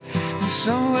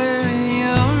somewhere in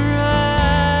your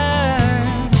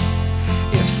eyes,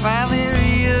 you finally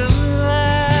realize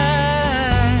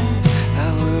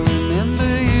I will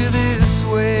remember you this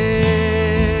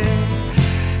way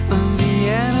on the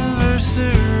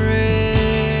anniversary,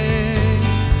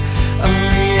 on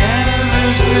the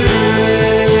anniversary.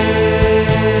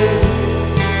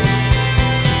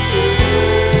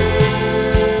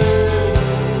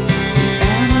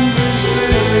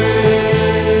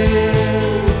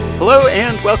 Hello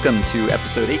and welcome to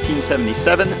episode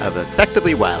 1877 of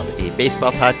Effectively Wild, a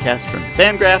baseball podcast from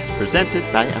Fangraphs presented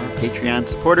by our Patreon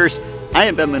supporters. I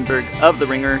am Ben Lindbergh of The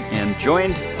Ringer and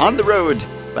joined on the road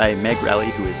by Meg Rowley,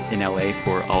 who is in LA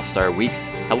for All-Star Week.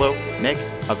 Hello, Meg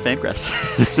of Fangraphs.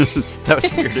 That was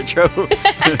a weird intro.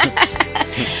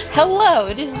 Hello,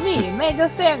 it is me, Meg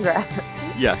of Fangraphs.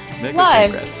 Yes, Meg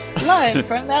Live. of Fangraphs. Live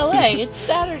from LA. It's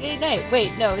Saturday night.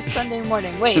 Wait, no, it's Sunday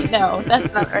morning. Wait, no,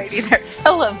 that's not right either.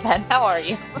 Hello, Ben. How are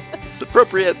you? It's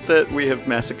appropriate that we have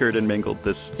massacred and mangled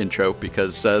this intro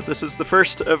because this is the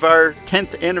first of our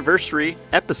 10th anniversary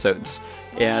episodes.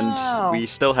 And Wow. we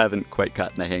still haven't quite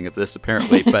gotten the hang of this,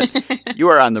 apparently. But you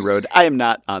are on the road. I am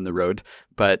not on the road.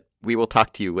 But we will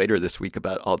talk to you later this week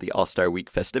about all the All-Star Week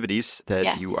festivities that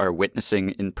Yes. you are witnessing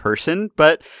in person.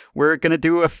 But we're going to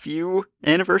do a few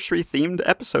anniversary-themed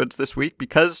episodes this week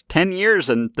because 10 years.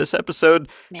 And this episode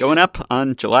going up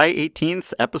on July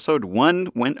 18th. Episode 1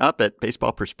 went up at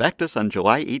Baseball Prospectus on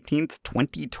July 18th,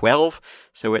 2012.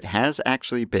 So it has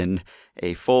actually been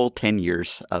a full 10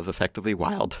 years of Effectively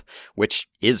Wild, which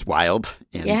is wild.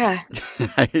 And Yeah.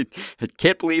 I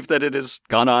can't believe that it has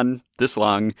gone on this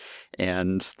long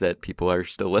and that people are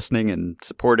still listening and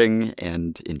supporting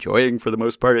and enjoying for the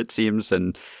most part, it seems.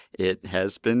 And it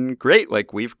has been great.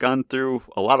 Like, we've gone through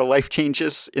a lot of life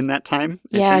changes in that time.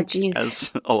 I Yeah, think, geez.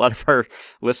 as a lot of our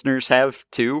listeners have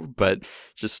too. But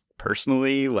just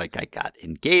personally, like, I got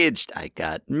engaged, I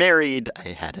got married, I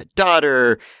had a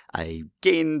daughter, I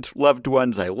gained loved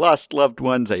ones, I lost loved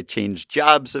ones, I changed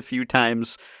jobs a few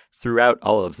times. Throughout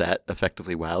all of that,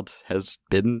 Effectively Wild has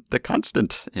been the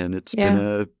constant, and it's been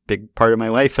a big part of my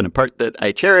life and a part that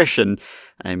I cherish, and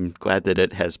I'm glad that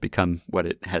it has become what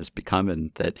it has become and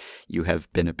that you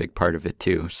have been a big part of it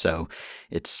too. So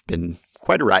it's been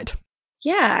quite a ride.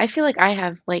 Yeah, I feel like I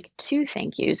have like two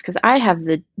thank yous because I have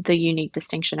the unique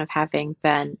distinction of having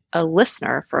been a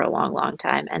listener for a long, long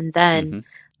time and then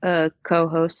a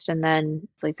co-host and then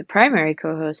like the primary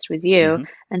co-host with you.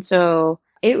 And so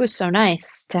it was so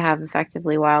nice to have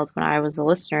Effectively Wild when I was a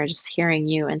listener. Just hearing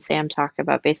you and Sam talk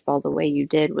about baseball the way you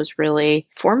did was really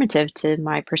formative to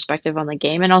my perspective on the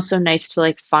game, and also nice to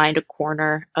like find a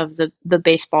corner of the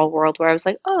baseball world where I was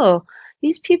like, oh,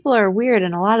 these people are weird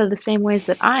in a lot of the same ways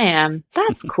that I am.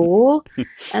 That's cool.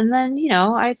 And then, you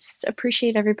know, I just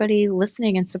appreciate everybody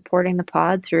listening and supporting the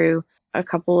pod through a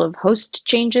couple of host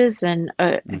changes and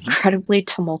an incredibly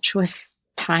tumultuous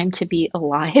time to be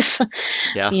alive.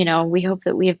 Yeah. You know, we hope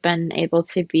that we have been able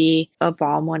to be a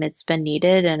balm when it's been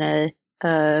needed and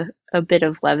a bit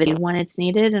of levity when it's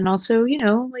needed, and also, you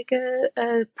know, like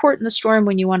a port in the storm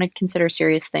when you want to consider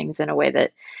serious things in a way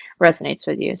that resonates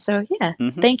with you. So yeah,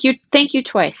 thank you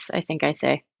twice, I think I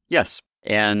say. Yes.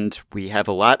 And we have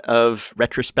a lot of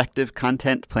retrospective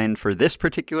content planned for this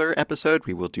particular episode.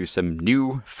 We will do some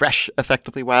new, fresh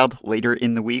Effectively Wild later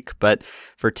in the week. But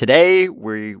for today,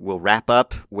 we will wrap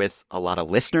up with a lot of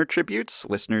listener tributes.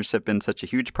 Listeners have been such a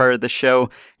huge part of the show,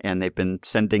 and they've been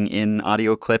sending in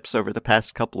audio clips over the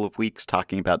past couple of weeks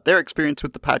talking about their experience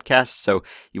with the podcast. So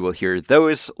you will hear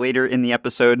those later in the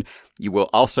episode. You will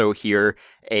also hear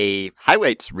a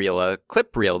highlights reel, a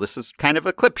clip reel. This is kind of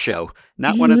a clip show,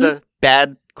 not one of the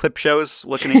bad clip shows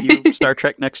looking at you, Star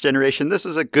Trek Next Generation. This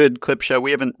is a good clip show.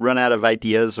 We haven't run out of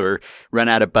ideas or run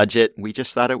out of budget. We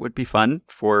just thought it would be fun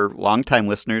for longtime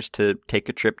listeners to take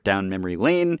a trip down memory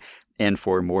lane, and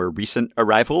for more recent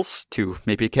arrivals to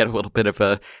maybe get a little bit of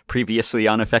a previously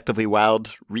on Effectively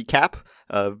Wild recap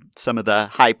of some of the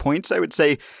high points. I would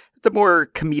say the more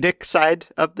comedic side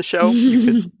of the show. You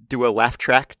could do a laugh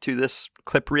track to this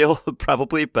clip reel,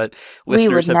 probably, but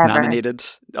listeners have nominated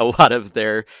a lot of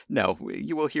their... No,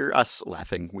 you will hear us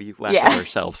laughing. We laugh at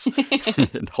ourselves.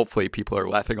 And hopefully people are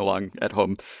laughing along at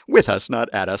home with us, not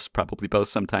at us, probably both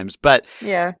sometimes. But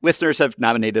listeners have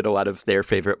nominated a lot of their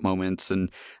favorite moments, and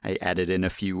I added in a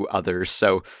few others.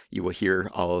 So you will hear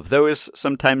all of those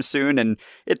sometime soon. And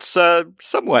it's a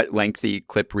somewhat lengthy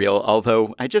clip reel,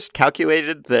 although I just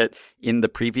calculated that in the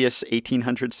previous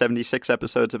 1,876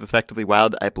 episodes of Effectively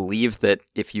Wild, I believe that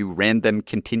if you ran them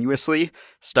continuously,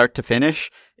 start to finish,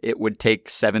 it would take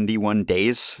 71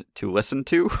 days to listen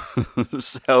to.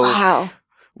 So wow.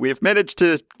 we have managed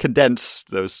to condense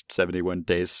those 71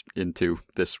 days into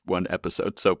this one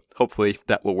episode. So hopefully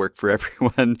that will work for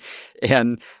everyone.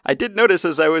 And I did notice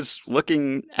as I was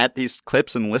looking at these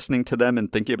clips and listening to them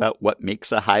and thinking about what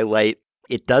makes a highlight,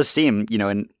 it does seem,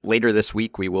 and later this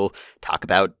week we will talk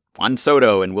about Juan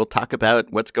Soto, and we'll talk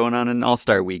about what's going on in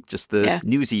All-Star Week, just the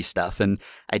newsy stuff. And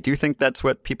I do think that's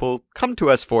what people come to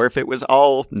us for. If it was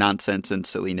all nonsense and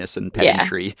silliness and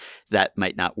pedantry, that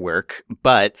might not work.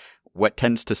 But what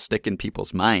tends to stick in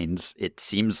people's minds, it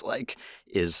seems like,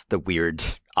 is the weird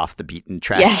off the beaten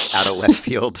track, out of left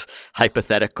field,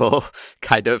 hypothetical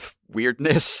kind of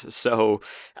weirdness. So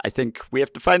I think we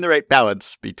have to find the right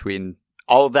balance between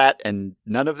all of that and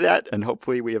none of that. And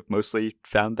hopefully we have mostly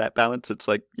found that balance. It's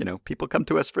like, people come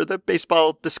to us for the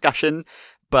baseball discussion,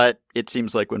 but it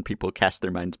seems like when people cast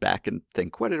their minds back and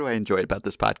think, what do I enjoy about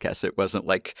this podcast? It wasn't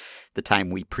like the time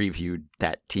we previewed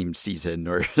that team season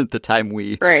or the time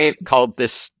we called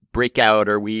this breakout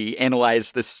or we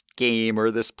analyzed this game or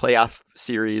this playoff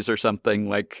series or something.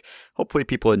 Like, hopefully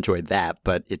people enjoyed that,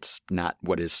 but it's not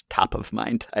what is top of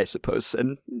mind, I suppose.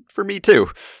 And for me too.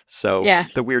 So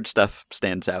the weird stuff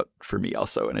stands out for me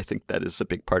also. And I think that is a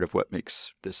big part of what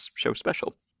makes this show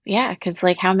special. Yeah, because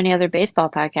how many other baseball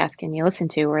podcasts can you listen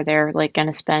to where they're going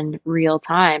to spend real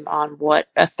time on what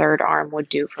a third arm would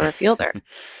do for a fielder?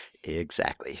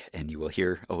 Exactly. And you will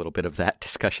hear a little bit of that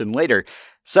discussion later.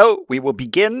 So we will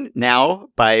begin now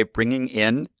by bringing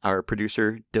in our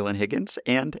producer, Dylan Higgins,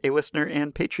 and a listener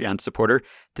and Patreon supporter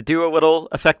to do a little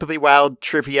Effectively Wild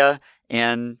trivia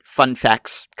and fun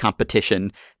facts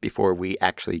competition before we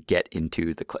actually get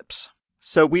into the clips.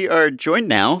 So we are joined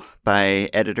now by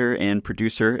editor and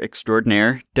producer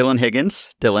extraordinaire, Dylan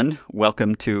Higgins. Dylan,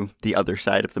 welcome to the other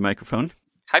side of the microphone.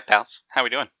 Hi, pals. How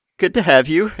we doing? Good to have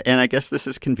you. And I guess this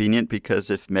is convenient because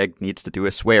if Meg needs to do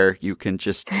a swear, you can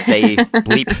just say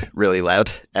bleep really loud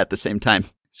at the same time.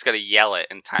 Just got to yell it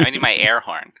in time. I need my air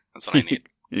horn. That's what I need.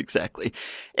 Exactly.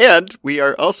 And we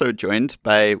are also joined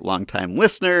by longtime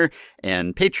listener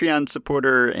and Patreon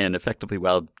supporter and Effectively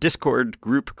Wild Discord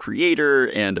group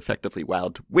creator and Effectively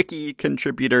Wild wiki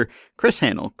contributor, Chris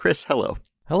Hannell. Chris, hello.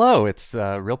 Hello. It's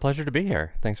a real pleasure to be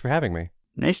here. Thanks for having me.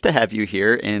 Nice to have you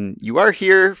here, and you are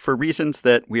here for reasons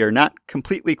that we are not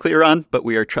completely clear on, but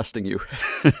we are trusting you.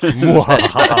 You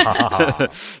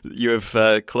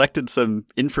have collected some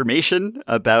information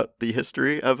about the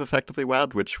history of Effectively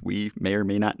Wild, which we may or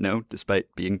may not know, despite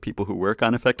being people who work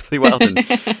on Effectively Wild.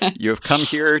 And you have come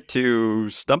here to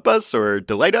stump us or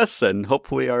delight us, and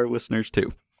hopefully our listeners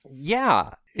too.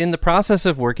 Yeah. In the process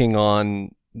of working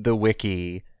on the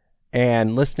wiki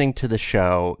and listening to the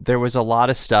show, there was a lot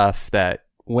of stuff that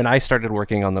when I started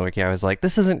working on the wiki, I was like,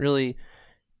 this isn't really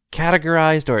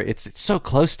categorized, or it's so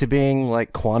close to being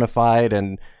quantified,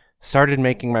 and started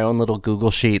making my own little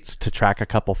Google Sheets to track a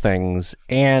couple things.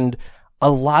 And a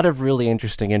lot of really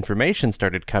interesting information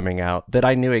started coming out that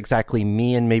I knew exactly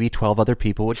me and maybe 12 other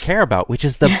people would care about, which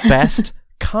is the best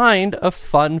kind of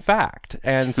fun fact.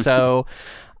 And so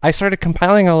I started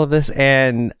compiling all of this,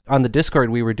 and on the Discord,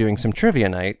 we were doing some trivia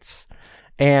nights.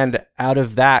 And out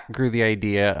of that grew the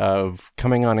idea of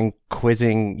coming on and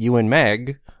quizzing you and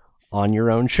Meg on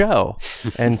your own show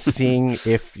and seeing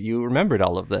if you remembered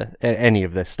all of any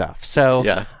of this stuff.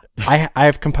 So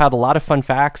I've compiled a lot of fun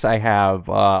facts. I have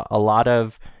a lot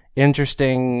of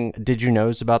interesting did you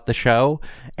knows about the show,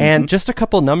 and just a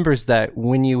couple numbers that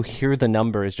when you hear the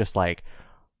number is just like,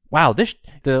 wow,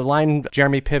 the line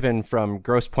Jeremy Piven from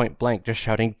Grosse Point Blank just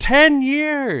shouting, 10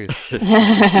 years!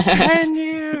 10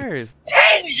 years!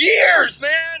 10 years,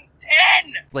 man!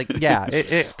 10!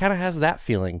 It kind of has that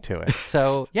feeling to it.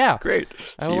 So, yeah. Great.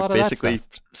 I have So a you've lot of that basically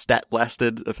stuff. stat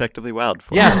blasted Effectively Wild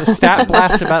for Yes, a stat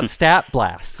blast about stat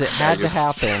blasts. It had to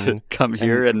happen. Come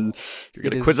here and you're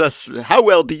going to quiz us. How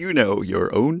well do you know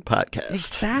your own podcast?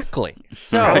 Exactly.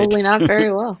 So, Probably not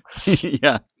very well.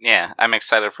 Yeah. Yeah, I'm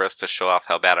excited for us to show off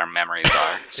how bad our memories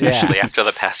are, especially after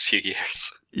the past few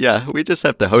years. Yeah, we just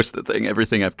have to host the thing.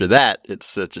 Everything after that,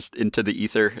 it's just into the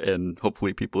ether, and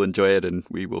hopefully people enjoy it, and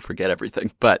we will forget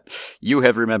everything. But you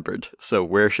have remembered, so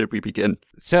where should we begin?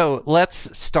 So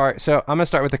let's start. So I'm going to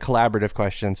start with a collaborative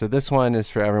question. So this one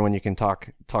is for everyone. You can talk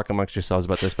amongst yourselves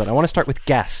about this, but I want to start with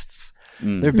guests.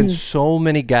 There have been so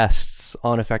many guests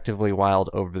on Effectively Wild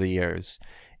over the years,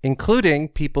 including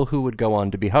people who would go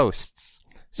on to be hosts.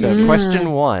 So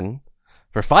question one,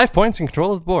 for 5 points and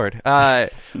control of the board.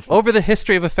 Over the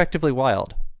history of Effectively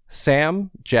Wild,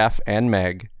 Sam, Jeff, and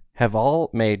Meg have all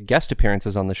made guest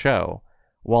appearances on the show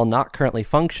while not currently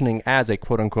functioning as a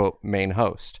quote-unquote main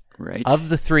host. Right. Of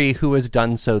the three, who has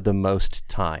done so the most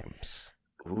times?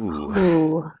 Ooh.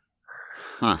 Ooh.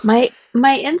 Huh.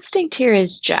 My instinct here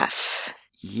is Jeff.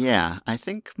 Yeah, I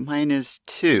think mine is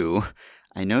 2.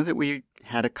 I know that we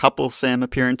had a couple Sam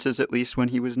appearances, at least when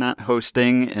he was not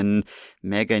hosting. And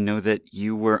Meg, I know that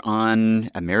you were on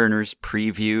a Mariners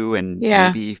preview and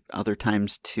maybe other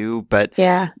times too. But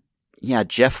yeah,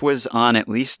 Jeff was on at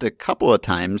least a couple of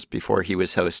times before he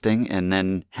was hosting and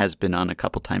then has been on a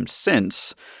couple times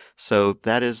since. So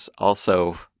that is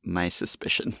also my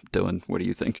suspicion. Dylan, what do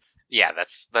you think? Yeah,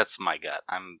 that's my gut.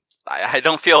 I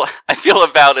feel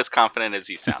about as confident as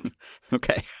you sound.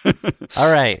 Okay.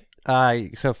 All right.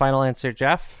 So final answer,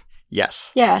 Jeff?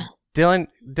 Yes. Yeah. Dylan,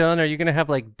 are you going to have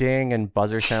like ding and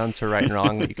buzzer sounds for right and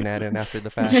wrong that you can add in after the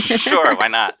fact? Sure, why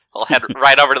not? I'll head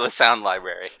right over to the sound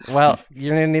library. Well,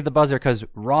 you're going to need the buzzer because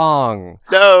wrong.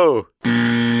 No.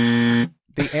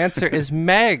 The answer is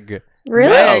Meg.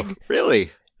 Really? No,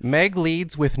 really? Meg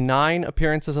leads with 9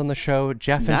 appearances on the show.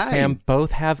 Jeff and Sam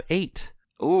both have 8.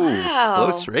 Ooh, Wow.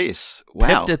 close race.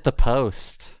 Wow. Pipped at the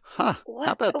post. Huh. What-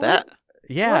 How about what- that?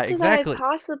 Yeah, what did exactly. I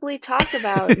possibly talk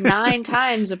about 9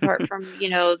 times apart from,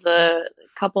 the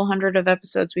couple hundred of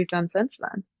episodes we've done since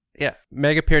then? Yeah,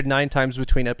 Meg appeared 9 times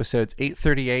between episodes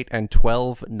 838 and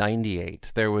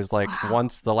 1298. There was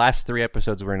once the last 3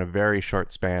 episodes were in a very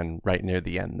short span right near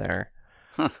the end there.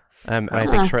 Huh. And I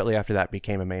think shortly after that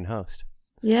became a main host.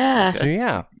 Yeah. Okay. So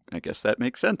yeah. I guess that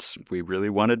makes sense. We really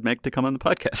wanted Meg to come on the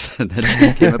podcast, and then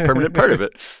she became a permanent part of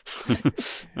it.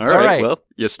 All right. Well,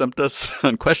 you stumped us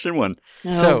on question 1.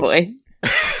 Oh, So- boy.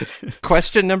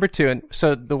 Question number 2. And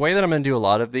so the way that I'm going to do a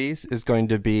lot of these is going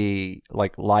to be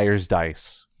like liar's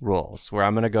dice rules, where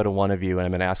I'm going to go to one of you and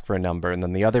I'm going to ask for a number, and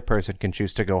then the other person can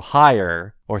choose to go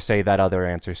higher or say that other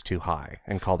answer's too high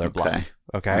and call their bluff.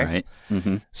 Okay? All right.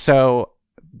 Mm-hmm. So,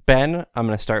 Ben, I'm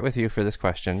going to start with you for this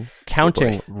question.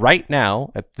 Counting right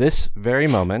now, at this very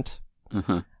moment,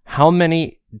 how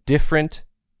many different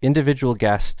individual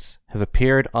guests have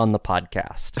appeared on the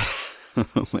podcast?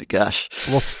 Oh my gosh.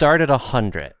 We'll start at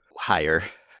 100. Higher.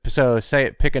 So,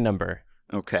 pick a number.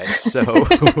 Okay, so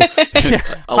Yeah,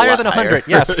 A higher lot than 100. higher.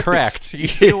 Yes, correct.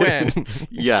 You win.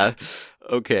 Yeah.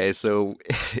 Okay, so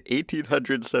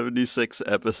 1,876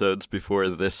 episodes before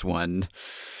this one.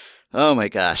 Oh my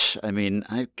gosh. I mean,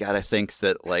 I've got to think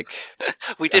that,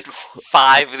 We did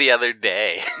 5 the other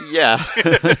day. yeah.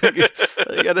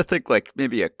 I got to think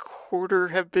maybe a quarter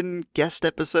have been guest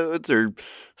episodes or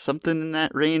something in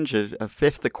that range, a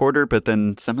fifth, a quarter, but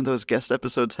then some of those guest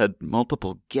episodes had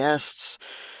multiple guests.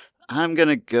 I'm going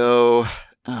to go,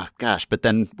 oh gosh, but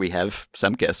then we have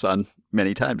some guests on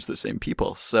many times the same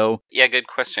people. So, Yeah, good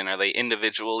question. Are they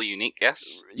individual unique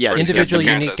guests? yeah, Or just Individual guest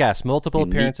unique appearances? guests. Multiple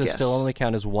Unique appearances guests. still only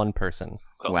count as one person.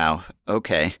 Cool. Wow.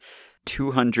 Okay.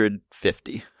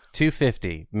 250.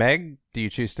 250. Meg, do you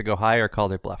choose to go high or call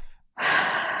their bluff?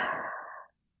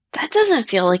 That doesn't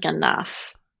feel like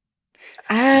enough.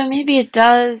 Maybe it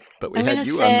does. But we I'm had gonna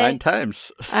you say- on 9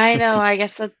 times. I know. I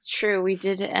guess that's true. We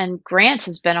did, and Grant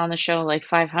has been on the show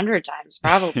 500 times,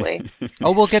 probably.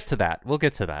 Oh, we'll get to that.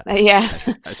 Yeah.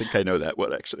 I think I know that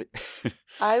one, actually.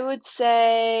 I would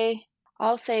say,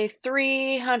 I'll say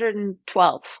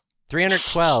 312.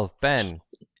 312. Ben,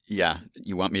 Yeah.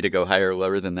 You want me to go higher or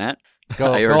lower than that?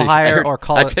 go I already- higher I or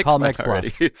call I picked call mine Meg's bluff.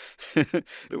 already.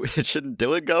 Shouldn't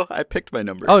Dylan go? I picked my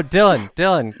number. Oh,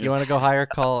 Dylan, you want to go higher?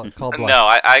 Call bluff. No,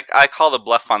 I call the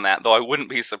bluff on that, though I wouldn't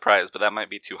be surprised, but that might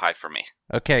be too high for me.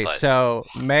 Okay, But- so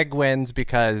Meg wins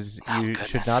because you goodness.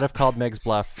 should not have called Meg's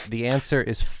bluff. The answer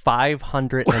is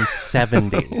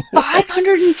 570.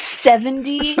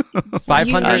 570?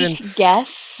 500 and- Unique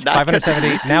guess? Not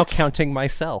 570, now counting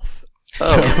myself.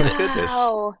 Oh, So- my goodness.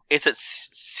 Wow. Is it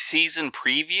season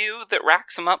preview that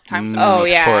racks them up times? Oh, Of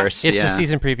yeah. course. It's yeah. a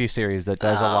season preview series that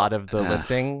does a Oh. lot of the Yeah.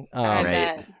 lifting. I Right.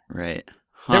 bet. Right.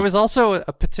 Huh. There was also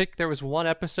there was one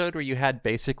episode where you had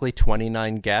basically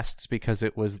 29 guests because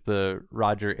it was the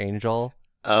Roger Angel.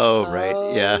 Oh, right.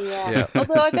 Oh, Yeah. Yeah.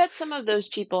 Although I bet some of those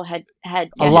people had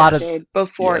A lot of- guested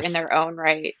before Yes. in their own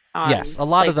right. Yes, a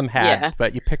lot of them had, Yeah.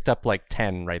 but you picked up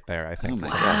 10 right there, I think. Oh my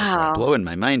Wow. gosh, blowing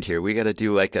my mind here. We got to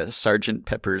do a Sgt.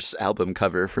 Pepper's album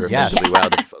cover for Yes. Effectively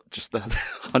Wild. Of just the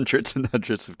hundreds and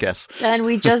hundreds of guests. And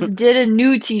we just did a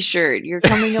new T-shirt. You're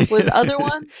coming up with other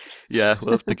ones? Yeah,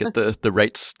 we'll have to get the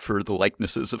rights for the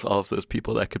likenesses of all of those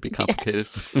people. That could be complicated.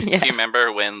 Yeah. Do you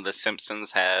remember when The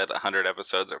Simpsons had 100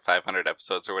 episodes or 500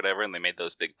 episodes or whatever, and they made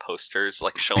those big posters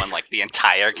showing the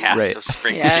entire cast Right. of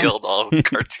Springfield all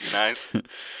cartoonized?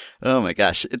 Oh my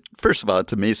gosh. First of all,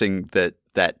 it's amazing that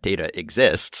that data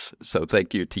exists. So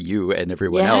thank you to you and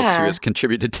everyone else who Yeah. has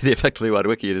contributed to the Effectively Wild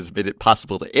Wiki and has made it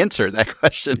possible to answer that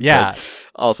question. Yeah. But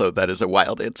also, that is a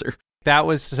wild answer. That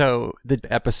was so the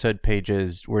episode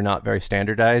pages were not very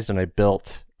standardized, and I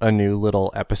built a new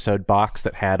little episode box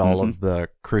that had all of the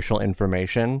crucial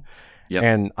information. Yep.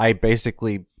 And I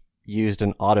basically used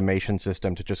an automation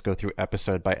system to just go through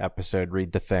episode by episode,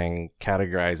 read the thing,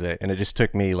 categorize it. And it just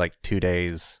took me like 2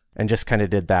 days and just kind of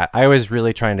did that. I was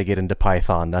really trying to get into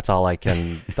Python. That's all I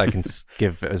can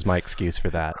give as my excuse for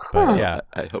that. But yeah.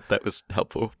 I hope that was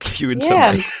helpful to you in some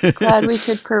way. I'm glad we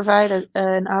could provide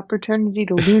an opportunity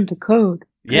to learn to code.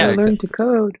 Yeah, learn to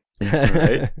code. All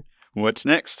right. What's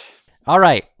next? All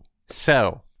right.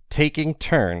 So, taking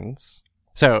turns.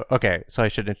 So, okay. So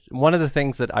one of the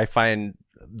things that I find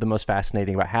the most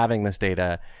fascinating about having this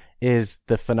data is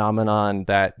the phenomenon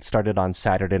that started on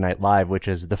Saturday Night Live, which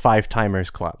is the 5 Timers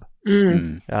Club.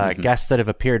 Guests that have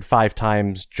appeared 5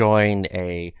 times join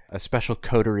a special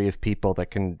coterie of people that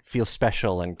can feel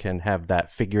special and can have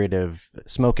that figurative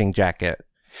smoking jacket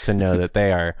to know that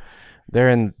they're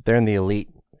in the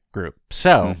elite group.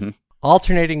 So,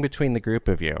 alternating between the group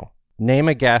of you, name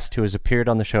a guest who has appeared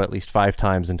on the show at least 5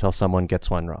 times until someone gets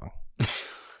one wrong.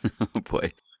 Oh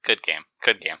boy. Good game.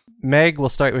 Good game. Meg, we'll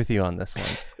start with you on this one.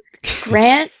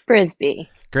 Grant Brisby.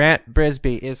 Grant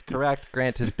Brisby is correct.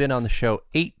 Grant has been on the show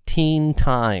 18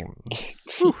 times.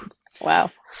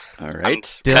 Wow. All I'm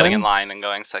right. cutting Dylan? in line and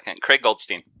going second. Craig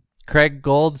Goldstein. Craig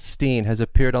Goldstein has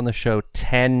appeared on the show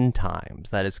 10 times.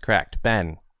 That is correct.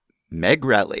 Ben. Meg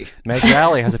Rowley. Meg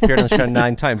Rowley has appeared on the show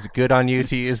 9 times. Good on you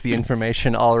to use the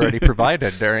information already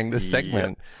provided during this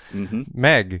segment.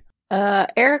 Meg.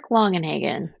 Eric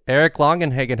Longenhagen. Eric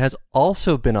Longenhagen has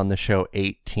also been on the show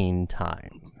 18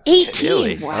 times. 18.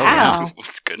 Really? Wow. Oh, wow.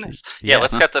 Goodness. Yeah. Yeah,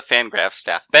 let's get the Fangraph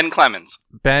staff. Ben Clemens.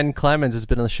 Ben Clemens has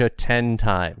been on the show 10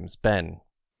 times. Ben.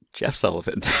 Jeff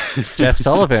Sullivan. Jeff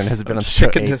Sullivan has been on the show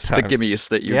 8 Checking times. the gimmies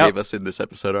that you gave us in this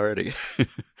episode already.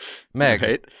 Meg.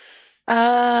 Right.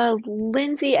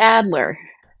 Lindsay Adler.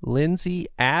 Lindsay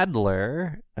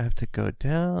Adler. I have to go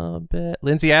down a bit.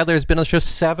 Lindsay Adler has been on the show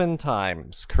 7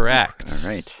 times. Correct. All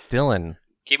right. Dylan.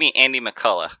 Give me Andy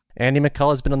McCullough. Andy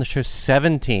McCullough has been on the show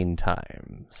 17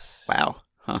 times. Wow.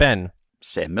 Huh. Ben.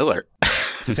 Sam Miller.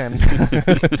 Sam.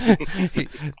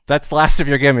 That's last of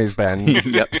your gimmies, Ben.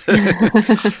 Yep.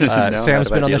 No, Sam's out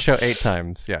of been on the ideas. show 8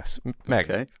 times. Yes.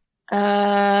 Meg. Okay.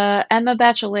 Emma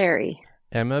Baccelleri.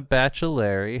 Emma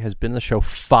Baccelleri has been on the show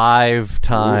 5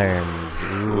 times.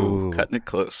 Ooh, cutting it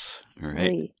close. All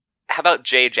right. Wait. How about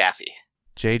Jay Jaffe?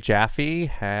 Jay Jaffe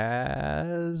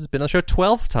has been on the show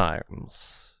 12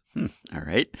 times. All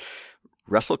right.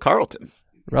 Russell Carlton.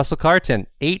 Russell Carlton,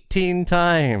 18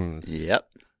 times. Yep.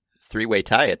 3-way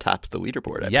tie atop the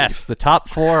leaderboard. I Yes, the top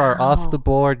 4 are Wow. off the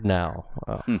board now.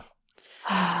 Oh.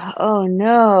 Oh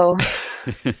no.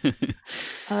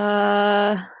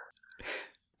 believe.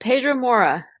 Pedro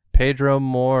Mora. Pedro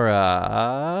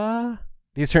Mora.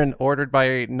 These are ordered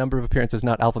by number of appearances,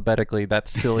 not alphabetically.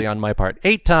 That's silly on my part.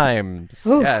 8 times.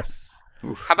 Ooh. Yes.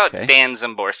 Oof, How about okay. Dan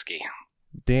Zimborski?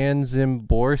 Dan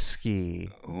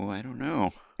Zimborski. Oh, I don't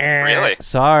know. Really?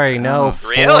 Sorry, no. Oh. 4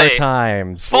 Really?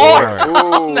 times. 4?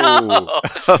 Oh, no.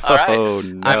 All right. Oh,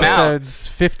 no. I'm out. Episodes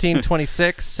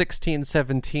 1526,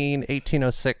 1617,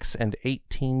 1806, and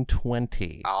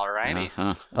 1820. Alrighty.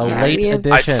 Uh-huh. A Yeah, late we have-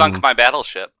 edition. I sunk my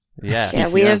battleship. Yes. Yeah,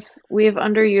 we have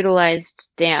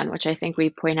underutilized Dan, which I think we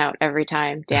point out every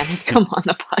time Dan has come on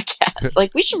the podcast.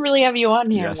 Like, we should really have you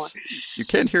on here more. Yes. You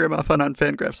can't hear him often on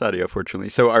Fangraphs Audio, fortunately.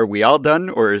 So are we all done,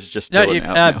 or is just No, Dylan if,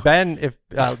 out now? Ben, if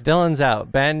Dylan's out,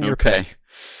 Ben, your Okay. pick.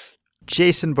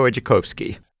 Jason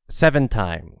Wojciechowski. 7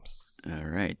 times. All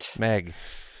right. Meg.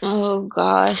 Oh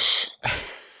gosh.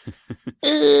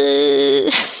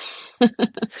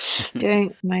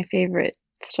 Doing my favorite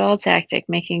stall tactic,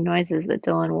 making noises that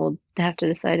Dylan will have to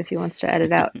decide if he wants to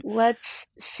edit out. Let's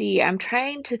see. I'm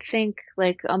trying to think,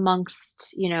 like,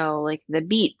 amongst, like the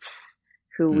Beats,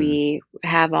 who we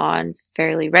have on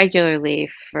fairly regularly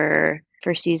for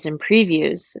season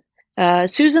previews.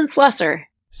 Susan Slusser.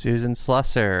 Susan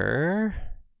Slusser.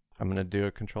 I'm going to do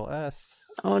a Control S.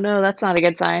 Oh no, that's not a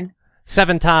good sign.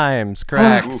 7 times.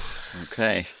 Correct. Oof,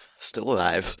 okay. Still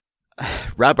alive.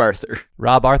 Rob Arthur.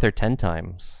 Rob Arthur 10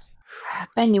 times.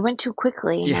 Ben, you went too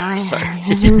quickly. Yeah, Now sorry.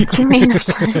 I didn't give me enough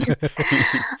time to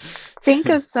think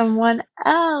of someone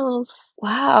else.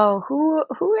 Wow, who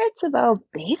writes about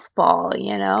baseball?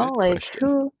 Good Like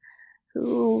question.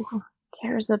 who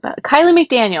cares about Kylie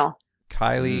McDaniel?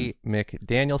 Kylie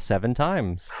McDaniel 7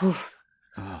 times. Oh,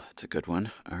 that's a good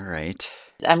one. All right.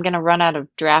 I'm gonna run out of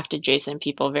draft adjacent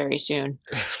people very soon.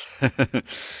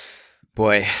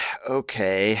 Boy.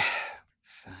 Okay.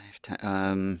 5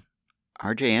 times.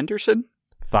 RJ Anderson?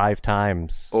 5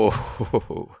 times.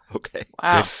 Oh, okay.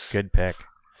 Wow, Good pick.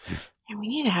 and we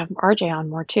need to have RJ on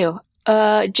more too.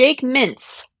 Jake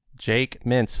Mintz. Jake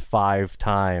Mintz 5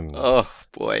 times. Oh,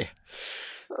 boy.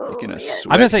 Making a man. sweat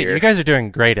I'm gonna say here. you guys are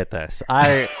doing great at this.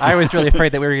 I was really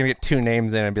afraid that we were gonna get 2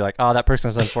 names in and be like, oh, that person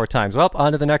was on 4 times. Well,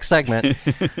 on to the next segment.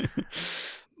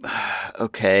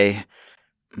 Okay.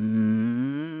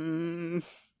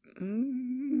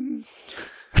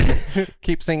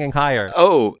 Keep singing higher.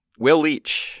 Oh, Will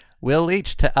Leach. Will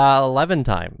Leach to 11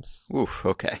 times. Oof,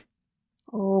 okay.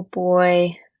 Oh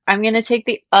boy. I'm going to take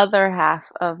the other half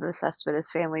of the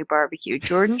Cespedes Family Barbecue.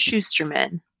 Jordan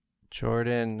Schusterman.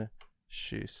 Jordan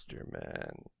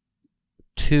Schusterman.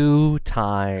 2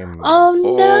 times.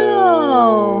 Oh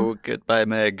no. Oh, goodbye,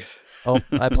 Meg. Oh,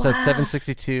 episode Wow.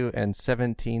 762 and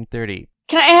 1730.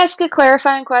 Can I ask a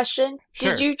clarifying question?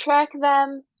 Sure. Did you track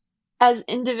them as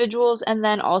individuals and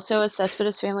then also as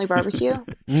Cespedes Family Barbecue?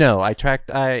 No, I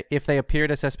tracked. If they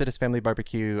appeared as Cespedes Family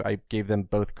Barbecue, I gave them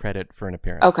both credit for an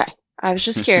appearance. Okay. I was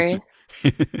just curious.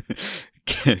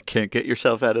 Can't get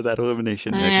yourself out of that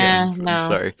elimination, Meg. Yeah, I'm no.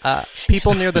 sorry.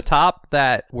 People near the top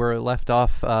that were left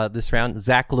off this round: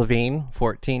 Zach Levine,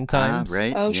 14 times.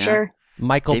 Right. Oh, yeah. sure.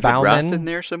 Michael David Roth in Bauman.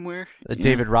 there somewhere.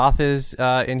 David Roth is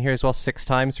in here as well. 6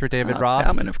 times for David Roth.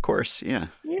 Bauman, of course. Yeah.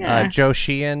 Yeah. Joe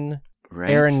Sheehan,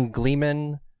 Right. Aaron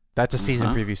Gleeman. That's a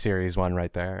season preview series one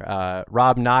right there.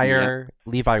 Rob Nyer,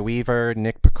 Levi Weaver,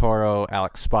 Nick Picoro,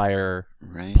 Alex Spire,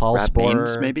 Right. Paul Rob Sporer.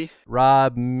 Baines, maybe.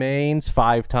 Rob Maines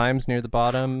 5 times near the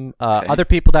bottom. Other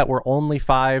people that were only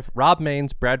 5: Rob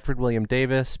Maines, Bradford William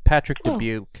Davis, Patrick Oh.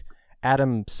 Dubuque,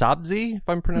 Adam Sabzi, if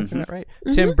I'm pronouncing that right,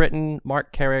 Tim Britton,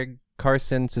 Mark Carrig,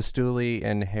 Carson Sestouli,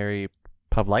 and Harry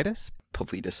Pavlidis.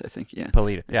 Pavlidis, I think. Yeah.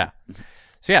 Pavlidis, yeah.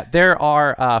 So yeah, there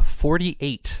are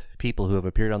 48 people who have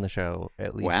appeared on the show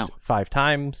at least Wow. 5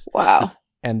 times. Wow.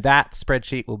 And that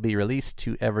spreadsheet will be released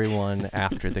to everyone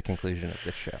after the conclusion of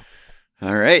this show.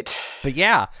 All right. But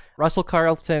yeah, Russell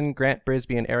Carlton, Grant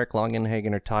Brisby, and Eric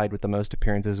Longenhagen are tied with the most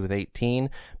appearances with 18.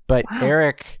 But Wow.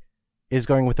 Eric is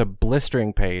going with a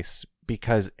blistering pace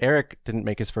because Eric didn't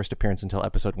make his first appearance until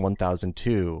episode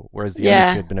 1002, whereas the other Yeah.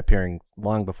 two had been appearing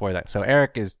long before that. So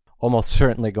Eric is almost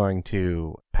certainly going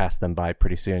to pass them by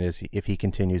pretty soon if he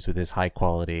continues with his high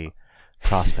quality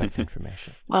prospect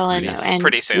information. Well, and, Pretty- and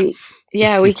pretty soon.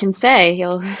 we can say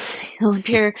he'll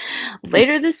appear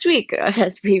later this week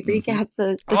as we recap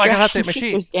the Oh, I gotta Draft update my sheet.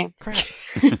 Features game. Crap.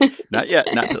 Not yet.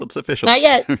 Not till it's official. Not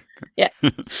yet. Yeah.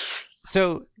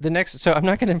 So I'm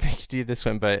not going to make you do this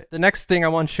one, but the next thing I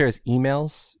want to share is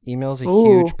emails. Emails a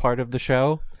Ooh. huge part of the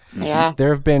show. Yeah.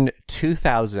 There have been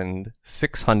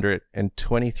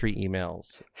 2,623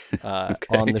 emails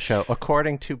on the show,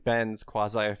 according to Ben's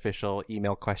quasi-official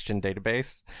email question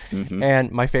database. Mhm. And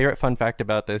my favorite fun fact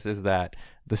about this is that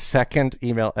the second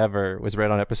email ever was read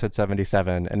on episode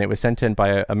 77, and it was sent in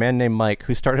by a man named Mike,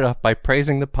 who started off by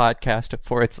praising the podcast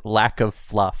for its lack of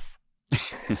fluff.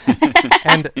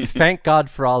 And thank God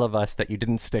for all of us that you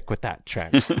didn't stick with that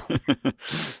trend.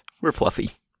 We're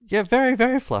fluffy. Yeah, very,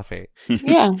 very fluffy.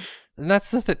 Yeah. And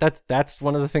that's that's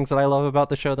one of the things that I love about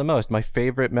the show the most. My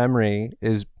favorite memory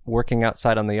is working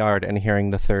outside on the yard and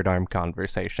hearing the third arm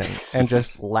conversation and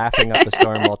just laughing up a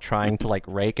storm while trying to like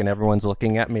rake, and everyone's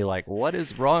looking at me like, "What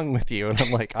is wrong with you?" And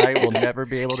I'm like, "I will never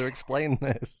be able to explain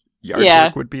this." Yard Yeah.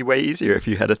 work would be way easier if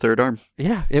you had a third arm.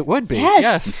 Yeah, it would be.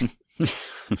 Yes.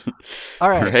 All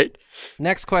right. Right?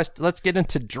 Next question. Let's get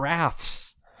into drafts.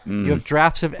 Mm. You have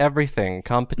drafts of everything,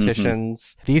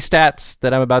 competitions. These stats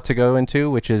that I'm about to go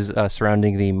into, which is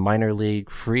surrounding the minor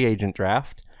league free agent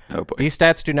draft. Oh boy. These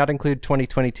stats do not include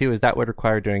 2022, as that would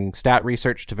require doing stat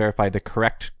research to verify the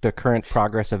current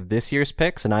progress of this year's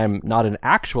picks. And I'm not an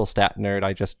actual stat nerd.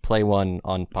 I just play one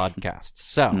on podcasts.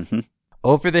 So,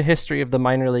 over the history of the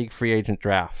minor league free agent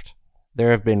draft,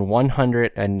 there have been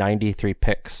 193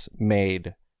 picks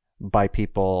made by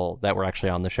people that were actually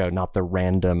on the show, not the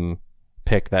random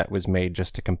pick that was made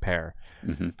just to compare.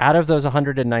 Out of those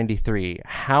 193,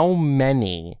 how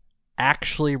many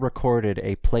actually recorded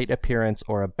a plate appearance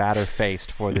or a batter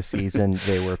faced for the season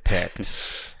they were picked?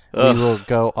 We will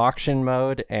go auction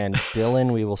mode, and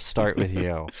Dylan, we will start with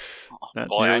you. Not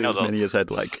Boy, I nearly know as the- many as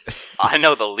I'd like. I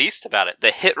know the least about it.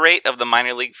 The hit rate of the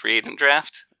minor league free agent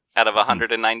draft out of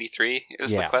 193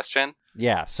 is Yeah. the question.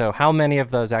 Yeah, so how many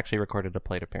of those actually recorded a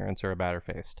plate appearance or a batter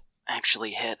faced?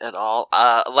 Actually hit at all?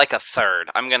 Like a third.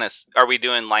 Are we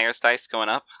doing Liar's Dice going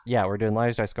up? Yeah, we're doing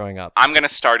Liar's Dice going up. I'm gonna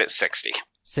start at 60.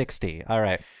 60. All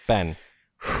right, Ben.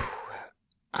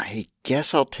 I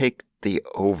guess I'll take the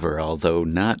over, although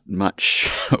not much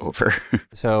over.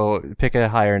 So pick a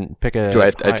higher. Do I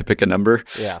have to pick a number?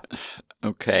 Yeah,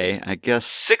 Okay, I guess.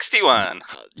 61.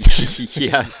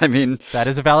 Yeah, I mean, that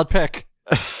is a valid pick.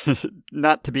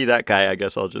 not to be that guy, I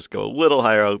guess I'll just go a little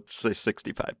higher. I'll say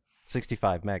 65.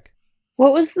 65, Meg.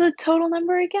 What was the total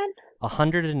number again?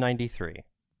 193.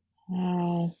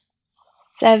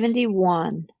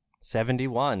 71.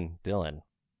 71, Dylan.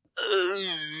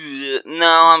 No,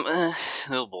 I'm.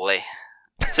 Oh boy.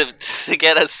 To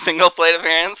get a single plate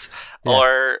appearance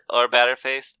Yes. or batter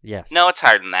faced? Yes. No, it's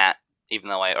higher than that. Even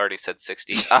though I already said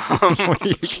 60. Why are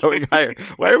you going higher?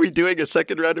 Why are we doing a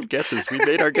second round of guesses? We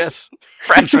made our guess.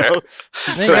 Pressure. No. No, you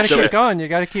gotta Pressure. keep going. You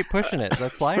gotta keep pushing it.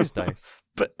 That's Liar's Dice.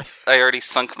 But I already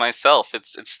sunk myself.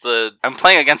 I'm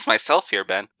playing against myself here,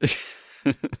 Ben.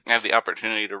 I have the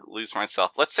opportunity to lose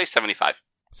myself. Let's say 75.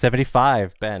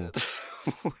 75, Ben.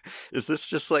 is this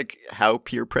just like how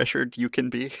peer pressured you can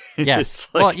be? Yes.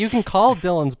 It's like- Well, you can call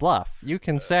Dylan's bluff. You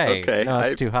can say, Okay, no,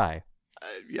 it's too high.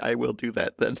 I will do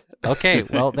that then. Okay,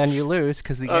 well, then you lose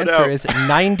because the Oh, answer no. is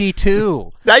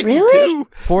 92. 92. Really?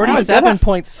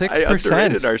 47.6%. I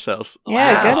underrated ourselves.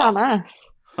 Yeah, Wow. good on us.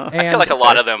 I feel like a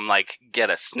lot of them get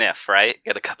a sniff, right?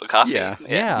 Get a cup of coffee. Yeah.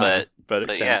 Yeah. But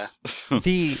But counts.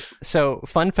 So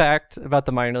fun fact about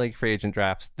the minor league free agent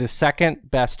drafts: the second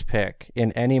best pick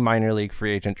in any minor league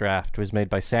free agent draft was made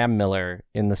by Sam Miller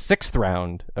in the 6th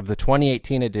round of the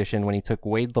 2018 edition when he took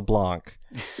Wade LeBlanc,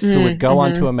 who would go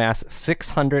on to amass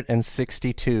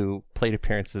 662 plate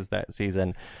appearances that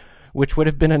season, which would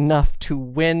have been enough to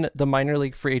win the minor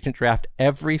league free agent draft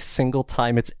every single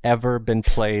time it's ever been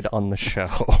played on the show.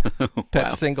 That Wow.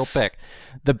 single pick.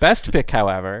 The best pick,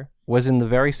 however, was in the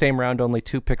very same round only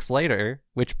 2 picks later,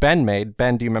 which Ben made.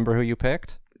 Ben, do you remember who you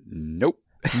picked? Nope.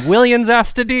 Williams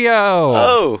Astudillo!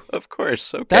 Oh, of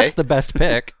course. Okay. That's the best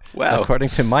pick, Wow. according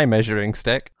to my measuring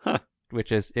stick, Huh.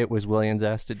 which is it was Williams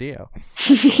Astudillo.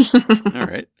 All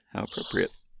right. How appropriate.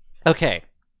 Okay,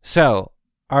 so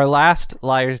our last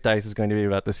Liar's Dice is going to be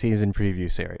about the season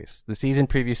preview series. The season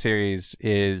preview series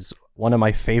is one of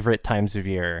my favorite times of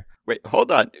year. Wait,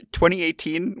 hold on.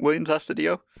 2018 Williams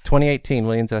Astudillo? 2018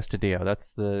 Williams Astudillo.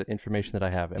 That's the information that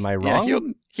I have. Am I wrong? Yeah,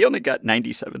 he only got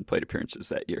 97 plate appearances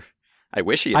that year. I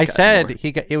wish he had I gotten said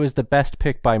more. it was the best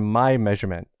pick by my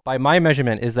measurement. By my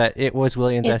measurement is that it was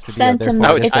Williams It's, Astudillo. sentiment.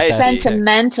 Therefore, it's I see.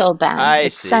 sentimental, Ben. I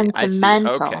it's see.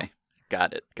 sentimental. I see. Okay.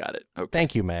 Got it. Okay.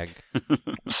 Thank you, Meg.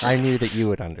 I knew that you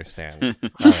would understand.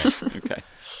 All right. Okay.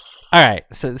 All right,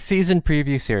 so the season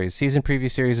preview series. Season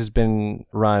preview series has been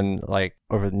run like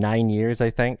over 9 years, I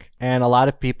think. And a lot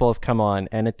of people have come on,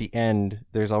 and at the end,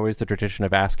 there's always the tradition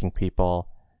of asking people,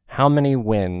 how many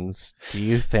wins do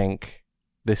you think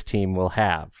this team will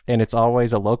have? And it's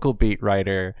always a local beat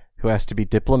writer who has to be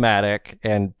diplomatic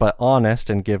but honest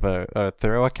and give a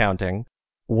thorough accounting.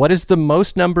 What is the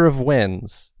most number of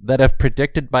wins that have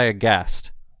predicted by a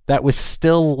guest that was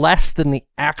still less than the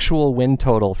actual win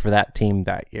total for that team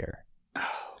that year?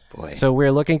 Boy. So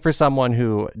we're looking for someone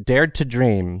who dared to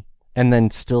dream and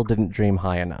then still didn't dream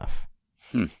high enough.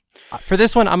 For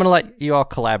this one, I'm going to let you all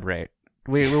collaborate.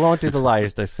 We won't do the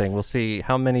Liar's Dice thing. We'll see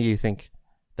how many you think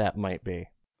that might be.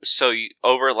 So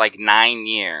over like 9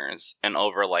 years and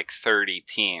over like 30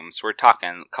 teams, we're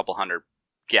talking a couple hundred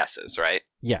guesses, right?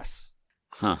 Yes.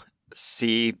 Huh.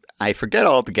 See, I forget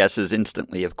all the guesses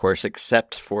instantly, of course,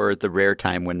 except for the rare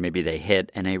time when maybe they hit.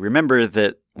 And I remember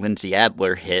that Lindsay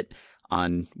Adler hit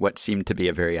on what seemed to be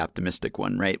a very optimistic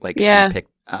one, right? Like Yeah. she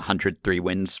picked 103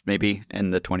 wins maybe,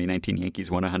 and the 2019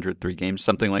 Yankees won 103 games,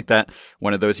 something like that,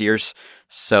 one of those years.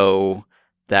 So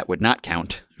that would not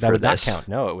count That for would not this. count.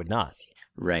 No, it would not.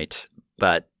 Right.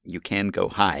 But you can go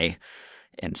high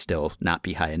and still not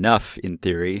be high enough in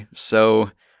theory.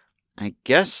 So I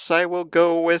guess I will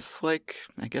go with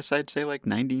I'd say like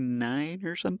 99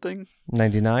 or something.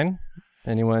 99?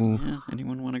 Anyone? Yeah.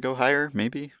 Anyone want to go higher?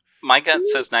 Maybe. My gut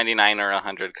says 99 or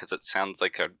 100 because it sounds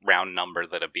like a round number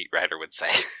that a beat writer would say.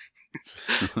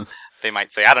 They might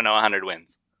say, I don't know, 100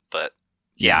 wins. But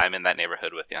yeah, I'm in that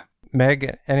neighborhood with you.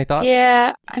 Meg, any thoughts?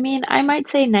 Yeah, I mean, I might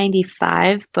say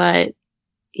 95, but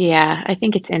yeah, I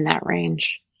think it's in that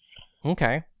range.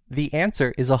 Okay. The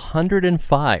answer is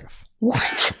 105.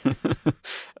 What?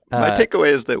 My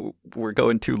takeaway is that we're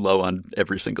going too low on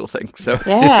every single thing. So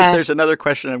Yeah. if there's another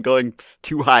question, I'm going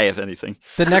too high, if anything.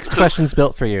 The next question's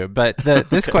built for you, but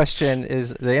this question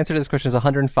is, the answer to this question is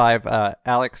 105.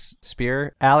 Alex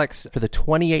Spear. Alex, for the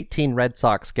 2018 Red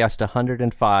Sox, guessed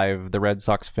 105. The Red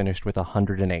Sox finished with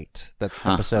 108. That's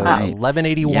episode right.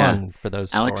 1181 Yeah. for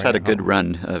those. Alex scoring had a at good home.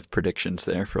 run of predictions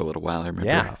there for a little while, I remember.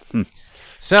 Yeah. Hmm.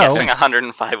 So, Guessing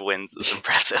 105 wins is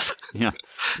impressive. Yeah.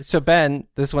 so Ben,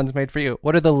 this one's made for you.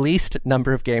 What are the least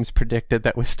number of games predicted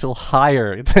that was still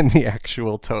higher than the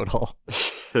actual total?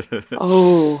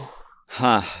 Oh.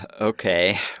 Huh.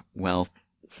 Okay. Well,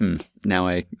 now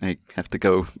I have to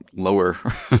go lower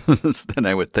than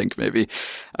I would think, maybe.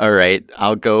 All right.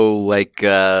 I'll go like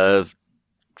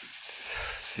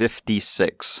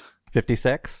 56.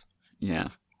 56? Yeah.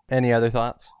 Any other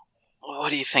thoughts?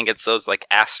 What do you think? It's those like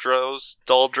Astros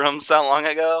doldrums that long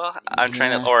ago? I'm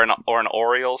trying to, or an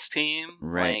Orioles team,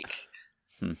 Right.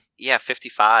 Like, yeah,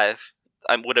 55.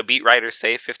 Would a beat writer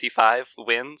say 55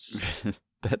 wins?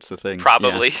 That's the thing.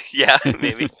 Probably, yeah,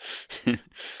 maybe.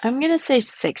 I'm going to say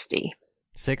 60.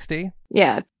 60?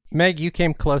 Yeah. Meg, you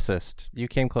came closest.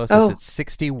 Oh. It's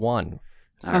 61.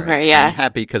 All Okay, right. yeah. I'm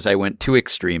happy because I went too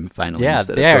extreme finally Yeah,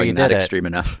 instead there, of you going not did it. extreme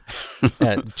enough.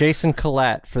 Jason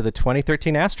Collette for the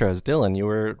 2013 Astros. Dylan, you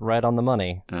were right on the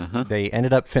money. Uh-huh. They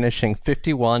ended up finishing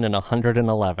 51 and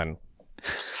 111.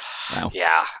 Wow.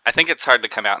 Yeah, I think it's hard to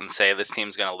come out and say this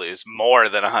team's going to lose more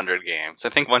than 100 games. I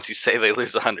think once you say they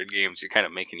lose 100 games, you're kind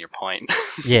of making your point.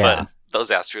 Yeah. But those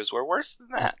Astros were worse than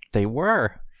that. They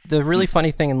were. The really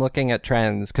funny thing in looking at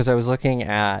trends, because I was looking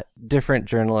at different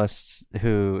journalists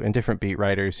and different beat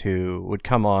writers who would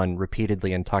come on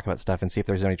repeatedly and talk about stuff and see if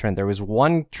there's any trend. There was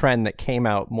one trend that came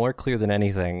out more clear than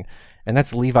anything, and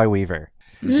that's Levi Weaver.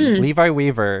 Levi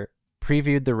Weaver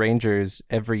previewed the Rangers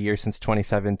every year since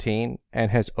 2017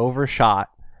 and has overshot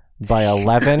by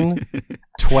 11,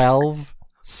 12,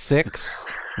 6,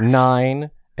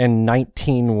 9, and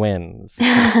 19 wins.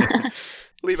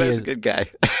 Levi's a good guy.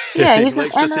 Yeah, he he's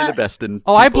likes to see the best in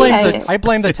Oh, I people.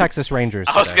 blame the Texas Rangers.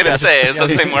 I was today. going to say,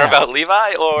 does it say more Yeah. about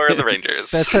Levi or the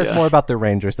Rangers? That says more about the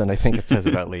Rangers than I think it says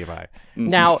about Levi.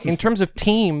 Now, in terms of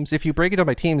teams, if you break it down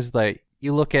by teams, like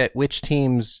you look at which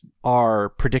teams are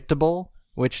predictable,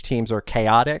 which teams are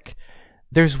chaotic.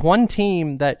 There's one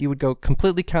team that you would go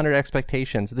completely counter to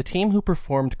expectations. The team who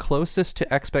performed closest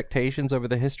to expectations over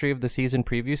the history of the season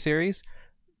preview series,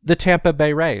 the Tampa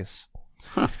Bay Rays.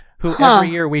 Who every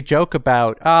year we joke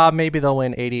about, maybe they'll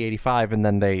win 80, 85, and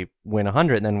then they win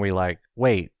 100, and then we're like,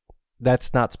 wait,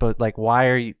 that's not supposed, like, why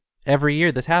are you, every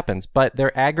year this happens, but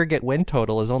their aggregate win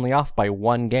total is only off by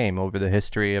one game over the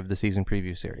history of the season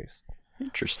preview series.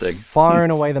 Interesting. Far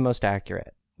and away the most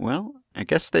accurate. Well, I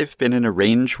guess they've been in a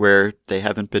range where they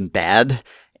haven't been bad,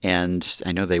 and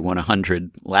I know they won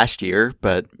 100 last year,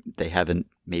 but they haven't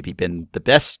maybe been the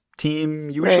best team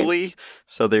usually, Right.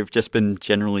 So they've just been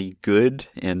generally good,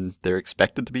 and they're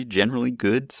expected to be generally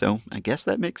good, so I guess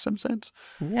that makes some sense.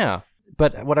 Yeah.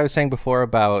 But what I was saying before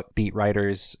about beat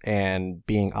writers and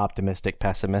being optimistic,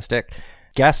 pessimistic,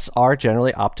 guests are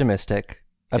generally optimistic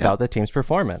about the team's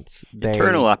performance.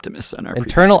 Eternal optimists on our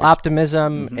internal previous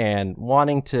optimism and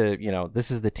wanting to,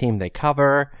 this is the team they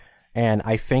cover. And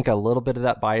I think a little bit of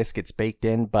that bias gets baked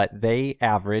in, but they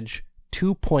average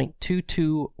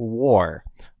 2.22 WAR,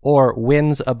 or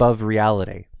wins above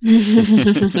reality.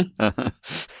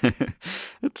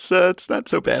 It's not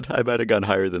so bad. I might have gone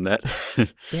higher than that.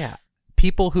 Yeah.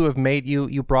 People who have made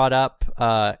you brought up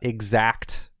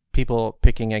people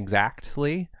picking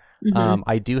exactly.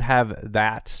 I do have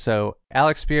that. So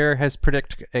Alex Spear has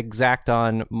predicted exact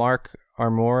on Mark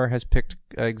Armour has picked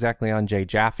exactly on Jay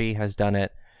Jaffe has done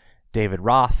it. David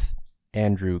Roth,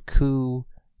 Andrew Koo,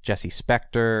 Jesse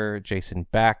Spector, Jason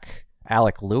Beck,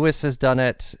 Alec Lewis has done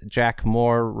it, Jack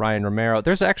Moore, Ryan Romero.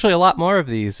 There's actually a lot more of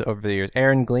these over the years.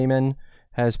 Aaron Gleeman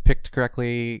has picked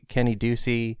correctly. Kenny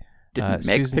Ducey. Didn't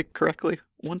Meg pick correctly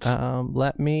once?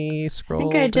 Let me scroll.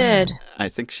 I think I did. I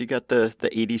think she got the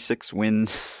 86 win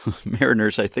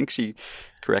Mariners. I think she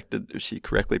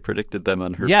correctly predicted them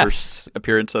on her first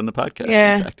appearance on the podcast.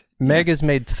 Yeah. In fact, Meg has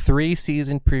made 3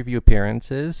 season preview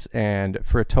appearances, and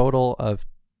for a total of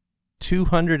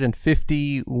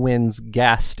 250 wins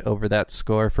guessed over that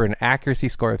score, for an accuracy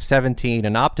score of 17,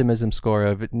 an optimism score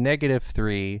of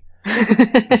 -3,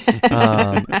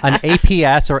 an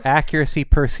APS or accuracy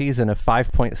per season of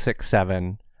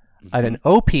 5.67, and an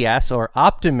OPS or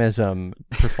optimism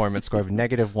performance score of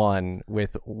 -1,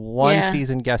 with one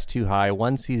season guessed too high,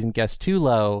 one season guessed too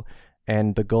low,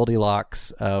 and the Goldilocks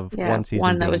of one season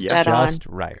one that being was dead just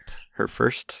on. right. her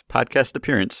first podcast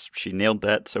appearance, she nailed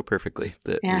that so perfectly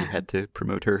that we Yeah. had to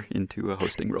promote her into a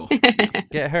hosting role.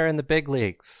 Get her in the big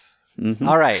leagues. Mhm.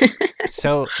 All right.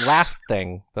 So last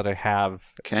thing that I have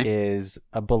Okay. is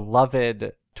a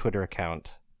beloved Twitter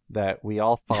account that we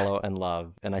all follow and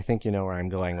love, and I think you know where I'm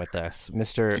going with this.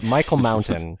 Mr. Michael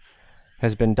Mountain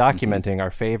has been documenting our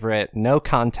favorite no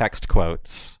context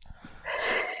quotes.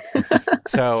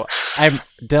 So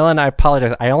Dylan, I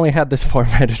apologize. I only had this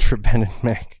formatted for Ben and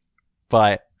Meg,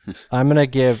 but I'm going to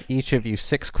give each of you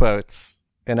 6 quotes,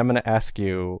 and I'm going to ask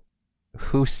you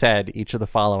who said each of the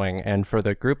following, and for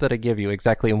the group that I give you,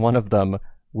 exactly one of them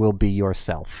will be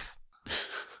yourself.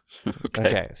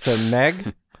 Okay, so Meg,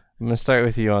 I'm going to start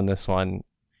with you on this one.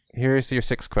 Here's your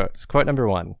 6 quotes. Quote number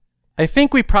 1. I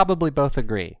think we probably both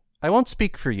agree. I won't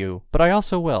speak for you, but I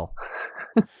also will.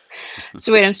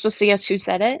 So wait, I'm supposed to guess who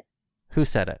said it? Who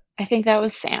said it? I think that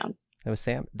was Sam. That was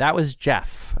Sam. That was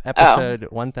Jeff. Episode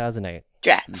 1008.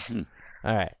 Drat. Mhm.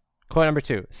 All right. Quote number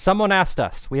 2. Someone asked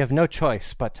us. We have no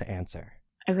choice but to answer.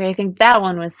 Okay, I think that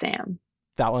one was Sam.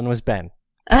 That one was Ben.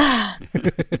 Ah,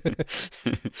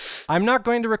 I'm not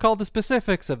going to recall the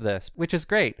specifics of this, which is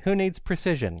great. Who needs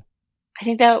precision? I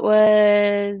think that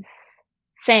was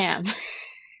Sam.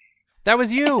 That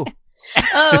was you.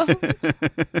 Oh,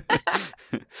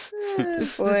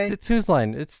 It's, boy. it's whose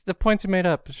line? It's the points are made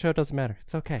up. The show doesn't matter.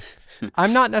 It's okay.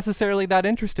 I'm not necessarily that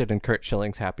interested in Kurt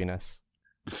Schilling's happiness.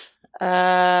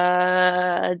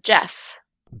 Jeff.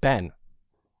 Ben.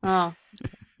 Oh,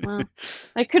 well,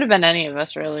 it could have been any of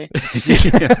us, really.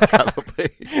 Yeah, probably.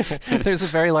 There's a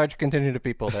very large contingent of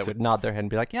people that would nod their head and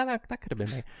be like, yeah, that could have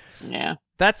been me. Yeah.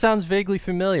 That sounds vaguely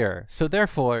familiar, so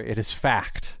therefore it is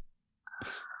fact.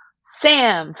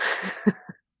 Sam.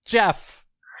 Jeff.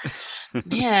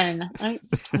 Man,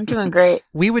 I'm doing great.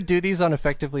 We would do these on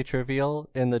Effectively Trivial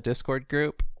in the Discord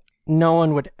group. No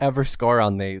one would ever score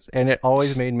on these, and it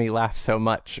always made me laugh so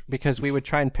much because we would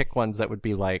try and pick ones that would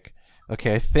be like,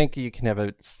 okay, I think you can have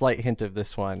a slight hint of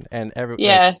this one, and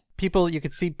Yeah. people, you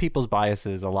could see people's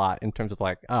biases a lot in terms of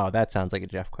like, oh, that sounds like a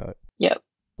Jeff quote. Yep.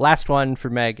 Last one for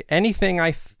Meg. Anything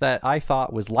that I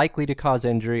thought was likely to cause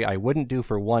injury, I wouldn't do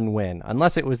for one win,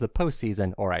 unless it was the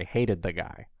postseason or I hated the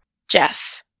guy. Jeff.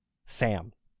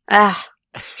 Sam. Ah,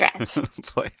 drat.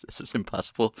 Boy, this is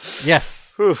impossible.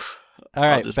 Yes. Whew. All I'll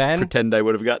right, just Ben. pretend I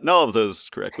would have gotten all of those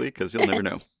correctly because you'll never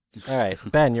know. All right,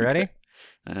 Ben, you ready?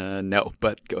 No,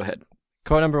 but go ahead.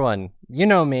 Quote number 1. You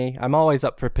know me. I'm always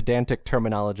up for pedantic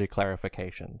terminology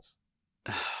clarifications.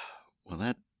 Well,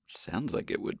 that sounds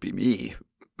like it would be me.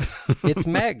 It's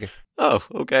Meg. Oh,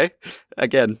 okay.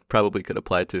 Again, probably could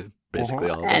apply to basically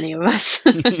all of us. Any of us.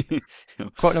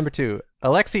 Quote number 2.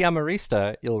 Alexi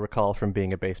Amarista, you'll recall from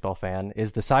being a baseball fan,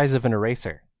 is the size of an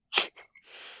eraser.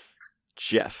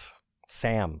 Jeff.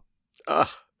 Sam. Ugh.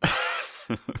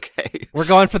 Okay. We're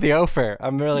going for the Ophir.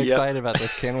 I'm really Yep. excited about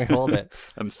this. Can we hold it?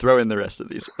 I'm throwing the rest of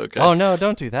these. Okay. Oh, no,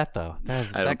 don't do that, though. I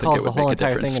don't That think calls it the would whole make a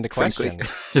entire difference, thing into frankly. question.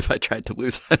 If I tried to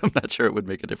lose, I'm not sure it would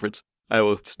make a difference. I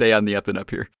will stay on the up and up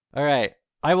here. All right.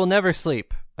 I will never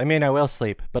sleep. I mean, I will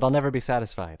sleep, but I'll never be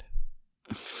satisfied.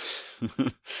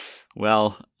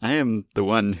 Well, I am the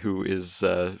one who is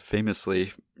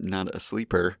famously not a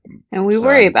sleeper. And we So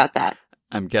worry about that.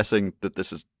 I'm guessing that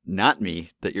this is not me,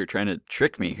 that you're trying to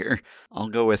trick me here. I'll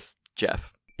go with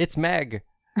Jeff. It's Meg.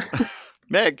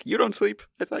 Meg, you don't sleep?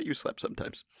 I thought you slept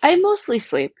sometimes. I mostly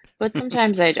sleep, but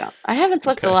sometimes I don't. I haven't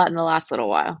slept Okay. a lot in the last little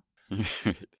while.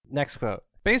 Next quote.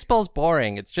 Baseball's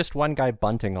boring. It's just one guy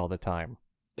bunting all the time.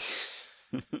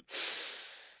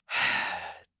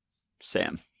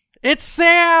 Sam. It's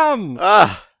Sam!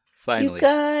 Ah, finally. You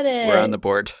got it. We're on the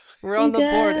board. We're on You the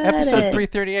board. got Episode it.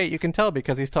 338, you can tell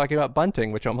because he's talking about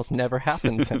bunting, which almost never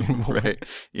happens anymore. Right.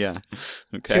 Yeah.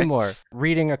 Okay. Two more.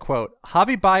 Reading a quote.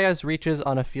 Javi Baez reaches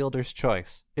on a fielder's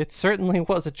choice. It certainly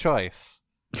was a choice.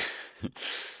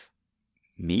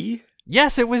 Me?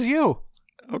 Yes, it was you.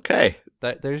 Okay.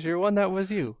 There's your one. That was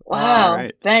you. Wow. All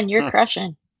right. Ben, you're Huh.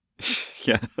 crushing.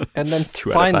 Yeah. And then 2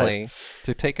 out of 5. finally,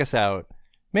 to take us out,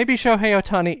 maybe Shohei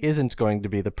Ohtani isn't going to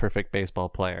be the perfect baseball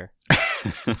player.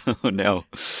 Oh, no.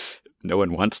 No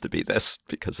one wants to be this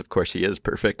because, of course, he is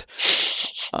perfect.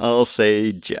 I'll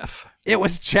say Jeff. It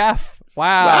was Jeff.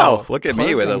 Wow. Wow. Look at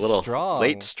me with a Closing little strong.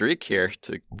 late streak here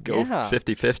to go Yeah.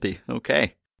 50-50.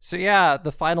 Okay. So yeah,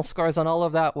 the final scores on all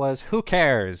of that was who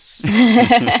cares?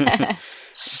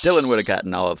 Dylan would have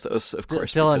gotten all of those, of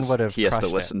course. Dylan because would have He has to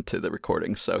crushed it. listen to the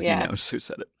recording, so Yeah. he knows who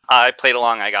said it. I played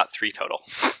along. I got 3 total.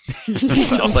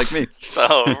 Sounds like me. So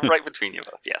right between you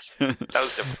both. Yes, that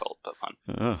was difficult but fun.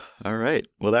 Oh, all right.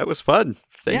 Well, that was fun.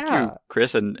 Thank Yeah. you,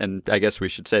 Chris. And I guess we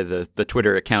should say the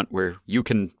Twitter account where you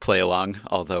can play along,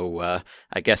 although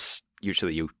I guess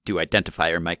usually you do identify,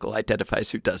 or Michael identifies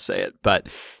who does say it, but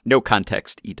no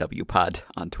context EW Pod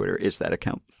on Twitter is that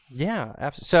account. Yeah,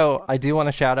 absolutely. So I do want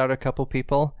to shout out a couple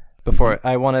people. Before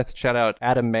I want to shout out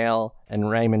Adam Mail and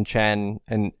Raymond Chen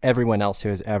and everyone else who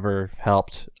has ever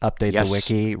helped update Yes. the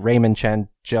wiki. Raymond Chen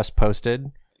just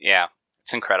posted. Yeah,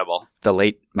 it's incredible. The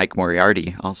late Mike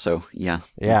Moriarty also, yeah.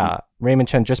 Yeah, Raymond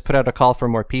Chen just put out a call for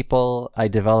more people. I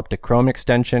developed a Chrome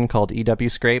extension called EW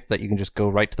Scrape that you can just go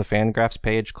right to the Fangraphs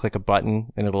page, click a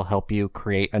button, and it'll help you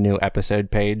create a new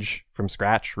episode page from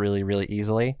scratch really, really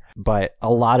easily. But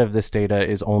a lot of this data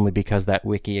is only because that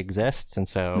wiki exists, and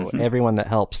so everyone that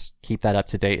helps keep that up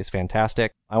to date is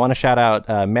fantastic. I want to shout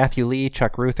out Matthew Lee,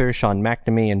 Chuck Ruther, Sean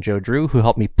McNamee, and Joe Drew, who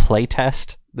helped me play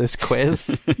test this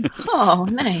quiz. Oh,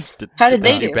 nice. How did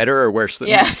they do? Better or worse than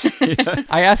Yeah. me?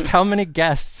 I asked how many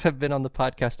guests have been on the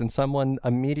podcast, and someone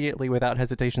immediately, without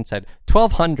hesitation, said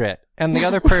 1,200. And the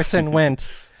other person went,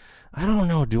 I don't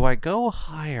know, do I go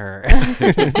higher?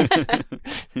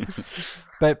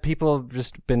 But people have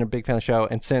just been a big fan of the show.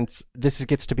 And since this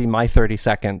gets to be my 30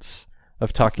 seconds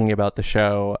of talking about the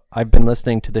show, I've been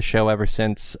listening to the show ever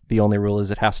since The Only Rule Is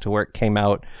It Has to Work came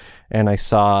out. And I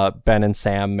saw Ben and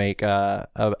Sam make an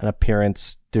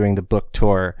appearance doing the book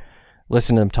tour.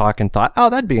 Listened to them talk and thought, oh,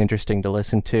 that'd be interesting to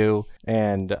listen to,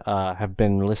 and have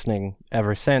been listening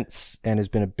ever since, and has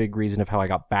been a big reason of how I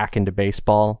got back into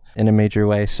baseball in a major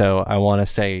way. So I want to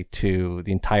say to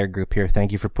the entire group here,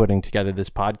 thank you for putting together this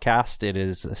podcast. It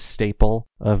is a staple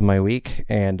of my week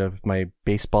and of my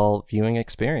baseball viewing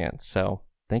experience. So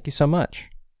thank you so much.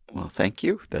 Well, thank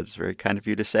you. That's very kind of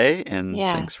you to say, and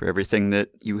Yeah. thanks for everything that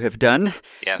you have done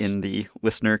Yes. in the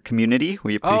listener community.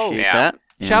 We Oh, appreciate yeah. that.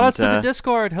 Shout outs to And, the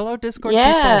Discord. Hello, Discord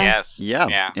Yeah. people. Yes.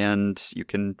 Yeah, and you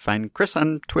can find Chris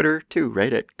on Twitter too,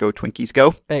 right? At Go Twinkies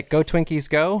Go. At Go Twinkies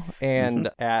Go, and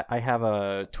I have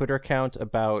a Twitter account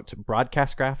about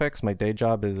broadcast graphics. My day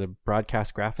job is a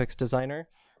broadcast graphics designer.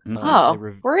 Mhm. Oh,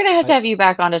 we're going to have you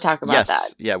back on to talk about Yes,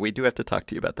 that. yeah, we do have to talk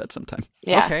to you about that sometime.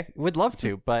 Yeah. Okay, would love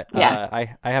to, but Yeah.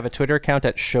 I have a Twitter account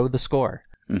at Show the Score,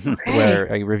 Mhm. Great.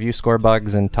 where I review score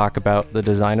bugs and talk about the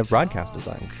design of broadcast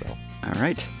design. So All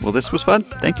right. Well, this was fun.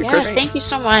 Thank you, Yes, Chris. thank you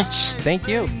so much. thank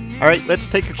you. All right, let's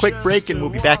take a quick break, and we'll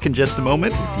be back in just a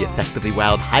moment with the Effectively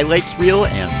Wild highlights reel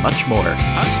and much more.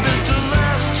 I spent the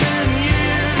last 10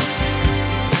 years,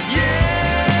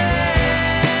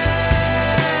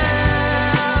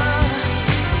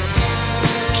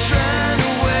 trying to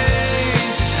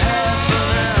waste half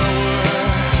an hour.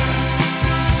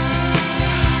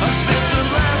 I spent the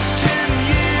last 10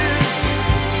 years,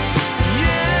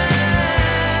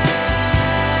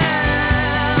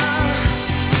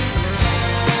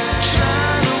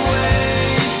 trying to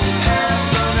waste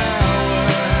half an hour.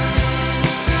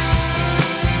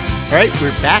 All right,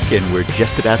 we're back, and we're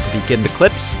just about to begin the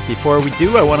clips. Before we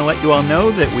do, I want to let you all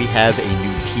know that we have a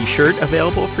new t-shirt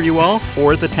available for you all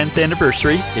for the 10th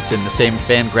anniversary. It's in the same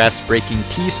Fangraphs Breaking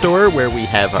Tea store where we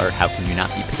have our How Can You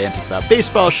Not Be Pedantic About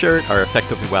Baseball shirt, our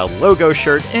Effectively Wild logo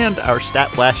shirt, and our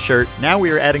Stat Blast shirt. Now we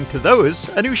are adding to those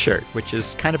a new shirt, which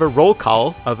is kind of a roll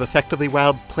call of Effectively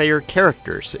Wild player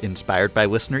characters inspired by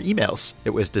listener emails. It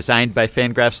was designed by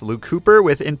Fangraphs' Luke Hooper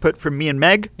with input from me and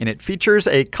Meg, and it features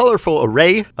a colorful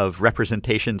array of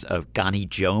representations of Gani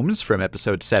Jones from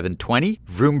episode 720,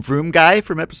 Vroom Vroom Guy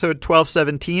from episode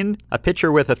 1217, a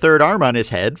pitcher with a third arm on his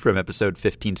head from episode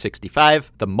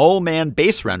 1565, the Mole Man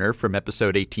base runner from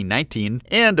episode 1819,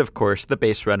 and of course the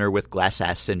base runner with glass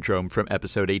ass syndrome from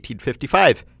episode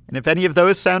 1855. And if any of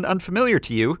those sound unfamiliar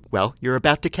to you, well, you're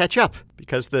about to catch up,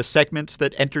 because the segments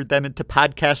that entered them into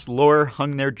podcast lore,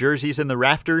 hung their jerseys in the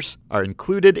rafters, are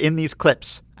included in these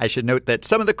clips. I should note that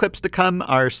some of the clips to come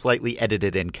are slightly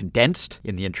edited and condensed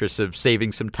in the interest of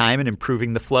saving some time and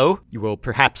improving the flow. You will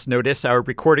perhaps notice our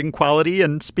recording quality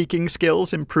and speaking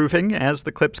skills improving as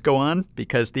the clips go on,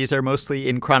 because these are mostly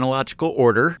in chronological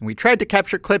order. We tried to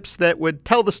capture clips that would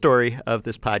tell the story of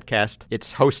this podcast,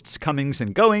 its hosts' comings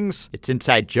and goings, its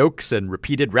inside jokes and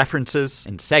repeated references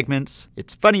and segments,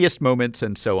 its funniest moments,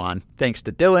 and so on. Thanks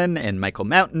to Dylan and Michael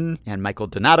Mountain and Michael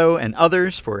Donato and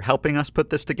others for helping us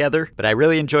put this together. But I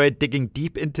really enjoyed digging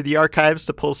deep into the archives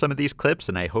to pull some of these clips,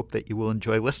 and I hope that you will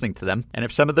enjoy listening to them. And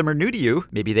if some of them are new to you,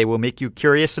 maybe they will make you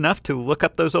curious enough to look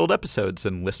up those old episodes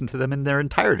and listen to them in their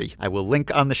entirety. I will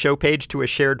link on the show page to a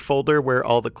shared folder where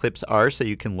all the clips are, so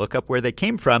you can look up where they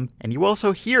came from, and you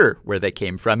also hear where they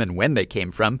came from and when they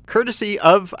came from, courtesy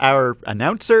of our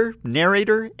announcer,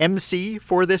 narrator, MC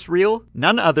for this reel,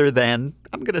 none other than,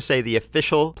 I'm going to say, the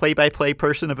official play-by-play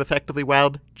person of Effectively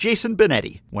Wild, Jason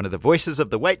Benetti, one of the voices of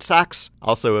the White Sox,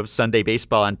 also of Sunday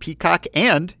Baseball on Peacock,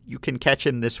 and you can catch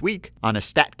him this week on a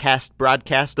StatCast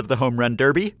broadcast of the Home Run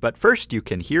Derby. But first, you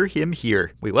can hear him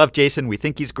here. We love Jason. We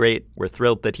think he's great. We're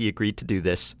thrilled that he agreed to do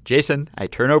this. Jason, I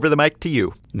turn over the mic to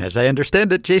you. And as I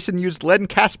understand it, Jason used Len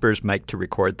Casper's mic to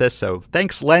record this, so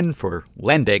thanks, Len, for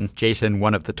lending Jason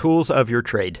one of the tools of your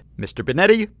trade. Mr.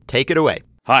 Benetti, take it away.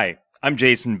 Hi, I'm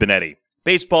Jason Benetti,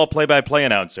 baseball play-by-play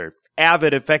announcer,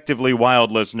 avid Effectively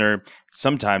Wild listener,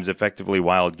 sometimes Effectively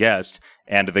Wild guest,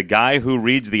 and the guy who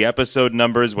reads the episode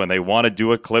numbers when they want to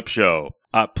do a clip show.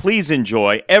 Please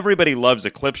enjoy. Everybody loves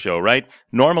a clip show, right?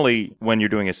 Normally, when you're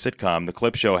doing a sitcom, the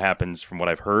clip show happens, from what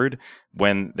I've heard,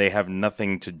 when they have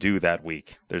nothing to do that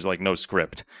week. There's like no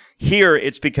script. Here,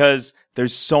 it's because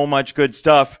there's so much good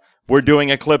stuff. We're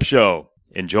doing a clip show.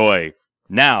 Enjoy.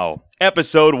 Now,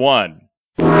 episode 1.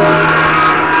 And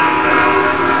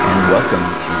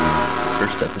welcome to the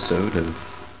first episode of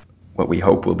what we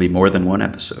hope will be more than one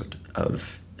episode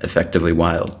of Effectively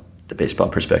Wild, the Baseball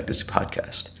Perspectives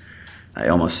podcast. I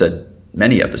almost said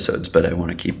many episodes, but I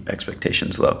want to keep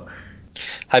expectations low.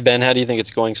 Hi, Ben. How do you think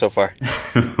it's going so far?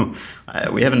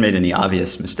 We haven't made any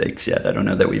obvious mistakes yet. I don't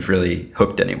know that we've really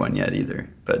hooked anyone yet either,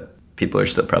 but people are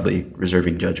still probably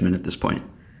reserving judgment at this point.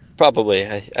 Probably.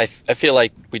 I feel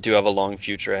like we do have a long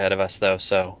future ahead of us, though,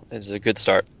 so it's a good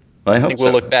start. Well, I I hope think so.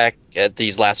 we'll look back at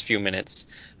these last few minutes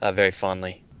very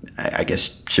fondly. I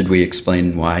guess, should we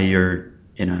explain why you're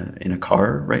in a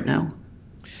car right now?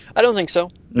 I don't think so.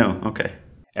 No? Okay.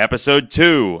 Episode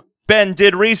 2. Ben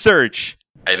did research.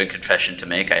 I have a confession to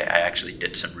make. I actually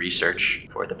did some research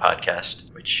for the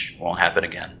podcast, which won't happen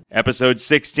again. Episode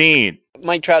 16.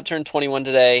 Mike Trout turned 21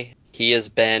 today. He has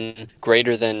been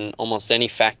greater than almost any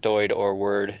factoid or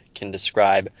word can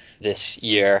describe this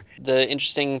year. The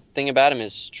interesting thing about him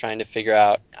is trying to figure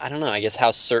out, I don't know, I guess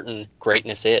how certain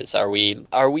greatness is. Are we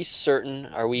certain?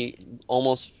 Are we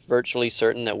almost virtually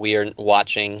certain that we are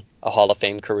watching a Hall of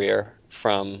Fame career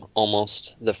from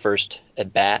almost the first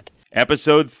at bat?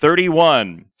 Episode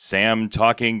 31. Sam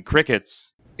talking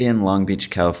crickets. In Long Beach,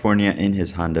 California, in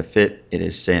his Honda Fit, it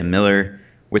is Sam Miller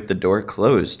with the door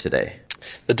closed today.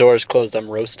 The door is closed.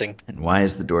 I'm roasting. And why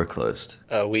is the door closed?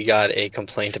 We got a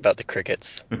complaint about the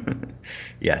crickets.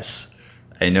 Yes.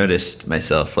 I noticed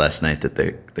myself last night that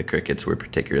the crickets were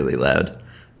particularly loud.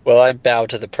 Well, I bow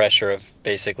to the pressure of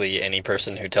basically any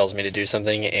person who tells me to do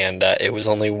something, and it was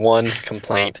only one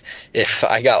complaint. If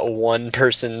I got one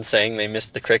person saying they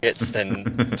missed the crickets,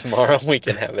 then tomorrow we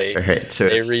can have All right, so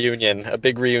a reunion, a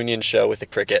big reunion show with the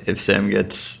cricket. if Sam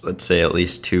gets, let's say, at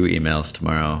least 2 emails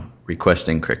tomorrow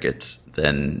requesting crickets,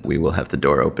 then we will have the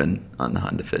door open on the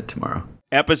Honda Fit tomorrow.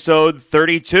 Episode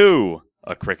 32.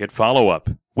 A cricket follow-up.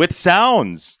 With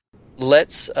sounds.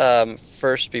 Let's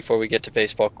first, before we get to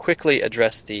baseball, quickly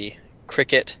address the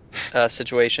cricket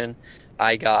situation.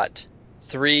 I got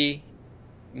 3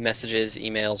 messages,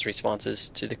 emails, responses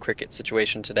to the cricket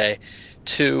situation today.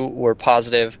 2 were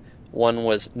positive. 1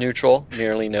 was neutral,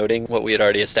 merely noting what we had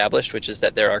already established, which is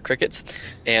that there are crickets.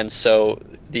 And so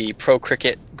the pro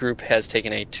cricket group has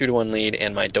taken a 2-1 lead,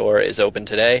 and my door is open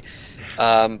today.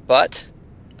 But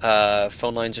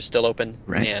phone lines are still open,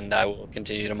 Right. and I will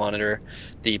continue to monitor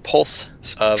the pulse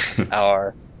of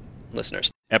our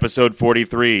listeners. Episode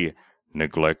 43.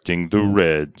 Neglecting the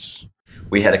Reds.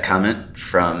 We had a comment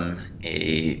from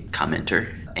a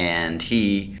commenter, and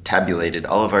he tabulated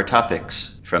all of our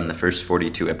topics from the first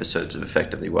 42 episodes of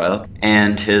Effectively Wild,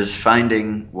 and his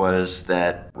finding was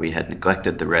that we had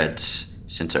neglected the Reds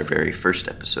since our very first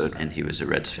episode, and he was a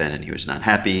Reds fan and he was not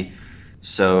happy.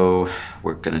 So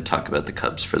we're going to talk about the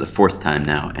Cubs for the 4th time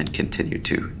now and continue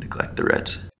to neglect the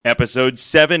Reds. Episode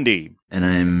 70. And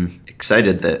I'm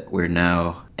excited that we're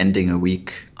now ending a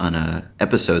week on a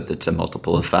episode that's a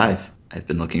multiple of 5. I've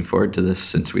been looking forward to this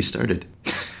since we started.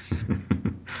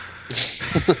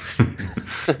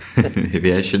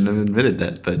 Maybe I shouldn't have admitted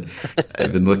that, but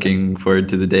I've been looking forward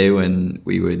to the day when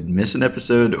we would miss an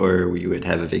episode or we would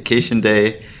have a vacation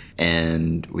day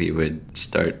and we would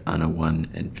start on a 1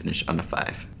 and finish on a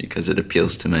 5 because it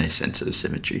appeals to my sense of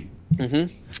symmetry.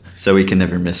 Mm-hmm. So we can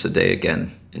never miss a day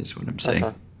again, is what I'm saying.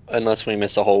 Unless we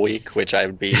miss a whole week, which I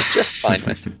would be just fine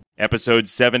with. Episode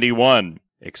 71.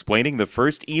 Explaining the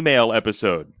first email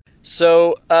episode.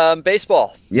 So,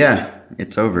 baseball. Yeah,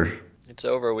 it's over. It's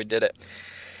over. We did it.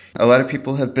 A lot of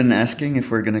people have been asking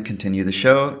if we're going to continue the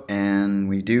show, and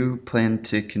we do plan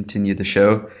to continue the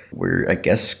show. We're, I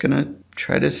guess, going to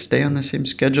try to stay on the same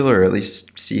schedule, or at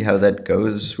least see how that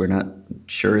goes. We're not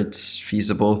sure it's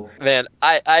feasible. Man,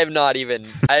 I have not even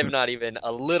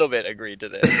a little bit agreed to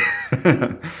this.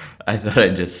 I thought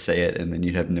I'd just say it, and then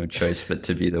you'd have no choice but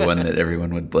to be the one that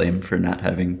everyone would blame for not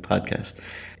having podcasts.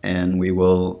 And we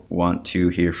will want to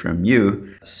hear from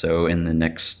you. So in the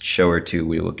next show or 2,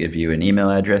 we will give you an email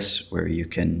address where you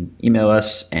can email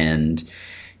us and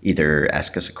either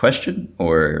ask us a question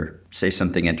or say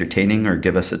something entertaining or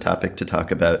give us a topic to talk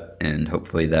about. And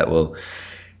hopefully that will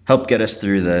help get us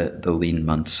through the lean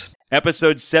months.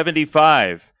 Episode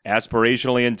 75.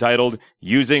 Aspirationally entitled,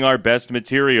 Using Our Best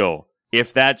Material.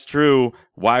 If that's true,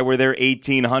 why were there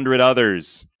 1,800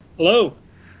 others? Hello.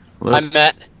 Hello. I'm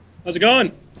Matt. How's it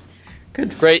going?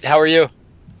 Good. Great. How are you?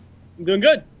 I'm doing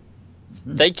good.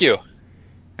 Thank you.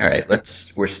 All right,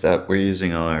 we're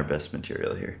using all our best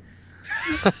material here.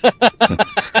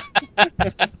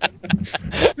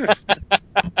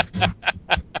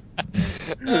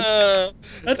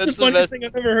 That's the funniest thing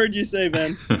I've ever heard you say,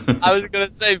 Ben. I was going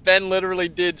to say, Ben literally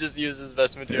did just use his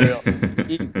best material.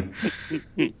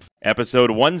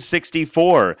 Episode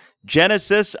 164,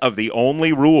 Genesis of the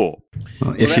Only Rule.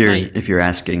 Well, if you're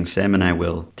asking, Sam and I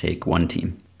will take one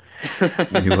team.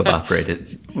 We will operate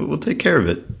it. We'll take care of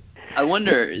it. I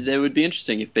wonder, that would be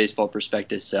interesting if Baseball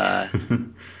Prospectus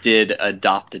did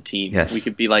adopt a team. Yes. We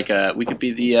could be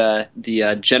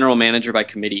the general manager by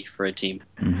committee for a team.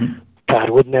 Mm-hmm. God,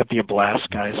 wouldn't that be a blast,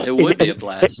 guys? It would be a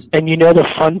blast. And the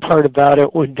fun part about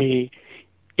it would be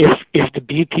if the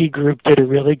BP group did a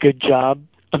really good job,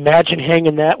 imagine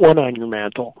hanging that one on your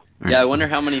mantle. Yeah, I wonder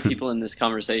how many people in this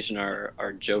conversation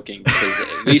are joking, because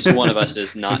at least one of us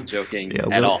is not joking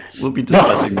at all. We'll be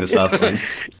discussing this offline.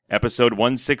 Episode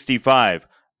 165,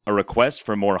 a request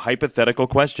for more hypothetical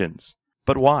questions.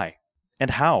 But why?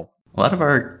 And how? A lot of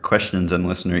our questions and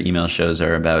listener email shows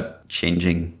are about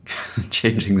changing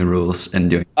the rules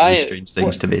and doing strange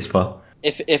things to baseball.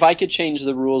 If I could change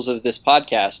the rules of this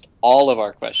podcast, all of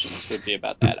our questions would be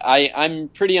about that. I'm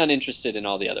pretty uninterested in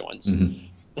all the other ones. Mm-hmm.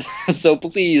 So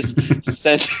please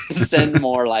send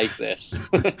more like this.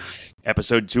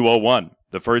 Episode 201,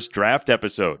 the first draft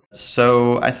episode.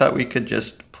 So I thought we could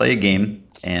just play a game,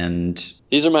 and...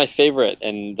 These are my favorite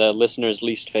and the listener's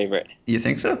least favorite. You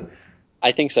think so?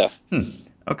 I think so.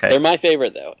 Okay. They're my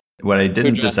favorite, though. What I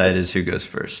didn't decide is who goes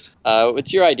first.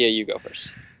 It's your idea. You go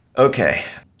first. Okay.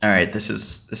 All right. This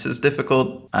is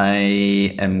difficult.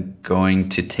 I am going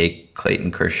to take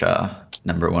Clayton Kershaw,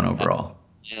 number 1 overall.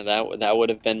 Yeah, that would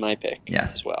have been my pick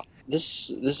as well. This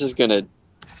is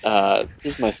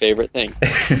my favorite thing.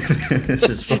 This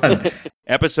is fun.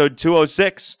 Episode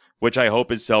 206, which I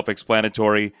hope is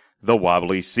self-explanatory, the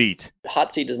wobbly seat.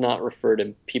 Hot seat does not refer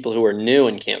to people who are new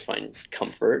and can't find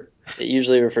comfort. It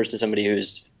usually refers to somebody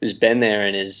who's been there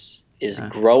and is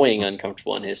growing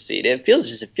uncomfortable in his seat. It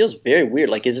feels very weird.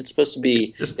 Like, is it supposed to be?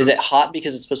 Is it hot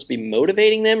because it's supposed to be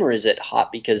motivating them, or is it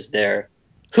hot because they're?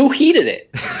 Who heated it?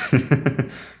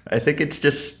 I think it's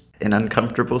just an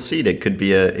uncomfortable seat. It could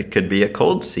be a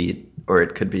cold seat, or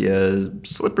it could be a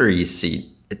slippery seat.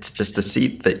 It's just a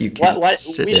seat that you can't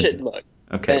sit in. We should look.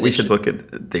 Okay, we should look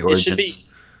at the origins.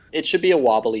 It should be a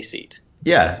wobbly seat.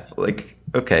 Yeah,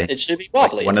 okay. It should be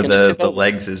wobbly. Like one of the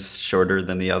legs is shorter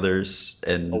than the others,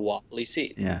 and a wobbly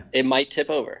seat. Yeah, it might tip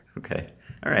over. Okay,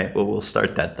 all right. Well, we'll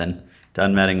start that then.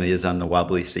 Don Mattingly is on the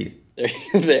wobbly seat.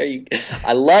 There you go.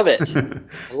 I love it.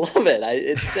 I love it.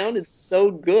 It sounded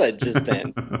so good just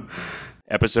then.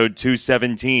 Episode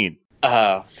 217.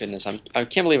 Oh, goodness. I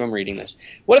can't believe I'm reading this.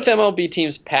 What if MLB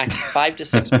teams packed 5 to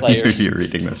 6 players You're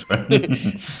reading this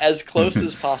one. as close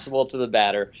as possible to the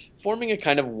batter, forming a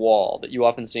kind of wall that you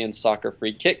often see in soccer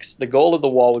free kicks? The goal of the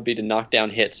wall would be to knock down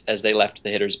hits as they left the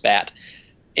hitter's bat.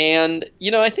 And,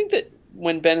 I think that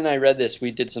when Ben and I read this,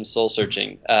 we did some soul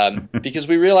searching because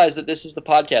we realized that this is the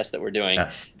podcast that we're doing.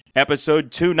 Yes.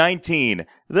 Episode 219,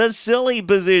 the silly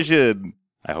position.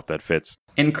 I hope that fits.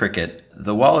 In cricket,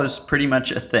 the wall is pretty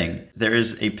much a thing. There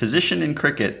is a position in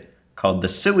cricket called the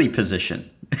silly position,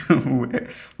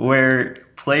 where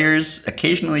players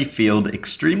occasionally field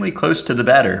extremely close to the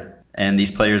batter, and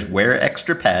these players wear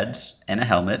extra pads and a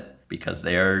helmet because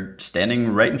they are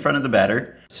standing right in front of the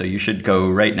batter. So you should go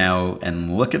right now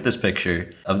and look at this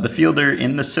picture of the fielder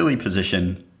in the silly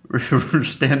position,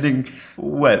 standing,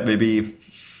 maybe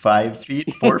 5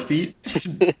 feet, 4 feet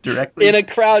directly in a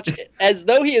crouch, as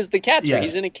though he is the catcher. Yes.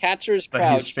 He's in a catcher's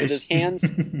crouch with his hands.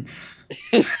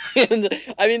 And,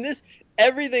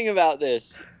 everything about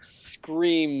this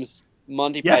screams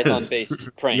Monty Python-based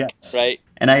prank, right?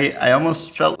 And I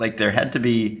almost felt like there had to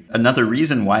be another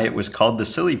reason why it was called the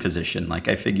silly position. Like,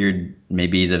 I figured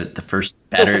maybe the first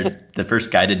batter, the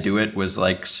first guy to do it was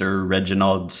like Sir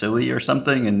Reginald Silly or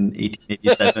something in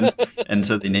 1887, and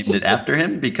so they named it after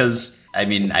him. Because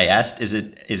I asked, is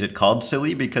it called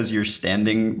silly because you're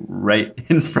standing right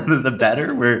in front of the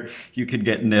batter where you could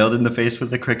get nailed in the face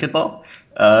with a cricket ball?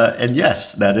 And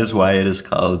yes, that is why it is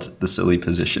called the silly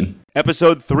position.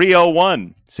 Episode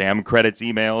 301. Sam credits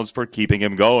emails for keeping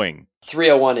him going.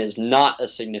 301 is not a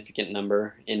significant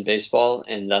number in baseball,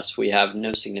 and thus we have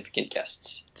no significant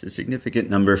guests. It's a significant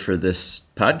number for this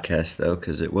podcast, though,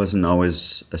 because it wasn't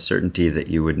always a certainty that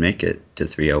you would make it to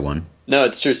 301. No,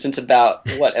 it's true. Since about,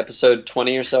 episode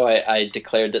 20 or so, I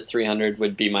declared that 300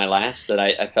 would be my last, that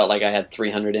I felt like I had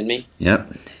 300 in me.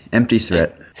 Yep. Empty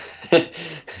threat.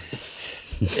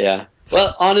 Yeah.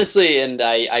 Well, honestly, and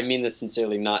I mean this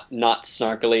sincerely, not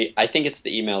snarkily, I think it's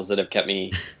the emails that have kept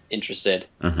me interested.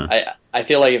 Uh-huh. I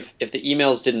feel like if the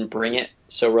emails didn't bring it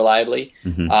so reliably,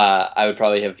 I would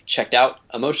probably have checked out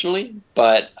emotionally,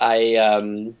 but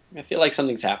I feel like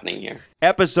something's happening here.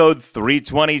 Episode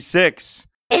 326.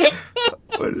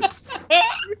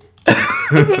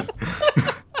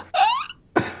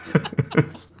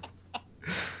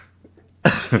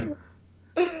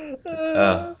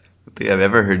 I don't think I've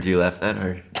ever heard you laugh that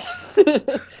hard.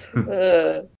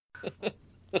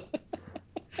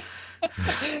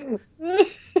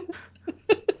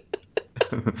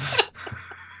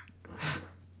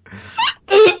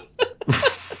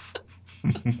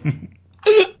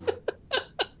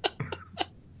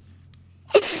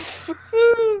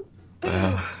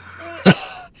 Wow.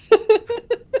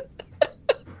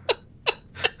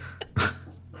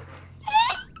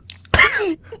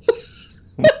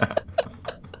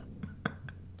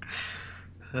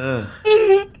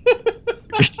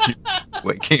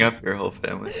 Waking up your whole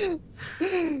family.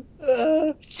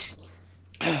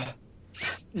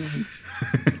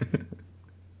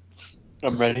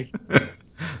 I'm ready.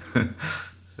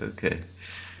 Okay.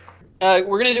 We're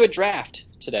going to do a draft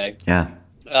today. Yeah.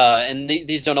 And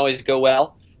these don't always go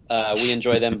well. We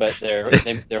enjoy them, but they're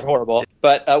horrible.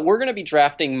 But we're going to be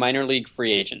drafting minor league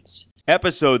free agents.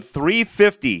 Episode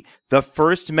 350, the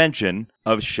first mention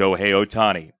of Shohei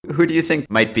Ohtani. Who do you think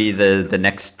might be the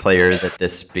next player that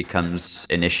this becomes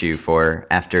an issue for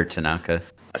after Tanaka?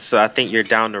 So I think you're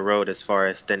down the road as far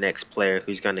as the next player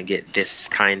who's going to get this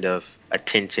kind of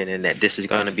attention, and that this is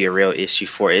going to be a real issue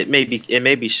for it. It may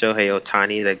be Shohei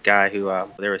Ohtani, the guy who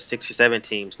there were 6 or 7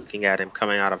 teams looking at him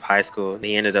coming out of high school, and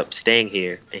he ended up staying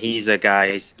here. And he's a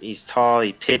guy. He's tall.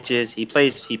 He pitches. He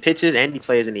pitches and he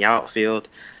plays in the outfield.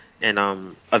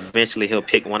 And eventually he'll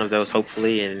pick one of those,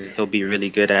 hopefully, and he'll be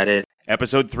really good at it.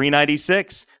 Episode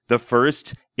 396, the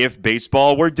first If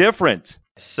Baseball Were Different.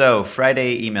 So,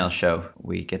 Friday email show.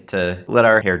 We get to let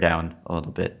our hair down a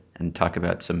little bit and talk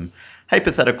about some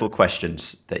hypothetical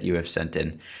questions that you have sent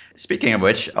in. Speaking of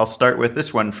which, I'll start with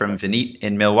this one from Vineet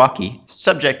in Milwaukee.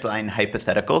 Subject line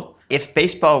hypothetical. If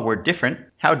baseball were different,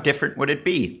 how different would it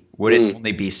be? Would it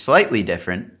only be slightly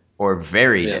different or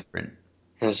very different?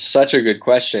 That's such a good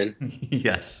question.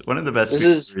 Yes, one of the best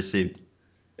we've received.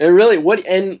 It really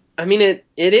it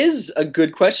is a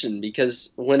good question,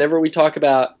 because whenever we talk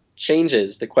about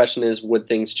changes, the question is, would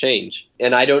things change?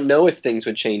 And I don't know if things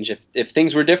would change. If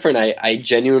things were different, I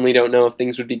genuinely don't know if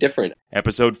things would be different.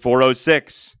 Episode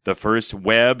 406, the first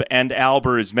Webb and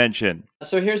Albers mention.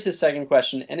 So here's his second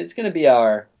question, and it's going to be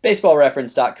our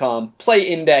baseballreference.com play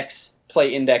indexing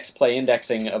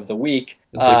of the week.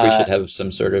 It's like we should have some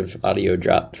sort of audio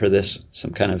drop for this,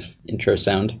 some kind of intro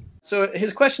sound. So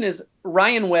his question is,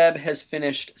 Ryan Webb has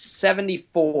finished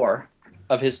 74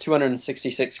 of his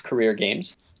 266 career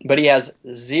games, but he has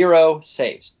 0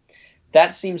 saves.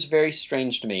 That seems very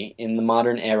strange to me in the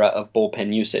modern era of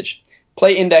bullpen usage.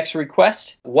 Play index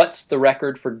request, what's the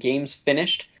record for games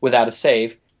finished without a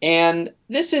save? And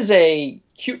this is a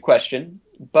cute question,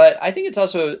 but I think it's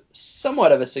also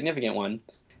somewhat of a significant one.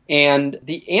 And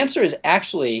the answer is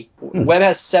actually, Webb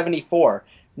has 74.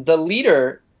 The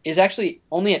leader is actually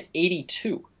only at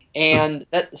 82. And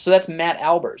that's Matt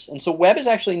Albers. And so Webb is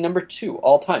actually number 2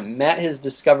 all time. Matt has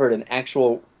discovered an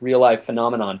actual real life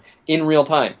phenomenon in real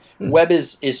time. Webb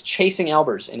is chasing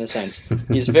Albers in a sense.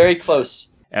 He's very close.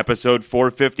 Episode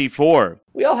 454.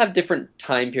 We all have different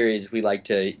time periods we like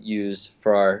to use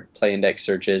for our play index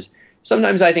searches.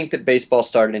 Sometimes I think that baseball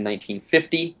started in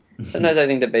 1950. Sometimes I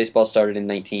think that baseball started in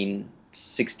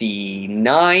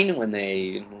 1969 when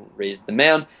they raised the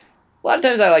mound. A lot of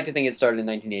times I like to think it started in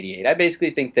 1988. I basically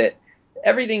think that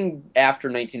everything after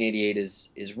 1988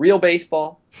 is real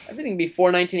baseball. Everything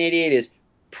before 1988 is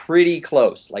pretty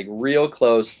close, like real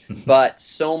close, but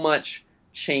so much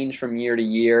change from year to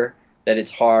year that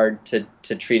it's hard to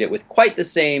treat it with quite the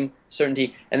same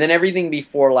certainty. And then everything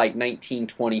before like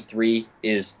 1923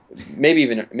 is maybe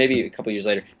a couple years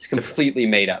later is completely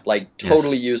made up, like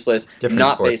totally useless,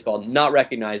 not sport. Baseball, not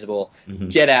recognizable.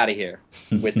 Get out of here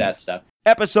with that stuff.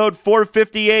 Episode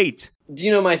 458. Do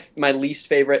you know my least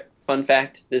favorite fun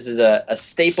fact? This is a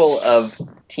staple of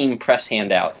team press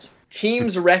handouts.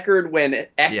 Team's record when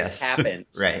X happens.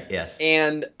 Right, yes.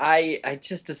 And I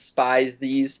just despise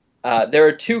these. There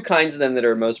are 2 kinds of them that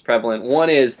are most prevalent. One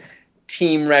is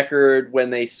team record when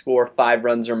they score 5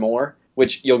 runs or more,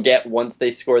 which you'll get once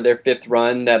they score their 5th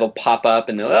run. That'll pop up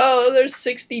and they're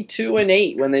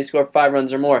 62-8 when they score 5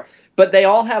 runs or more. But they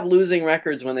all have losing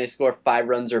records when they score 5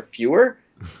 runs or fewer.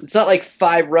 It's not like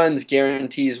 5 runs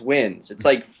guarantees wins. It's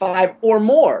like 5 or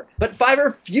more. But 5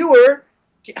 or fewer,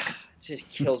 it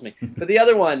just kills me. But the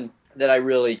other one that I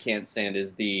really can't stand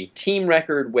is the team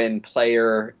record when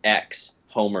player X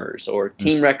homers, or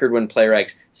team record when player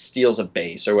X steals a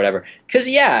base or whatever. Because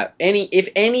if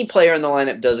any player in the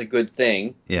lineup does a good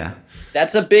thing,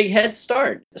 that's a big head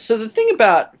start. So the thing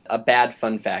about a bad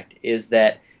fun fact is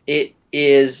that it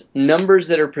is numbers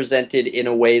that are presented in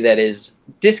a way that is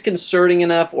disconcerting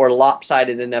enough or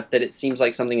lopsided enough that it seems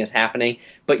like something is happening,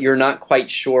 but you're not quite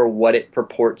sure what it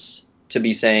purports to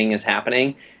be saying is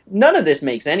happening. None of this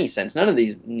makes any sense. None of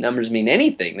these numbers mean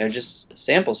anything. They're just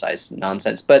sample size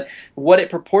nonsense. But what it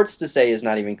purports to say is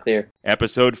not even clear.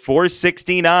 Episode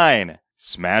 469,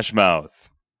 Smash Mouth.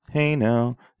 Hey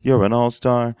now, you're an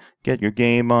all-star. Get your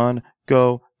game on.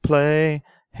 Go play.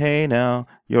 Hey now,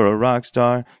 you're a rock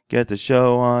star. Get the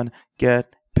show on.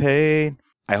 Get paid.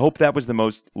 I hope that was the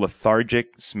most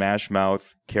lethargic Smash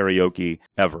Mouth karaoke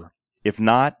ever. If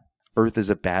not, Earth is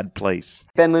a bad place.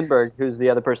 Ben Lindbergh, who's the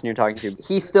other person you're talking to,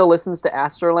 he still listens to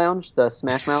Astro Lounge, the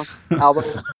Smash Mouth album.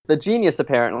 The genius,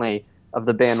 apparently, of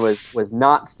the band was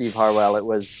not Steve Harwell. It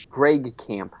was Greg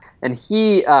Camp. And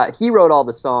he wrote all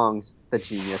the songs, the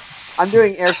genius. I'm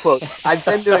doing air quotes. I've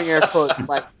been doing air quotes.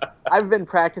 Like, I've been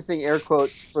practicing air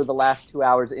quotes for the last 2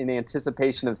 hours in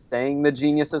anticipation of saying the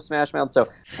genius of Smash Mouth. So,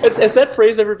 Has that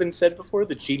phrase ever been said before?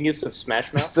 The genius of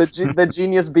Smash Mouth? the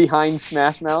genius behind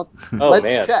Smash Mouth. Oh, Let's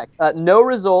man. check. No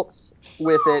results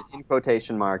with it in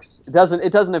quotation marks. It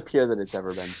doesn't appear that it's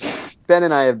ever been said. Ben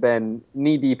and I have been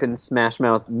knee-deep in Smash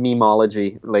Mouth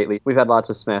memology lately. We've had lots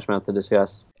of Smash Mouth to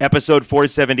discuss. Episode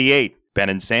 478, Ben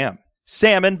and Sam.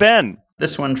 Sam and Ben.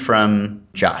 This one from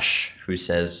Josh, who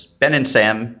says, Ben and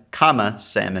Sam, comma,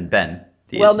 Sam and Ben.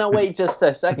 Well, no, wait just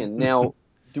a second. Now,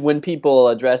 when people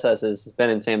address us as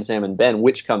Ben and Sam, Sam and Ben,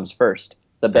 which comes first?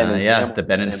 The Ben and Sam. The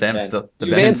Ben and Sam still. The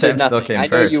You've Ben and answered Sam still nothing. came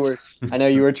first. I know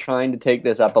you were trying to take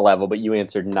this up a level, but you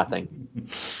answered nothing.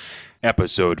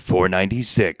 Episode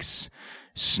 496,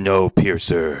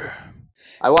 Snowpiercer.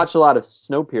 I watched a lot of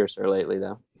Snowpiercer lately,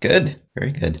 though. Good.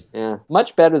 Very good. Yeah.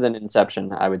 Much better than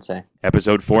Inception, I would say.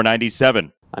 Episode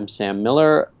 497. I'm Sam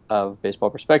Miller of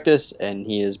Baseball Prospectus, and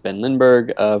he is Ben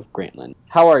Lindbergh of Grantland.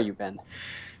 How are you, Ben?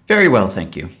 Very well,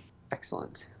 thank you.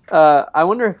 Excellent. I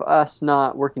wonder if us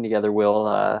not working together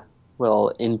will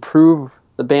improve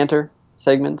the banter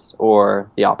segments or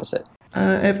the opposite. I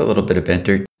have a little bit of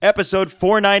banter. Episode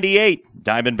 498,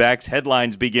 Diamondbacks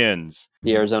Headlines begins.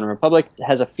 The Arizona Republic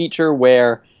has a feature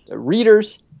where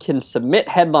readers can submit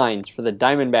headlines for the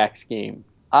Diamondbacks game.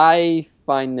 I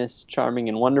find this charming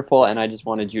and wonderful, and I just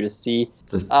wanted you to see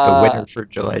the winner for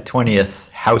July 20th.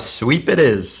 How sweep it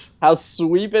is. How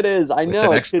sweep it is. I With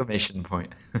know. an exclamation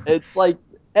point. It's like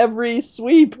every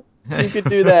sweep you could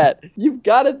do that. You've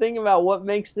got to think about what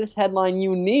makes this headline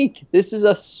unique. This is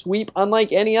a sweep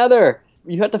unlike any other.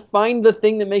 You have to find the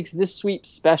thing that makes this sweep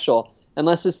special,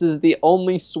 unless this is the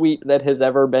only sweep that has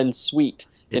ever been sweet,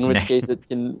 in which case it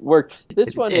can work.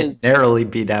 This one is narrowly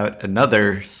beat out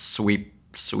another sweet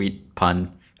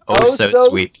pun. Oh, so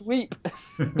sweet. sweet.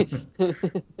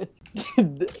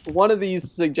 One of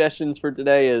these suggestions for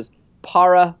today is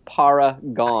para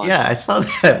gone. Yeah, I saw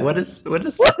that. What is What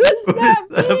does that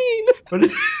mean? What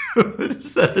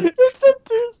is that? It's a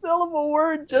 2-syllable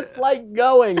word, just like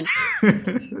going.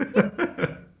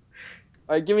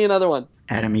 All right, give me another one.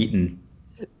 Adam Eaton.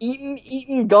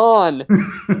 Eaten, gone.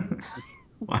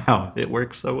 Wow, it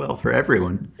works so well for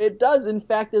everyone. It does. In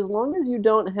fact, as long as you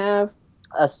don't have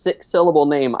a 6-syllable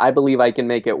name, I believe I can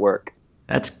make it work.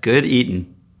 That's good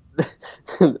Eaton.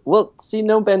 Well, see,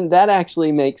 no, Ben, that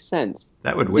actually makes sense.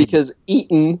 That would win. Because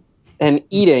eaten and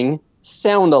eating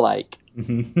sound alike.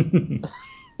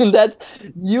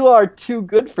 You are too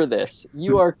good for this.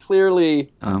 You are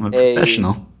clearly I'm a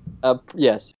professional.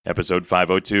 Yes. Episode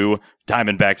 502,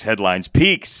 Diamondbacks Headlines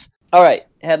Peaks. All right,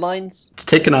 headlines. It's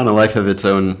taken on a life of its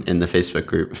own in the Facebook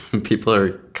group. People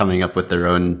are coming up with their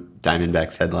own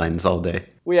Diamondbacks headlines all day.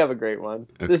 We have a great one.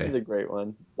 Okay. This is a great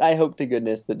one. I hope to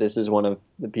goodness that this is one of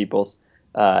the people's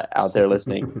out there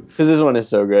listening, because this one is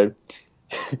so good.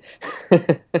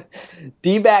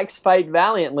 D-backs fight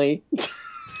valiantly.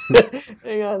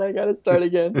 Hang on, I gotta start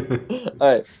again.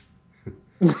 All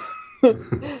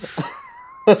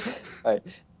right.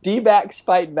 D-backs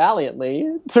fight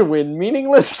valiantly to win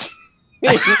meaningless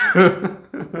games.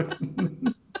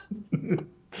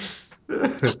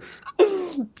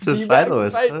 It's a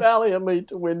finalist. Fight valiantly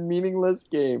to win meaningless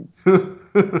game.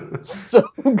 So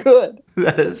good.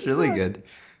 That is really good.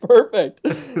 Perfect.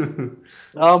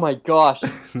 Oh my gosh.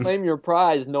 Claim your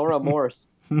prize, Nora Morse.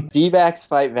 D-backs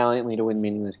fight valiantly to win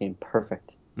meaningless game.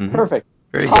 Perfect. Mm-hmm. Perfect.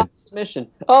 Very Top good. submission.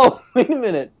 Oh, wait a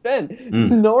minute,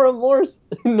 Ben. Nora Morse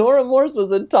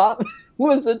was a top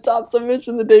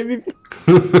submission the day before.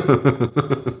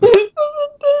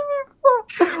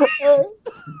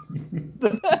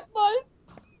 The headline.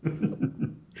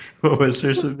 What was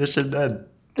her submission then?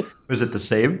 Was it the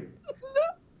same?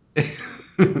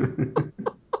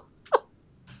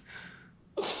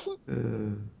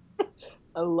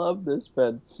 I love this,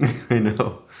 Ben. I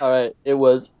know. All right, it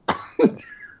was.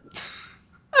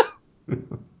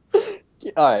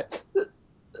 All right.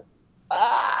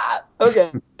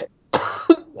 Okay.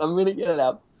 I'm gonna get it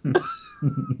out.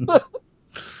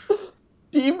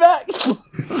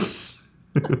 D-Max.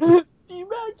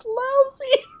 D-Max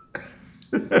lousy.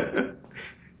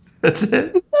 That's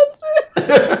it? That's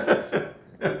it.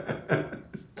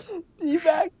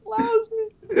 D-Max lousy.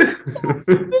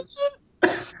 Self-sufficient.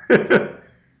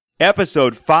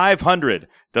 Episode 500,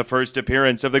 the first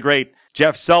appearance of the great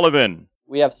Jeff Sullivan.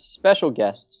 We have special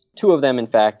guests, two of them, in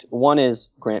fact. One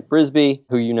is Grant Brisby,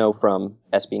 who you know from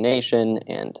SB Nation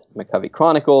and McCovey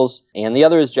Chronicles, and the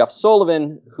other is Jeff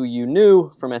Sullivan, who you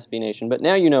knew from SB Nation, but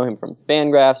now you know him from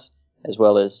Fangraphs, as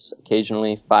well as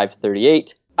occasionally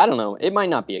 538. I don't know, it might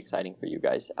not be exciting for you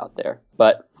guys out there,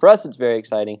 but for us it's very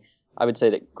exciting. I would say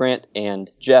that Grant and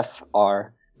Jeff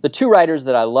are the two writers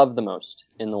that I love the most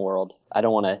in the world. I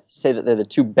don't want to say that they're the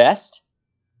two best.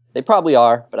 They probably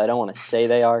are, but I don't want to say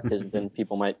they are because then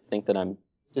people might think that I'm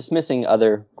dismissing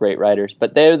other great writers.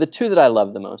 But they're the two that I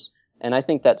love the most. And I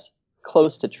think that's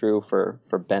close to true for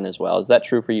Ben as well. Is that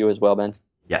true for you as well, Ben?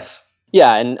 Yes.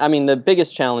 Yeah, and I mean, the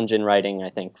biggest challenge in writing, I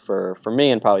think, for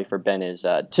me and probably for Ben is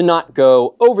to not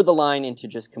go over the line into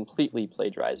just completely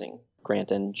plagiarizing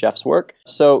Grant and Jeff's work.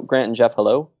 So, Grant and Jeff,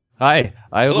 hello. Hi,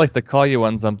 I would like to call you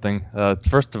on something.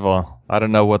 First of all, I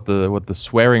don't know what the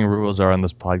swearing rules are on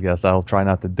this podcast. I'll try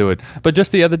not to do it. But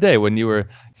just the other day, when you were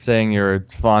saying your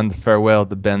fond farewell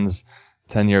to Ben's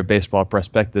 10-year baseball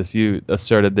prospectus, you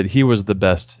asserted that he was the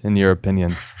best, in your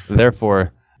opinion.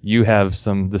 Therefore, you have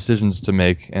some decisions to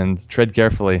make, and tread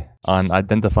carefully on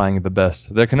identifying the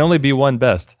best. There can only be one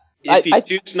best. If you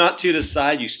choose not to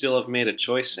decide, you still have made a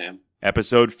choice, Sam.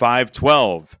 Episode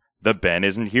 512, the Ben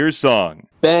Isn't Here song.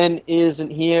 Ben isn't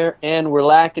here, and we're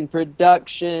lacking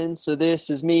production, so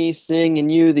this is me singing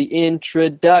you the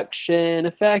introduction,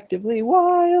 Effectively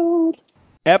Wild.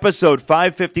 Episode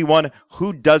 551,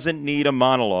 who doesn't need a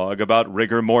monologue about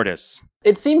rigor mortis?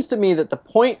 It seems to me that the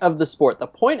point of the sport, the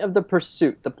point of the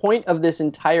pursuit, the point of this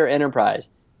entire enterprise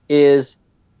is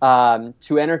to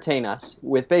entertain us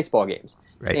with baseball games.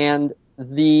 Right. And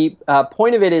the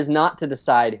point of it is not to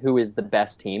decide who is the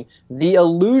best team. The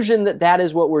illusion that that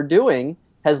is what we're doing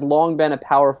has long been a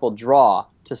powerful draw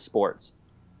to sports.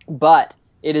 But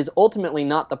it is ultimately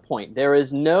not the point. There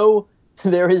is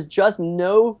just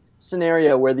no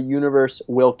scenario where the universe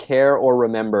will care or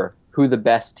remember who the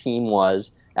best team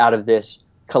was out of this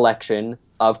collection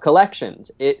of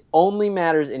collections. It only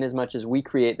matters in as much as we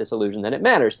create this illusion that it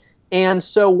matters. And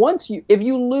so if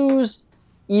you lose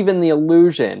even the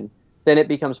illusion, then it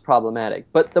becomes problematic.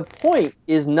 But the point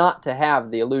is not to have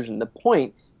the illusion. The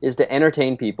point is to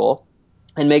entertain people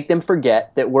and make them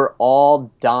forget that we're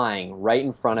all dying right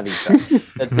in front of each other.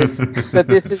 that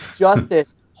this is just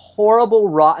this horrible,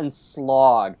 rotten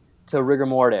slog to rigor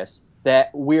mortis, that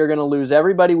we're going to lose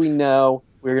everybody we know,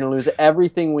 we're going to lose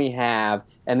everything we have,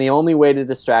 and the only way to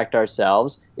distract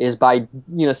ourselves is by,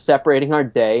 separating our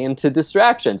day into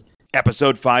distractions.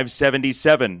 Episode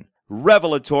 577,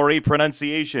 revelatory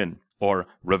pronunciation, or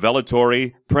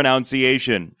revelatory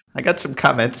pronunciation. I got some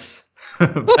comments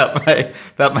about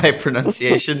my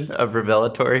pronunciation of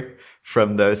revelatory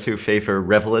from those who favor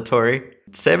revelatory.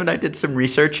 Sam and I did some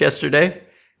research yesterday,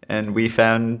 and we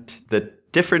found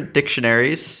that different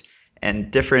dictionaries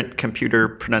and different computer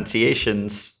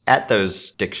pronunciations at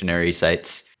those dictionary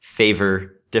sites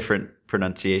favor different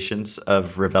pronunciations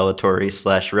of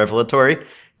revelatory/revelatory.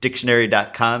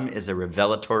 Dictionary.com is a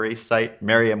revelatory site.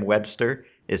 Merriam-Webster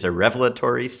is a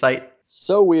revelatory site.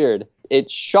 So weird. It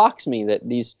shocks me that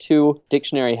these two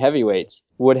dictionary heavyweights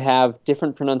would have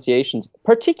different pronunciations,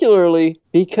 particularly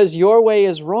because your way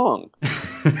is wrong.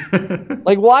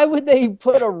 Like, why would they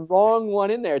put a wrong one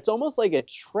in there? It's almost like a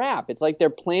trap. It's like they're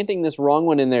planting this wrong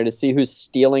one in there to see who's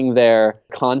stealing their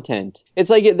content. It's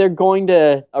like they're going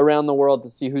to around the world to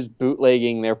see who's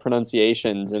bootlegging their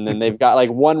pronunciations, and then they've got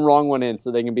like one wrong one in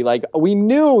so they can be like, we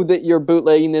knew that you're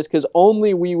bootlegging this because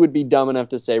only we would be dumb enough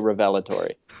to say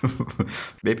revelatory.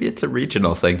 Maybe it's a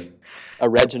regional thing.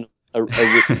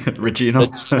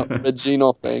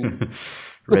 Regional thing.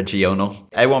 Regional.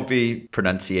 I won't be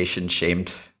pronunciation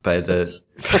shamed by the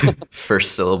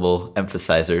first syllable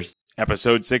emphasizers.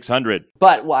 Episode 600.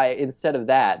 But why, instead of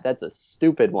that, that's a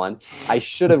stupid one. I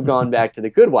should have gone back to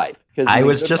The Good Wife. I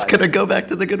was just going to go back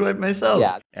to The Good Wife myself.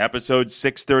 Yeah. Episode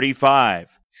 635.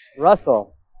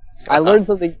 Russell, I learned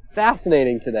something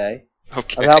fascinating today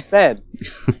Okay. about Ben.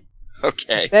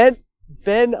 Okay.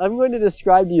 Ben, I'm going to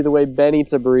describe to you the way Ben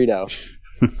eats a burrito.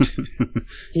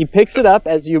 He picks it up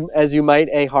as you might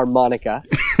a harmonica,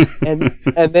 and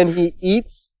then he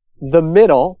eats the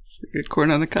middle Good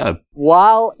corn on the cob.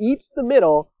 Eats the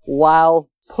middle while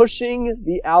pushing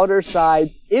the outer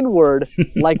sides inward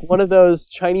like one of those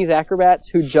Chinese acrobats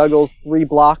who juggles 3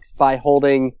 blocks by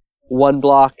holding 1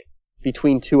 block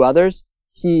between 2 others.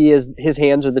 His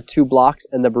hands are the 2 blocks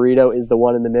and the burrito is the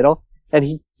one in the middle. And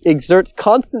he exerts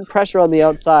constant pressure on the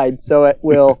outside so it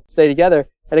will stay together.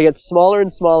 And it gets smaller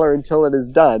and smaller until it is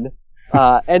done.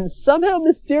 And somehow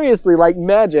mysteriously, like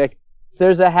magic,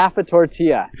 there's a half a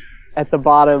tortilla at the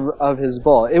bottom of his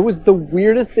bowl. It was the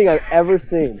weirdest thing I've ever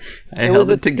seen. I held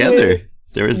it together.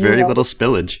 There was very little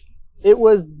spillage. It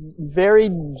was very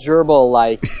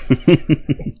gerbil-like.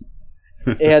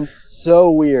 And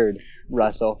so weird,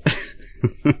 Russell.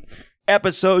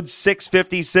 Episode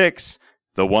 656,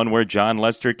 the one where John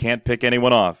Lester can't pick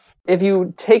anyone off. If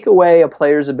you take away a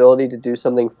player's ability to do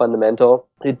something fundamental,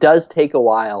 it does take a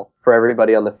while for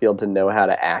everybody on the field to know how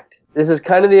to act. This is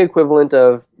kind of the equivalent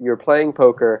of you're playing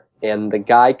poker and the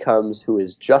guy comes who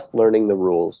is just learning the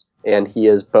rules, and he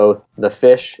is both the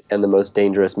fish and the most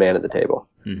dangerous man at the table.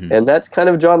 Mm-hmm. And that's kind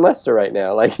of John Lester right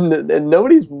now. Like,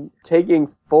 nobody's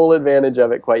taking full advantage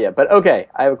of it quite yet. But okay,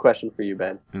 I have a question for you,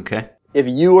 Ben. Okay. If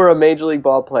you were a Major League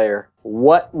ball player,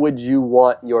 what would you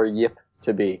want your yip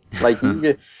to be? Like,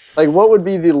 what would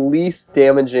be the least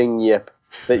damaging yip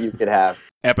that you could have?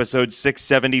 Episode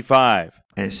 675.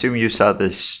 I assume you saw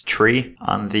this tree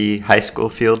on the high school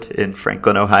field in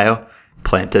Franklin, Ohio,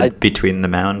 planted between the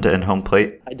mound and home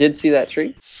plate. I did see that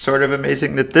tree. Sort of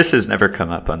amazing that this has never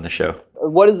come up on the show.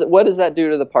 What does that do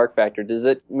to the park factor? Does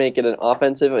it make it an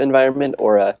offensive environment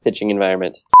or a pitching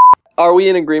environment? Are we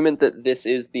in agreement that this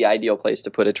is the ideal place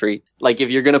to put a tree? Like,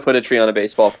 if you're going to put a tree on a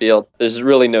baseball field, there's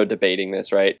really no debating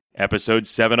this, right? Episode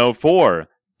 704,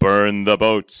 Burn the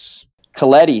Boats.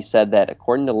 Coletti said that,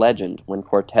 according to legend, when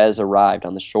Cortez arrived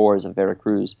on the shores of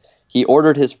Veracruz, he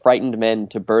ordered his frightened men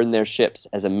to burn their ships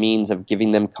as a means of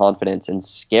giving them confidence and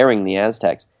scaring the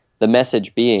Aztecs, the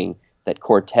message being that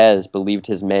Cortez believed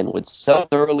his men would so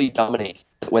thoroughly dominate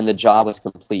that when the job was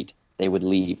complete, they would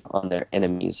leave on their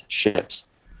enemies' ships.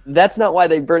 That's not why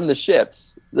they burned the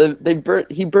ships.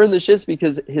 He burned the ships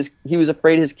because he was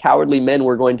afraid his cowardly men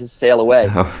were going to sail away.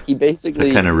 Oh, he basically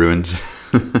that kind of ruins.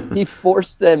 He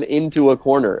forced them into a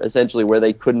corner, essentially, where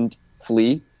they couldn't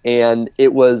flee. And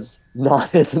it was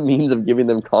not as a means of giving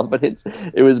them confidence.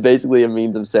 It was basically a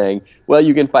means of saying, well,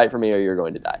 you can fight for me or you're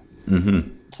going to die. Mm-hmm.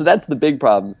 So that's the big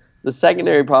problem. The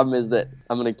secondary problem is that,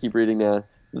 I'm going to keep reading now,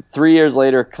 3 years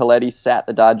later, Coletti sat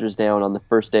the Dodgers down on the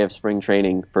first day of spring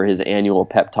training for his annual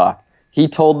pep talk. He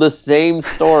told the same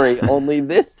story, only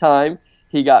this time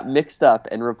he got mixed up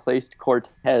and replaced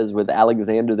Cortez with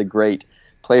Alexander the Great.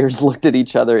 Players looked at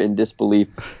each other in disbelief.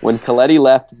 When Coletti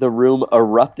left, the room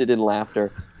erupted in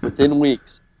laughter. Within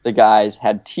weeks, the guys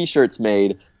had T-shirts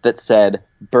made that said,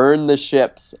 "Burn the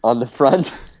ships" on the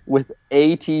front, with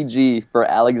ATG for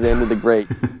Alexander the Great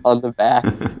on the back.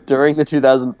 During the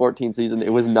 2014 season,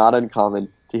 it was not uncommon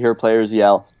to hear players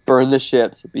yell, "Burn the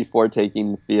ships" before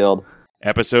taking the field.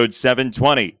 Episode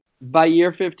 720. By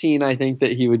year 15, I think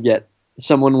that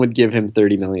someone would give him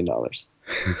 $30 million.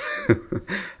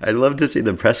 I'd love to see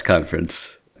the press conference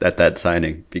at that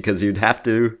signing, because you'd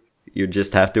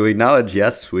just have to acknowledge,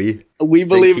 yes, we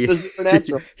believe in the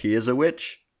supernatural. He is a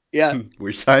witch. Yeah.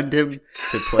 We signed him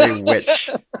to play witch.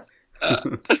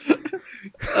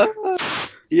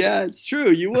 Yeah, it's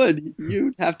true. You would.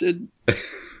 You'd have to.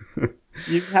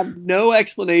 You'd have no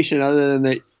explanation other than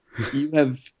that you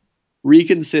have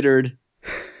reconsidered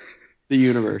the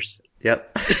universe.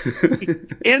 Yep.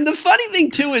 And the funny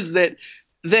thing too is that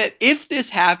if this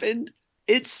happened,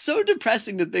 it's so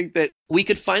depressing to think that we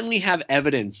could finally have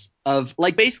evidence of,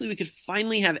 like, basically we could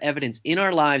finally have evidence in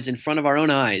our lives, in front of our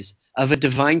own eyes, of a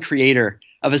divine creator,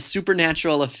 of a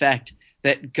supernatural effect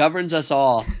that governs us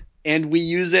all, and we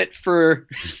use it for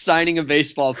signing a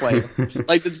baseball player.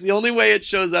 Like, that's the only way it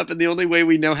shows up, and the only way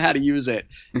we know how to use it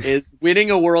is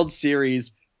winning a World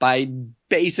Series by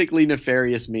basically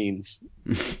nefarious means.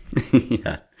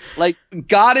 Yeah. Like,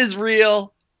 God is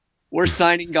real. We're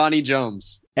signing Gonnie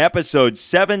Jones. Episode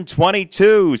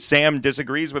 722. Sam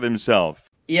disagrees with himself.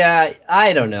 Yeah,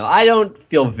 I don't know. I don't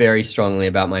feel very strongly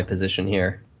about my position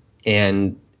here.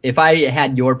 And if I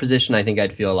had your position, I think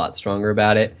I'd feel a lot stronger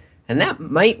about it. And that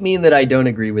might mean that I don't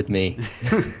agree with me.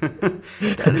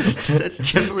 That's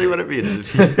generally what it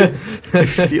means. You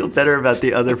feel better about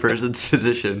the other person's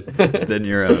position than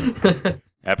your own.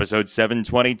 Episode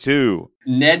 722.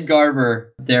 Ned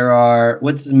Garver.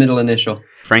 What's his middle initial?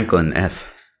 Franklin F.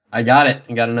 I got it.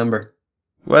 I got a number.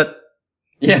 What?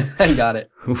 Yeah, I got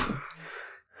it. All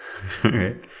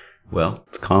right. Well,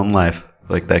 it's Calm Life,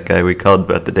 like that guy we called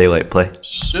about the daylight play.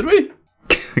 Should we?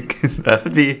 That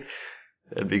would be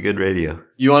That'd be good radio.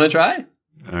 You want to try?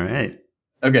 All right.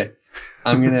 Okay.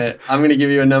 I'm gonna give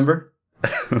you a number.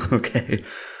 Okay.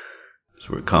 So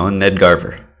we're calling Ned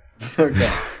Garver.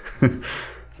 Okay.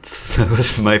 That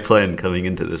was my plan coming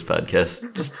into this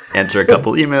podcast. Just answer a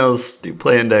couple emails, do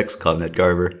play index, call Ned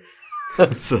Garver.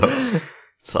 So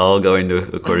it's all going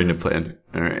to according to plan.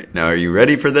 All right. Now, are you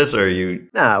ready for this, or are you?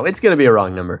 No, it's gonna be a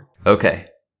wrong number. Okay.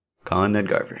 Calling Ned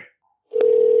Garver.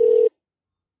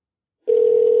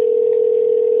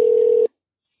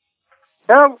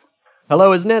 Hello,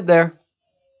 Hello, is Ned there?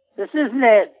 this is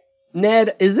Ned.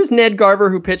 Ned, is this Ned Garver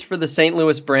who pitched for the St.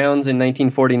 Louis Browns in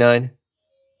 1949?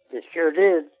 It sure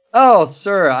did. Oh,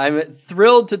 sir, I'm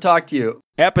thrilled to talk to you.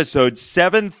 Episode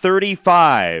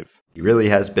 735. He really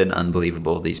has been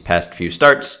unbelievable these past few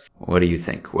starts. What do you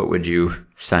think? What would you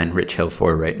sign Rich Hill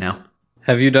for right now?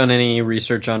 Have you done any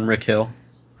research on Rick Hill?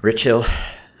 Rich Hill?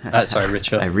 Rich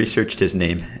Hill. I researched his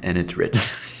name, and it's Rich.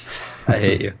 I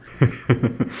hate you.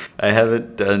 I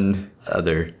haven't done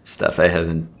other stuff. I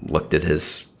haven't looked at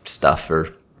his stuff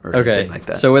or anything like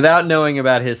that. So without knowing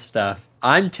about his stuff,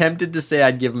 I'm tempted to say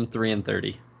I'd give him 3 and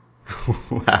 30.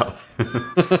 Wow.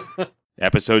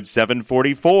 Episode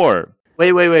 744.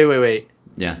 Wait.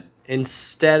 Yeah.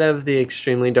 Instead of the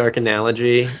extremely dark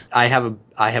analogy, I have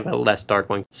a less dark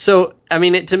one. So, I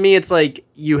mean, to me, it's like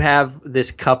you have this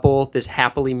couple, this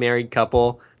happily married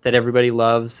couple that everybody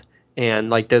loves, and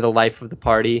like they're the life of the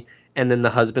party, and then the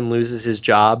husband loses his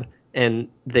job, and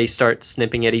they start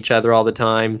snipping at each other all the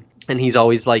time. And he's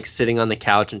always like sitting on the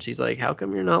couch, and she's like, "How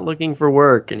come you're not looking for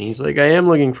work?" And he's like, "I am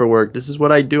looking for work. This is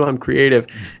what I do. I'm creative."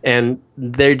 And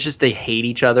they hate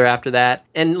each other after that.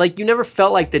 And like, you never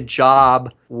felt like the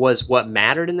job was what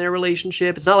mattered in their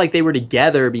relationship. It's not like they were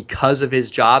together because of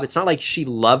his job. It's not like she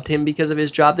loved him because of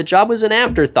his job. The job was an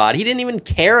afterthought. He didn't even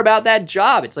care about that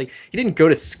job. It's like he didn't go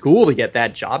to school to get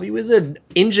that job. He was an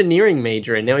engineering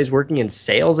major, and now he's working in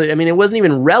sales. I mean, it wasn't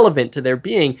even relevant to their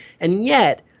being. And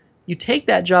yet you take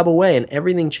that job away and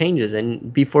everything changes,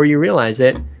 and before you realize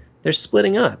it, they're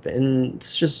splitting up, and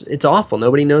it's awful.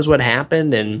 Nobody knows what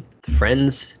happened, and the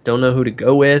friends don't know who to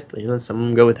go with. You know, some of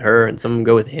them go with her and some of them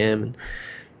go with him.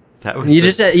 And you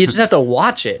just have to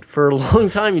watch it for a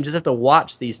long time. You just have to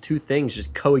watch these two things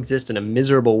just coexist in a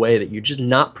miserable way that you're just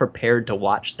not prepared to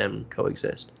watch them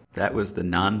coexist. That was the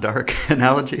non-dark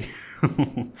analogy?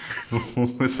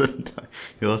 What was that?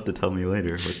 You'll have to tell me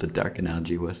later what the dark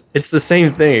analogy was. It's the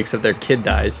same thing, except their kid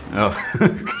dies. Oh,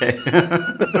 okay.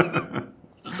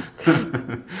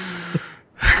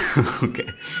 Okay.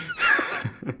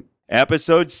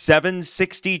 Episode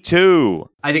 762.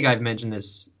 I think I've mentioned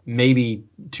this maybe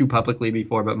too publicly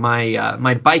before, but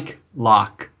my bike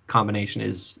lock combination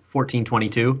is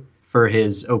 1422 for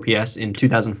his OPS in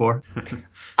 2004.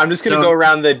 I'm just going to go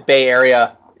around the Bay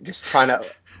Area just trying to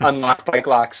unlock bike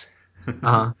locks.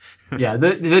 Yeah,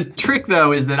 the trick,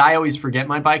 though, is that I always forget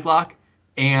my bike lock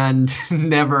and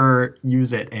never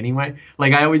use it anyway.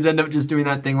 Like, I always end up just doing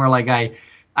that thing where, like,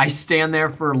 I stand there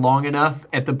for long enough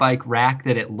at the bike rack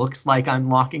that it looks like I'm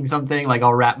locking something. Like,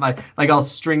 I'll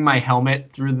string my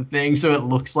helmet through the thing so it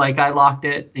looks like I locked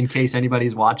it in case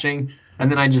anybody's watching.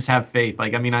 And then I just have faith.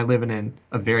 Like, I mean, I live in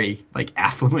a very, like,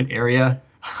 affluent area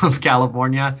of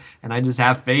California, and I just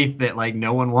have faith that, like,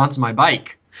 no one wants my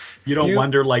bike. You don't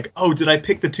wonder, like, oh, did I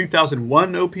pick the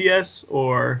 2001 OPS,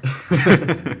 or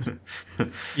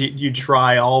you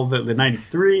try all the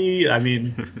 93? I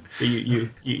mean,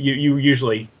 you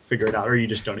usually figure it out, or you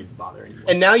just don't even bother anymore.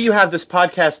 And now you have this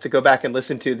podcast to go back and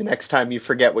listen to the next time you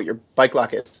forget what your bike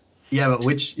lock is. Yeah, but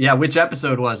which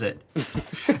episode was it?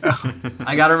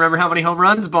 I got to remember how many home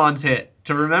runs Bonds hit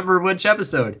to remember which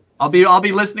episode. I'll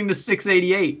be listening to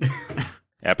 688.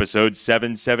 Episode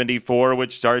 774,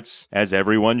 which starts, as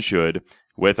everyone should,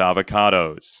 with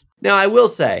avocados. Now, I will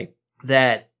say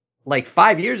that, like,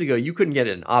 5 years ago, you couldn't get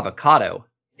an avocado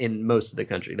in most of the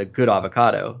country, the good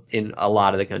avocado in a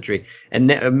lot of the country, and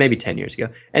maybe 10 years ago.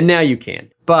 And now you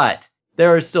can. But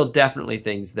there are still definitely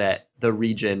things that the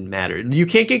region matter. You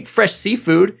can't get fresh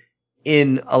seafood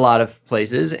in a lot of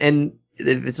places, and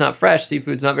if it's not fresh,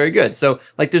 seafood's not very good. So,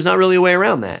 like, there's not really a way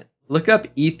around that. Look up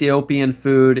Ethiopian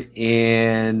food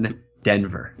in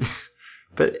Denver.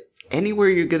 But anywhere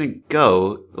you're going to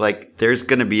go, like, there's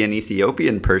going to be an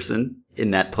Ethiopian person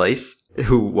in that place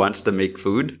who wants to make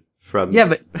food from... Yeah,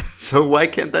 but... So why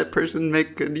can't that person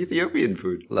make an Ethiopian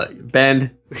food? Look,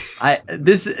 Ben,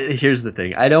 here's the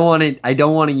thing. I don't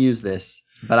want to use this,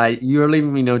 but you're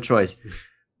leaving me no choice.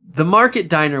 The Market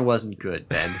Diner wasn't good,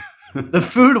 Ben. The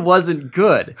food wasn't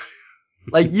good.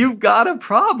 Like, you've got a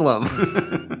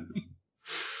problem.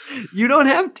 You don't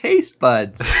have taste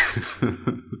buds.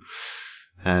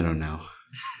 I don't know.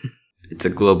 It's a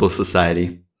global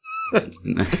society.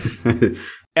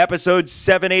 Episode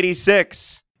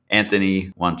 786.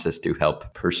 Anthony wants us to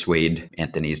help persuade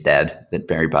Anthony's dad that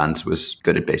Barry Bonds was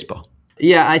good at baseball.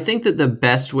 Yeah, I think that the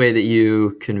best way that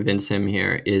you convince him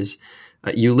here is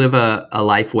you live a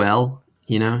life well.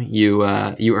 You know, you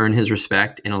earn his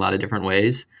respect in a lot of different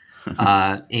ways,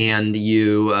 and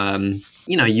you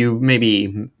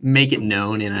maybe make it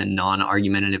known in a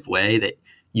non-argumentative way that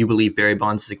you believe Barry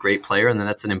Bonds is a great player, and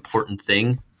that's an important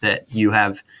thing that you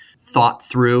have thought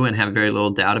through and have very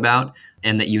little doubt about,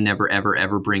 and that you never, ever,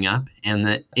 ever bring up. And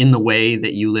that in the way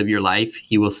that you live your life,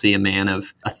 he will see a man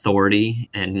of authority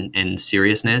and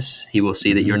seriousness. He will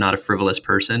see that you're not a frivolous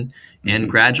person. And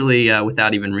gradually,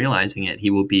 without even realizing it, he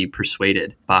will be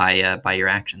persuaded by your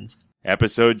actions.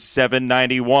 Episode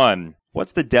 791.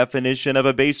 What's the definition of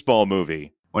a baseball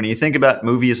movie? When you think about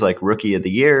movies like Rookie of the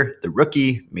Year, The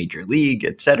Rookie, Major League,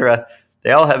 etc.,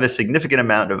 they all have a significant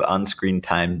amount of on-screen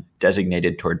time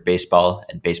designated toward baseball,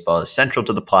 and baseball is central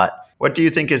to the plot. What do you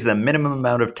think is the minimum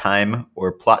amount of time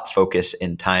or plot focus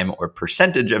in time or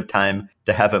percentage of time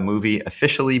to have a movie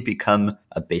officially become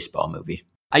a baseball movie?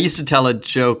 I used to tell a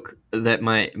joke that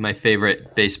my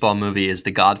favorite baseball movie is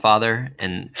The Godfather,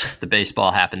 and just the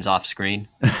baseball happens off screen.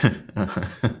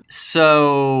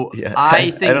 So yeah, I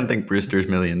don't think Brewster's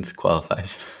Millions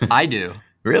qualifies. I do.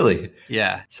 Really?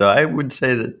 Yeah. So I would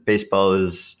say that baseball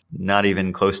is not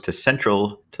even close to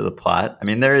central to the plot. I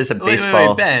mean, there is a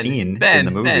baseball scene in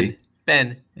the movie.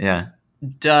 Ben. Yeah.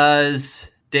 Does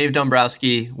Dave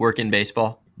Dombrowski work in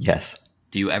baseball? Yes.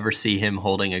 Do you ever see him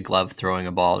holding a glove, throwing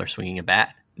a ball, or swinging a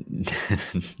bat?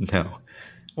 No.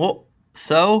 Well,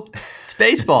 so it's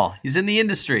baseball. He's in the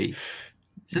industry.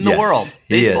 He's in the world.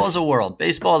 Baseball is a world.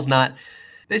 Baseball is not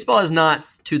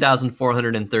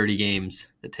 2,430 games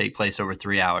that take place over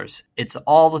 3 hours. It's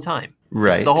all the time.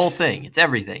 Right. It's the whole thing. It's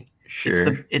everything.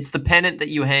 Sure. It's the pennant that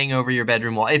you hang over your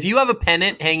bedroom wall. If you have a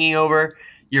pennant hanging over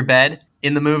your bed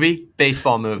in the movie,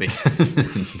 baseball movie.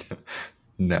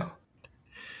 No.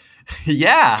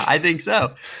 Yeah, I think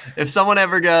so. If someone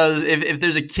ever goes, if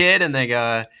there's a kid and they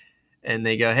go,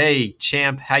 "Hey,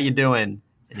 champ, how you doing?"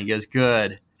 And he goes,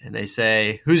 "Good." And they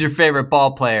say, "Who's your favorite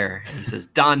ball player?" And he says,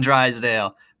 "Don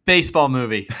Drysdale." Baseball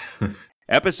movie.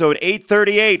 Episode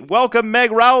 838. Welcome,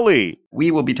 Meg Rowley.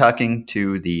 We will be talking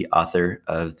to the author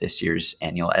of this year's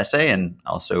annual essay and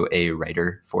also a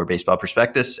writer for Baseball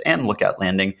Prospectus and Lookout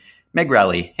Landing, Meg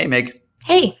Rowley. Hey, Meg.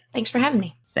 Hey, thanks for having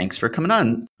me. Thanks for coming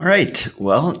on. All right.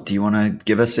 Well, do you want to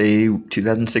give us a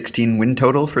 2016 win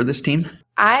total for this team?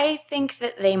 I think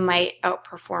that they might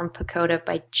outperform Pacoda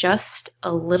by just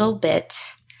a little bit.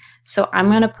 So I'm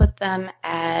going to put them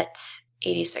at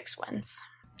 86 wins.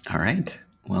 All right.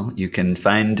 Well, you can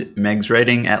find Meg's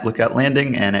writing at Lookout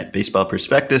Landing and at Baseball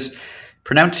Prospectus.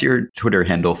 Pronounce your Twitter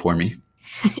handle for me.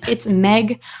 It's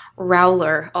Meg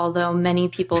Rowler, although many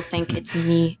people think it's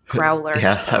me Growler.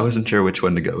 Yeah, so. I wasn't sure which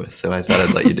one to go with, so I thought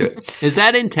I'd let you do it. Is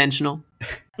that intentional?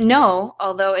 No,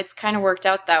 although it's kind of worked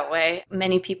out that way.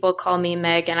 Many people call me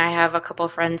Meg, and I have a couple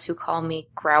friends who call me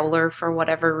Growler for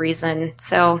whatever reason.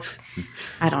 So,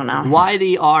 I don't know. Why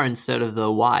the R instead of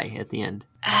the Y at the end?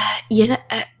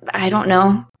 I don't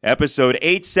know. Episode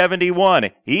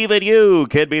 871. Even you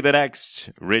could be the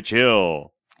next Rich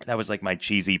Hill. That was like my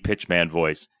cheesy pitchman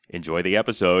voice. Enjoy the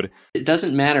episode. It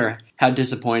doesn't matter how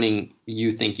disappointing you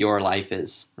think your life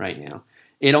is right now.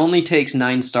 It only takes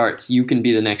 9 starts. You can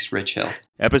be the next Rich Hill.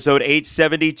 Episode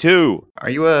 872.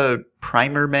 Are you a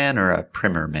primer man or a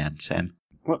primer man, Sam?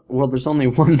 Well, there's only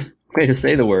one way to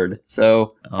say the word.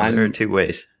 So there are 2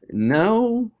 ways.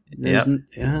 No. Yep.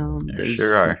 There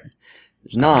sure are.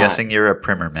 There's not. I'm guessing you're a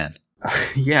primer man.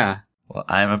 Yeah. Well,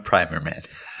 I'm a primer man.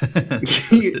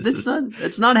 That's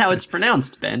not how it's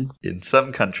pronounced, Ben. In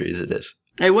some countries it is.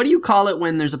 Hey, what do you call it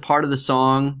when there's a part of the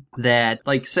song that,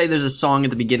 like, say there's a song at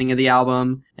the beginning of the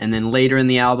album, and then later in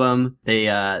the album they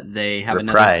have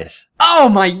reprise. Oh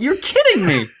my! You're kidding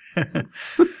me!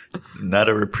 Not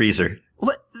a repriser.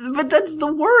 What? But that's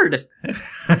the word.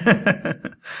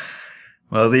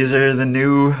 Well, these are the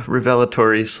new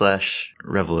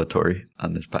revelatory/revelatory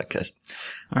on this podcast.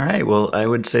 All right. Well, I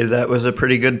would say that was a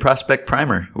pretty good prospect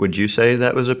primer. Would you say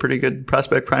that was a pretty good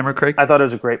prospect primer, Craig? I thought it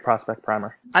was a great prospect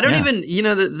primer. I don't even,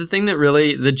 the thing that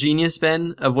really, the genius,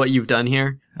 Ben, of what you've done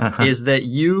here is that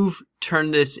you've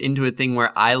turned this into a thing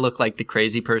where I look like the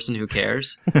crazy person who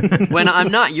cares. When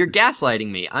I'm not. You're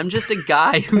gaslighting me. I'm just a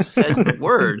guy who says the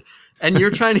word. And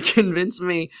you're trying to convince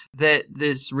me that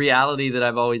this reality that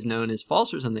I've always known is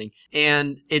false or something.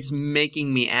 And it's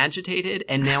making me agitated.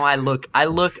 And now I look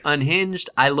unhinged.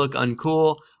 I look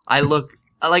uncool. I look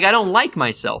like, I don't like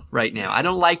myself right now. I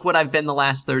don't like what I've been the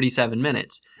last 37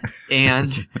 minutes.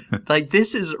 And like,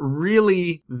 this is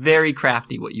really very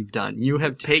crafty what you've done. You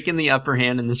have taken the upper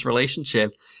hand in this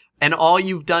relationship, and all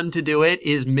you've done to do it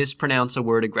is mispronounce a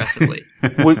word aggressively.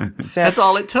 That's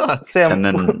all it took. Sam, and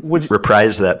then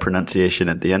reprise that pronunciation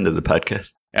at the end of the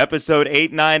podcast. Episode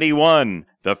 891,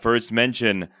 the first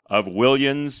mention of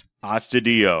Williams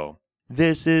Astudillo.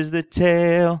 This is the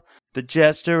tale, the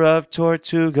jester of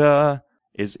Tortuga.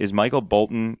 Is Michael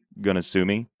Bolton gonna sue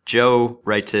me? Joe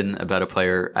writes in about a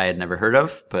player I had never heard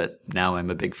of, but now I'm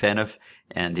a big fan of.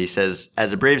 And he says,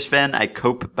 as a Braves fan, I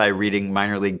cope by reading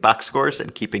minor league box scores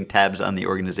and keeping tabs on the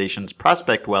organization's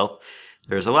prospect wealth.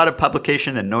 There's a lot of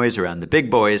publication and noise around the big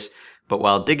boys, but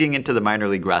while digging into the minor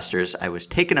league rosters, I was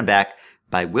taken aback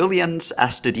by Williams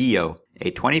Astudillo,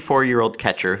 a 24-year-old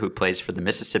catcher who plays for the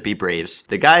Mississippi Braves.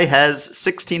 The guy has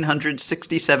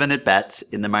 1,667 at-bats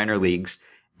in the minor leagues,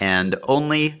 and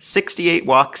only 68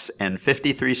 walks and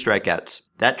 53 strikeouts.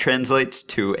 That translates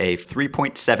to a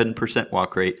 3.7%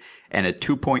 walk rate and a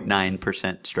 2.9%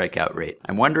 strikeout rate.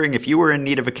 I'm wondering if you were in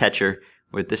need of a catcher,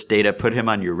 would this data put him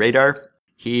on your radar?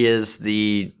 He is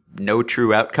the no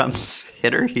true outcomes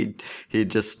hitter. He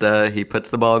puts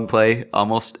the ball in play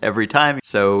almost every time.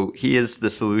 So he is the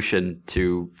solution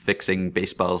to fixing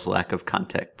baseball's lack of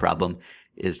contact problem,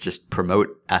 is just promote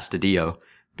Astudillo,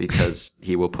 because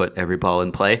he will put every ball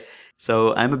in play.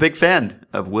 So I'm a big fan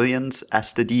of Williams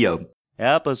Astudillo.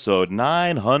 Episode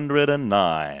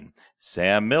 909,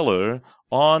 Sam Miller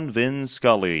on Vin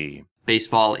Scully.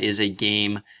 Baseball is a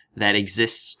game that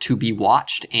exists to be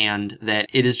watched, and that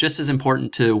it is just as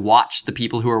important to watch the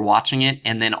people who are watching it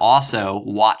and then also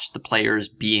watch the players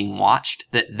being watched,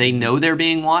 that they know they're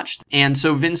being watched. And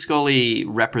so Vin Scully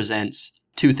represents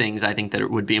two things I think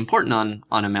that would be important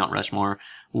on a Mount Rushmore.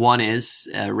 One is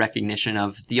recognition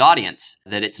of the audience,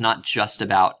 that it's not just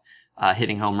about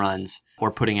hitting home runs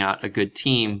or putting out a good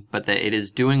team, but that it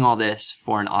is doing all this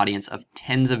for an audience of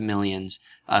tens of millions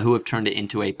who have turned it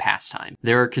into a pastime.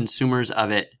 There are consumers of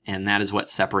it, and that is what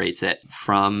separates it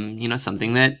from,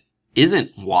 something that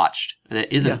isn't watched,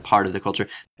 that isn't part of the culture.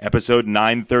 Episode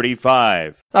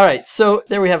 935. All right, so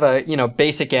there we have a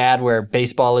basic ad where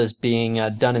baseball is being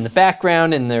done in the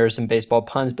background, and there are some baseball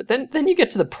puns. But then you get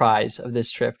to the prize of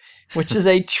this trip, which is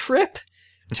a trip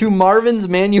to Marvin's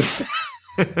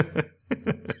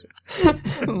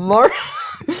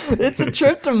It's a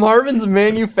trip to Marvin's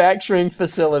manufacturing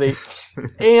facility.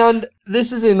 And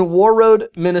this is in Warroad,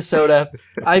 Minnesota.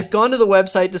 I've gone to the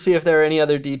website to see if there are any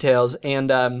other details, and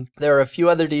there are a few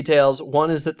other details. One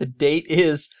is that the date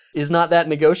is not that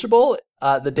negotiable.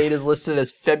 The date is listed as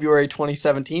February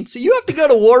 2017, so you have to go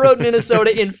to Warroad,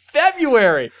 Minnesota in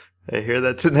February. I hear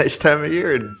that's a nice time of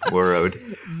year in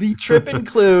Warroad. The trip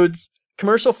includes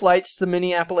commercial flights to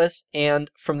Minneapolis,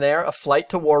 and from there, a flight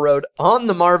to Warroad on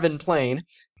the Marvin plane,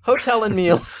 hotel and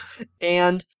meals,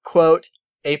 and, quote,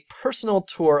 a personal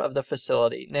tour of the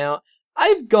facility. Now,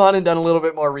 I've gone and done a little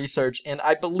bit more research, and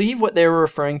I believe what they were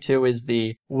referring to is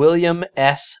the William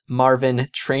S. Marvin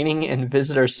Training and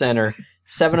Visitor Center,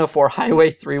 704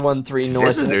 Highway 313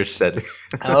 North. Visitor Center.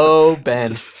 Oh,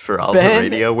 Ben. For all the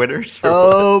radio winners?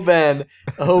 Ben.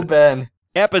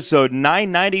 Episode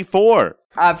 994.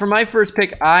 For my first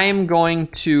pick, I am going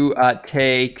to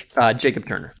take Jacob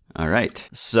Turner. All right.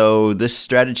 So this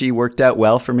strategy worked out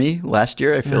well for me last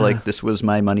year. I feel like this was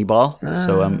my money ball.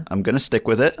 So I'm going to stick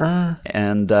with it.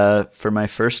 And for my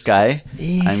first guy,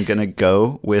 I'm going to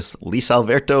go with Luis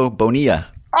Alberto Bonilla.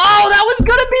 Oh, that was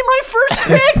going to be my first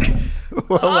pick!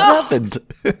 Well, what happened?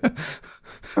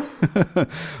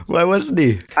 Why wasn't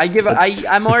he?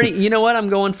 I'm already, you know what? I'm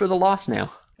going for the loss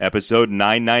now. Episode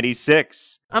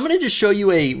 996. I'm going to just show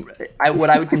you what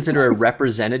I would consider a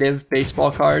representative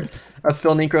baseball card of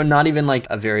Phil Niekro, not even like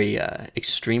a very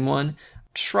extreme one.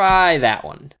 Try that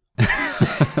one.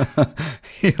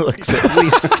 He looks at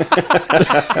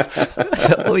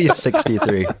least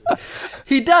 63.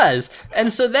 He does.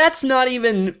 And so that's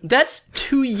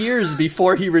 2 years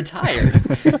before he retired.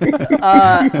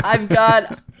 I've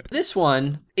got, this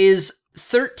one is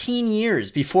 13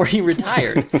 years before he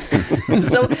retired.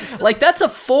 So that's a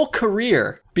full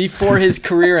career before his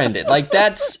career ended.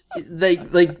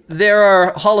 There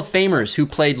are Hall of Famers who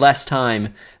played less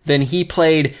time than he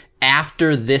played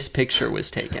after this picture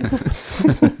was taken.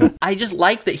 I just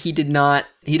like that he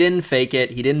didn't fake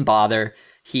it. He didn't bother.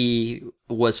 He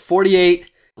was 48,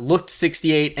 looked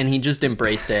 68, and he just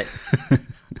embraced it.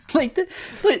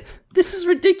 This is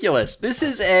ridiculous. This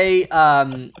is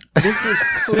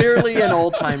clearly an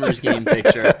old timers game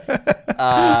picture.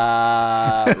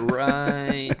 Right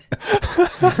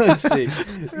Let's see.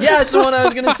 Yeah, it's the one I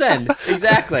was gonna send.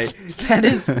 Exactly.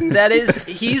 That is.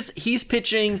 He's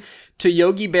pitching to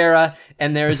Yogi Berra,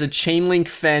 and there is a chain link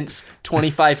fence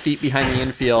 25 feet behind the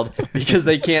infield because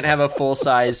they can't have a full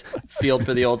size field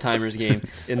for the old timers game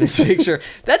in this picture.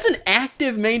 That's an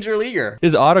active major leaguer.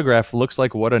 His autograph looks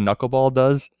like what a knuckleball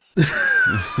does.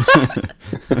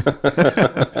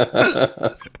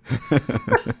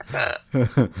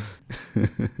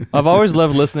 I've always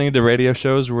loved listening to radio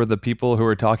shows where the people who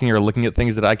are talking are looking at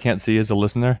things that I can't see as a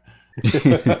listener.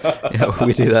 Yeah,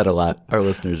 we do that a lot. Our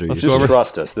listeners are Let's used go to over- it.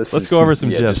 Trust us. Let's go over some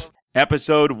GIFs.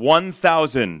 Episode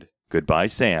 1000. Goodbye,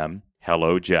 Sam.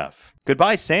 Hello, Jeff.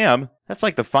 Goodbye, Sam. That's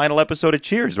like the final episode of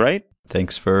Cheers, right?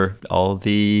 Thanks for all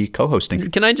the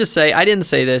co-hosting. Can I just say, I didn't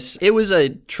say this. It was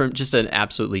just an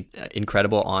absolutely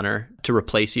incredible honor to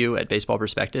replace you at Baseball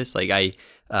Prospectus. Like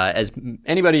as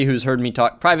anybody who's heard me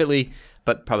talk privately,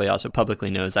 but probably also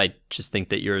publicly knows, I just think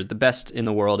that you're the best in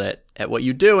the world at what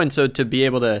you do. And so to be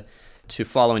able to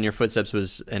follow in your footsteps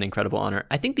was an incredible honor.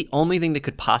 I think the only thing that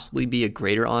could possibly be a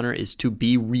greater honor is to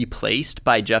be replaced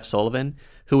by Jeff Sullivan,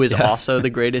 who is also the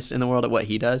greatest in the world at what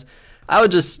he does. I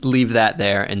would just leave that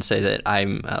there and say that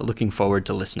I'm looking forward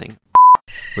to listening.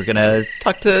 We're going to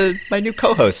talk to my new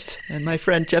co-host and my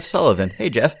friend Jeff Sullivan. Hey,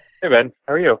 Jeff. Hey, Ben.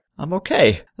 How are you? I'm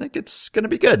okay. I think it's going to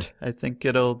be good. I think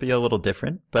it'll be a little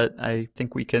different, but I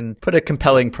think we can put a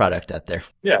compelling product out there.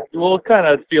 Yeah, we'll kind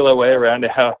of feel our way around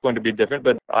how it's going to be different,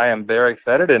 but I am very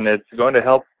excited, and it's going to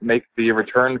help make the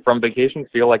return from vacation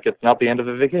feel like it's not the end of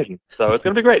the vacation. So it's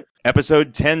going to be great. Episode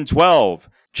 1012.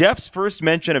 Jeff's first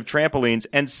mention of trampolines,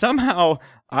 and somehow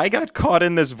I got caught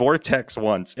in this vortex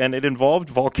once, and it involved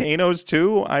volcanoes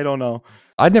too? I don't know.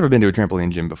 I'd never been to a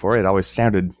trampoline gym before. It always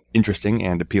sounded interesting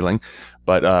and appealing.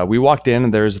 But we walked in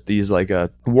and there's these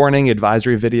warning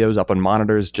advisory videos up on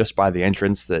monitors just by the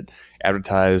entrance that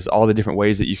advertise all the different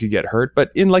ways that you could get hurt,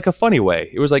 but in like a funny way.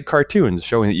 It was like cartoons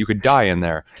showing that you could die in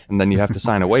there and then you have to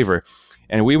sign a waiver.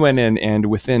 And we went in, and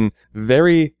within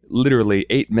very literally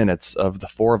 8 minutes of the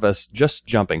four of us just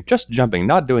jumping,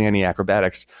 not doing any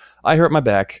acrobatics, I hurt my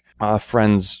back. A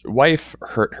friend's wife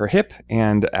hurt her hip,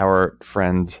 and our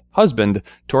friend's husband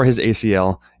tore his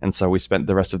ACL. And so we spent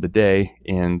the rest of the day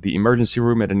in the emergency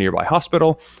room at a nearby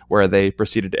hospital, where they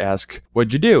proceeded to ask,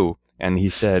 "What'd you do?" And he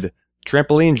said,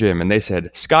 "Trampoline gym." And they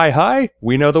said, "Sky High?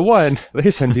 We know the one. They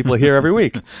send people here every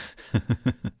week."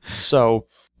 So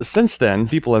since then,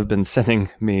 people have been sending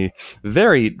me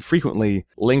very frequently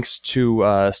links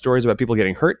to stories about people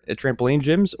getting hurt at trampoline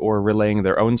gyms or relaying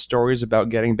their own stories about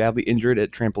getting badly injured at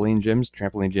trampoline gyms.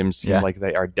 Trampoline gyms seem like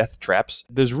they are death traps.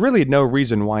 There's really no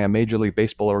reason why a Major League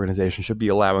Baseball organization should be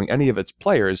allowing any of its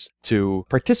players to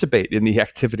participate in the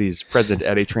activities present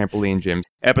at a trampoline gym.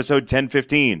 Episode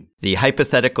 1015. The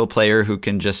hypothetical player who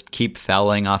can just keep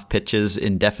fouling off pitches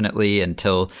indefinitely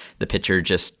until the pitcher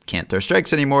just can't throw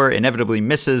strikes anymore, inevitably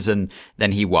misses, and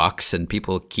then he walks, and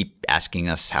people keep asking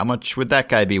us, how much would that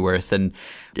guy be worth? And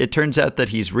it turns out that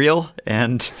he's real,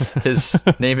 and his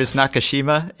name is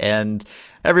Nakashima, and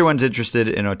everyone's interested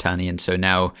in Ohtani, and so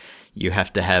now you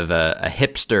have to have a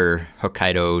hipster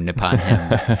Hokkaido Nippon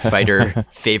Hem fighter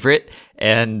favorite,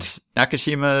 and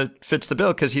Nakashima fits the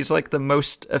bill because he's like the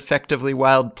most effectively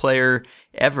wild player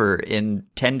ever in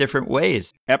 10 different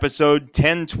ways. Episode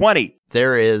 1020.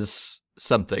 There is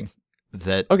something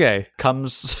that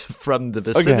comes from the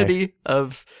vicinity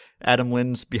of Adam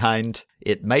Lynn's behind.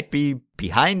 It might be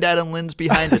behind Adam Lynn's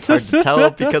behind. It's hard to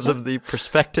tell because of the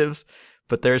perspective.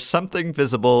 But there's something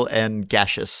visible and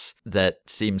gaseous that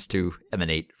seems to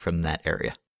emanate from that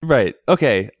area. Right.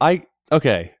 Okay.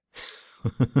 Okay.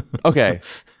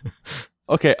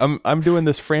 I'm doing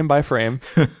this frame by frame.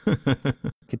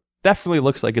 It definitely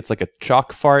looks like it's like a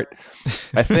chalk fart.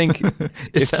 I think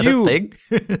Is that a thing?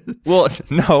 Well,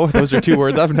 no, those are two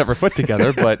words I've never put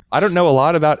together, but I don't know a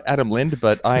lot about Adam Lind,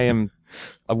 but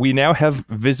we now have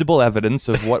visible evidence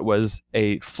of what was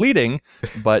a fleeting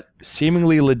but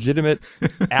seemingly legitimate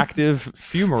active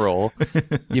fumarole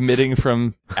emitting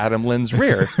from Adam Lind's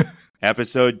rear.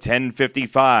 Episode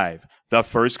 1055. The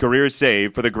first career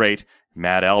save for the great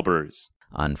Matt Albers.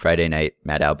 On Friday night,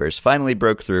 Matt Albers finally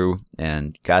broke through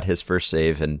and got his first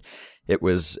save, and it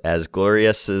was as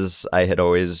glorious as I had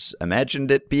always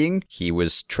imagined it being. He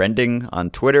was trending on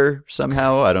Twitter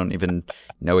somehow. I don't even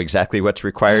know exactly what's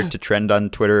required to trend on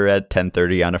Twitter at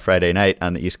 10:30 on a Friday night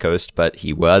on the East Coast, but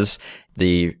he was.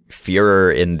 The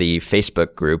furor in the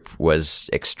Facebook group was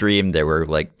extreme. There were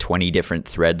like 20 different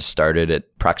threads started at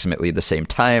approximately the same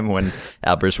time when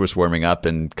Albers was warming up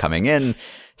and coming in.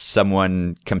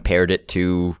 someone compared it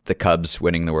to the Cubs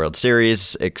winning the World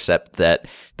Series, except that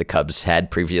the Cubs had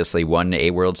previously won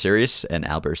a World Series and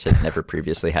Albers had never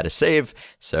previously had a save.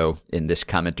 So in this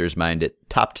commenter's mind, it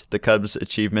topped the Cubs'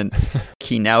 achievement.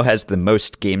 He now has the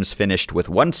most games finished with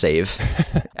one save.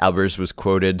 Albers was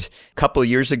quoted, "A couple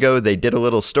years ago, they did a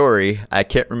little story. I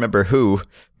can't remember who,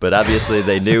 but obviously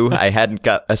they knew I hadn't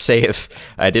got a save.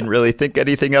 I didn't really think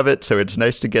anything of it, so it's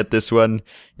nice to get this one.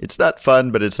 It's not fun,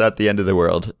 but it's not the end of the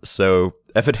world." So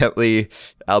evidently,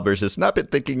 Albers has not been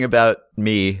thinking about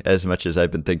me as much as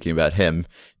I've been thinking about him.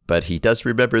 But he does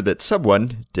remember that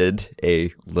someone did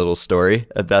a little story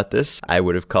about this. I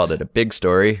would have called it a big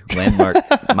story, landmark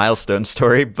milestone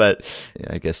story, but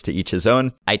I guess to each his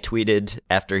own. I tweeted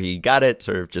after he got it,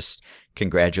 sort of just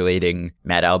congratulating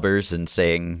Matt Albers and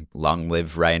saying, long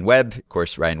live Ryan Webb. Of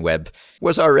course, Ryan Webb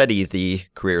was already the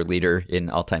career leader in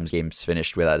all-time games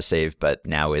finished without a save, but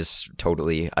now is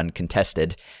totally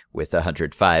uncontested with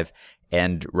 105.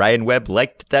 And Ryan Webb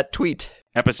liked that tweet.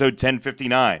 Episode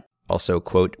 1059. Also,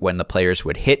 quote, "When the players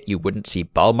would hit, you wouldn't see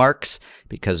ball marks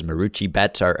because Marucci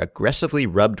bats are aggressively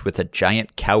rubbed with a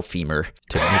giant cow femur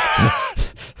to make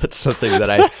That's something that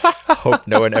I hope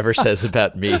no one ever says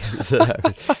about me,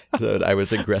 that I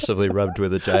was aggressively rubbed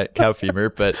with a giant cow femur,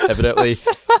 but evidently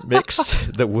makes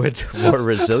the wood more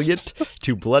resilient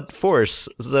to blunt force."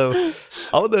 So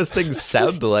all of those things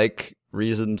sound like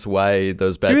reasons why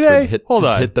those bats would hit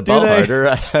the ball harder.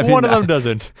 I mean, one of them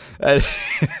doesn't.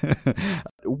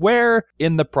 Where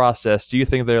in the process do you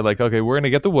think they're like, okay, we're going to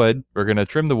get the wood, we're going to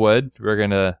trim the wood, we're going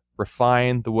to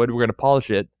refine the wood, we're going to polish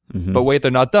it, but wait,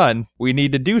 they're not done. We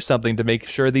need to do something to make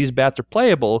sure these bats are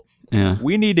playable. Yeah.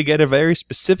 We need to get a very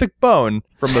specific bone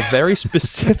from a very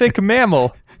specific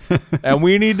mammal, and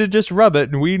we need to just rub it,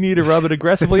 and we need to rub it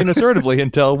aggressively and assertively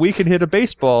until we can hit a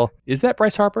baseball. Is that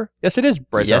Bryce Harper? Yes, it is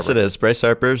Bryce Harper. Yes, it is. Bryce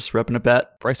Harper's rubbing a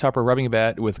bat. Bryce Harper rubbing a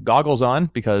bat with goggles on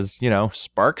because,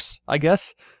 sparks, I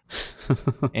guess,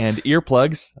 and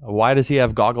earplugs. Why does he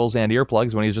have goggles and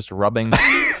earplugs when he's just rubbing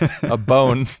a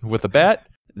bone with a bat?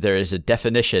 There is a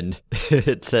definition.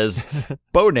 It says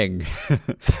boning,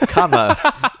 comma,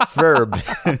 verb.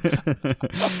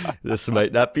 This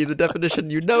might not be the definition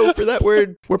for that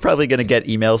word. We're probably going to get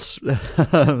emails.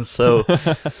 So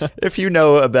if you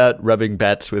know about rubbing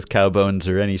bats with cow bones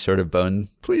or any sort of bone,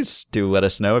 please do let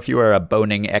us know. If you are a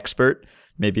boning expert,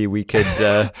 maybe we could...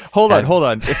 Hold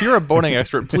on. If you're a boning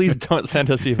expert, please don't send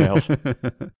us emails.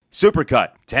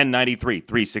 Supercut, 1093,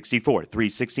 364,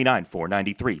 369,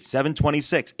 493,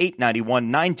 726,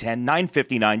 891, 910,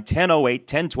 959, 1008,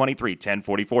 1023,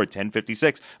 1044,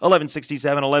 1056,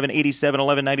 1167, 1187,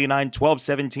 1199,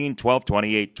 1217,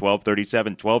 1228,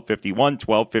 1237, 1251,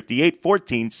 1258,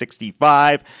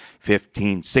 1465,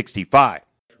 1565.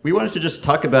 We wanted to just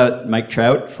talk about Mike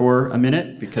Trout for a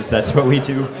minute because that's what we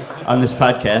do on this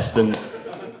podcast. And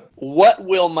what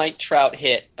will Mike Trout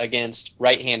hit against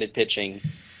right-handed pitching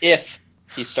if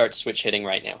he starts switch hitting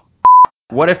right now?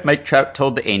 What if Mike Trout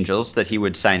told the Angels that he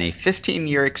would sign a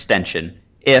 15-year extension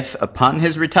if, upon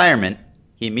his retirement,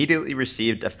 he immediately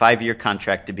received a 5-year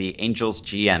contract to be Angels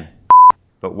GM?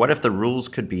 But what if the rules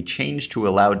could be changed to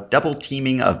allow double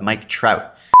teaming of Mike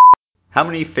Trout? How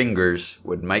many fingers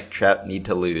would Mike Trout need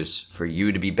to lose for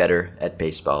you to be better at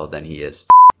baseball than he is?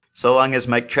 So long as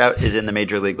Mike Trout is in the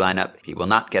major league lineup, he will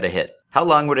not get a hit. How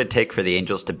long would it take for the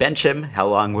Angels to bench him? How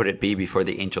long would it be before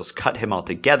the Angels cut him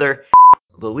altogether?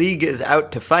 The league is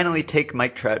out to finally take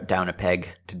Mike Trout down a peg.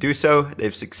 To do so,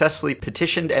 they've successfully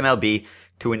petitioned MLB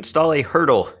to install a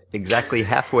hurdle exactly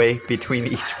halfway between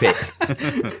each base.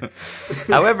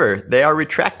 However, they are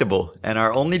retractable and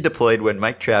are only deployed when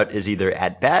Mike Trout is either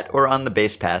at bat or on the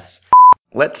base paths.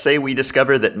 Let's say we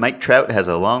discover that Mike Trout has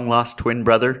a long-lost twin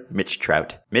brother, Mitch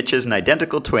Trout. Mitch is an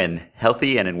identical twin,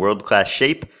 healthy and in world-class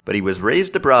shape, but he was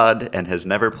raised abroad and has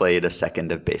never played a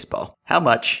second of baseball. How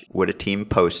much would a team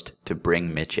post to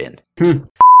bring Mitch in?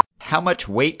 How much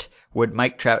would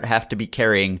Mike Trout have to be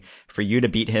carrying for you to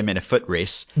beat him in a foot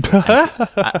race?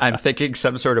 I'm thinking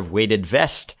some sort of weighted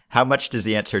vest. How much does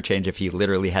the answer change if he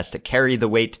literally has to carry the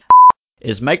weight?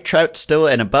 Is Mike Trout still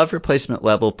an above replacement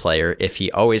level player if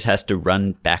he always has to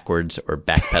run backwards or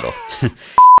backpedal?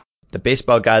 The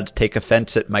baseball gods take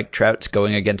offense at Mike Trout's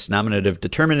going against nominative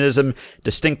determinism,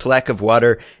 distinct lack of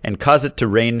water, and cause it to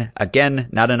rain, again,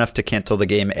 not enough to cancel the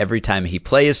game every time he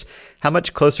plays. How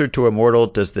much closer to immortal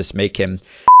does this make him?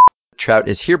 Trout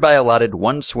is hereby allotted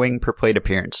one swing per plate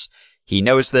appearance. He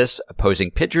knows this, opposing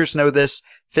pitchers know this,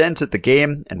 fans at the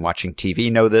game and watching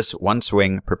TV know this, one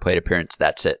swing per plate appearance,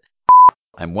 that's it.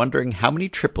 I'm wondering how many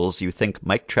triples you think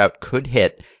Mike Trout could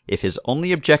hit if his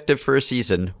only objective for a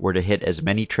season were to hit as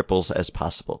many triples as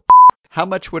possible. How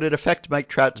much would it affect Mike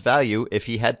Trout's value if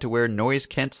he had to wear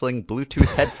noise-canceling Bluetooth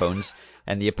headphones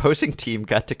and the opposing team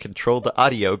got to control the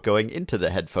audio going into the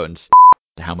headphones?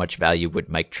 How much value would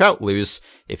Mike Trout lose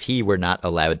if he were not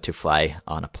allowed to fly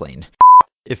on a plane?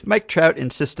 If Mike Trout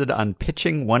insisted on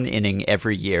pitching 1 inning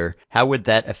every year, how would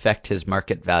that affect his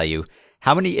market value?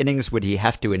 How many innings would he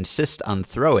have to insist on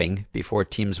throwing before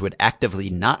teams would actively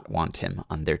not want him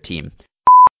on their team?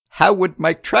 How would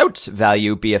Mike Trout's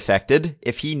value be affected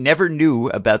if he never knew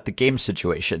about the game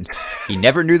situation? He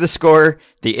never knew the score,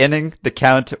 the inning, the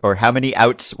count, or how many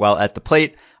outs while at the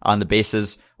plate, on the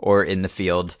bases, or in the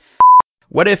field.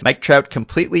 What if Mike Trout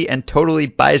completely and totally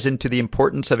buys into the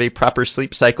importance of a proper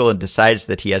sleep cycle and decides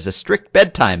that he has a strict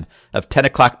bedtime of 10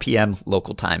 o'clock p.m.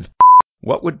 local time?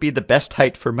 What would be the best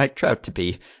height for Mike Trout to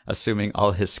be, assuming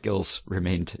all his skills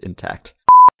remained intact?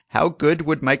 How good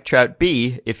would Mike Trout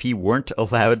be if he weren't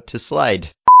allowed to slide?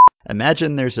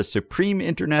 Imagine there's a supreme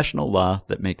international law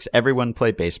that makes everyone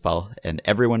play baseball, and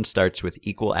everyone starts with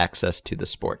equal access to the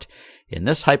sport. In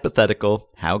this hypothetical,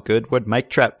 how good would Mike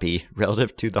Trout be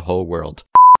relative to the whole world?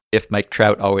 If Mike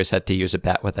Trout always had to use a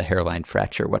bat with a hairline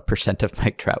fracture, what % of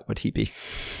Mike Trout would he be?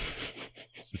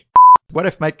 What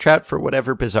if Mike Trout, for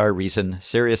whatever bizarre reason,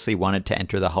 seriously wanted to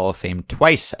enter the Hall of Fame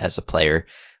twice as a player?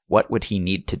 What would he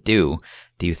need to do?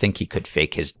 Do you think he could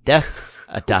fake his death,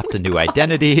 adopt a new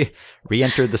identity,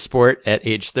 re-enter the sport at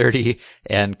age 30,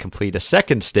 and complete a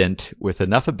second stint with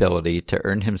enough ability to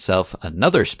earn himself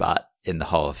another spot in the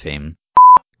Hall of Fame?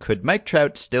 Could Mike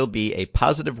Trout still be a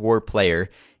positive WAR player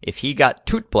if he got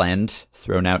tootblend,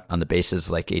 thrown out on the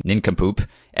bases like a nincompoop,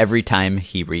 every time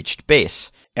he reached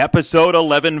base? Episode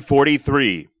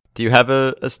 1143. Do you have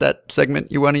a stat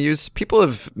segment you want to use? People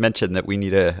have mentioned that we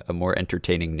need a more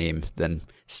entertaining name than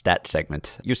stat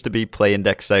segment. It used to be play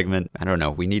index segment. I don't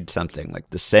know. We need something like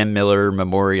the Sam Miller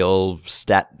Memorial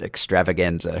Stat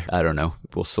Extravaganza. I don't know.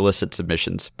 We'll solicit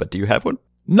submissions. But do you have one?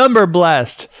 Number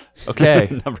blast. Okay.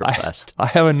 Number blast. I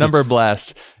have a number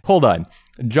blast. Hold on.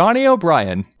 Johnny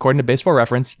O'Brien, according to Baseball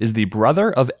Reference, is the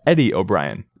brother of Eddie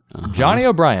O'Brien. Johnny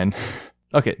O'Brien.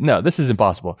 Okay, no, this is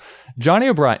impossible. Johnny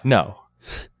O'Brien,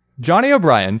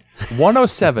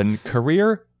 107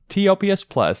 career TOPS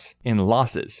plus in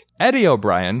losses. Eddie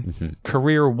O'Brien,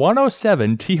 career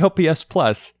 107 TOPS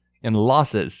plus in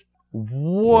losses.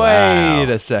 Wait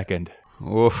a second.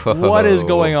 Whoa. What is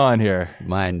going on here?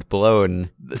 Mind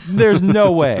blown. There's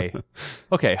no way.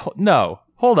 Okay, no.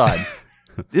 Hold on.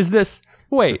 Is this...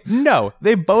 Wait, no.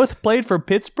 They both played for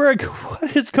Pittsburgh?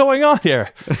 What is going on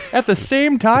here? At the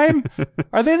same time?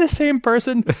 Are they the same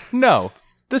person? No.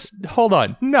 Hold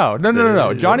on. No.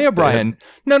 Johnny O'Brien.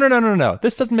 No.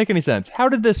 This doesn't make any sense.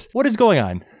 What is going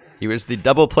on? He was the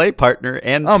double play partner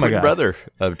and twin brother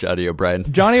of Johnny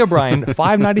O'Brien. Johnny O'Brien,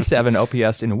 597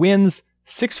 OPS in wins,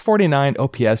 649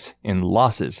 OPS in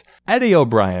losses. Eddie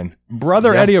O'Brien,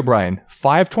 brother Eddie O'Brien,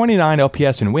 529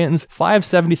 OPS in wins,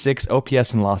 576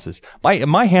 OPS in losses.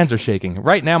 My hands are shaking.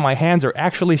 Right now, my hands are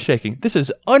actually shaking. This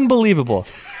is unbelievable.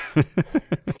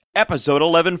 Episode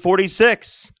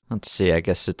 1146. Let's see. I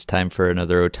guess it's time for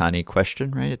another Ohtani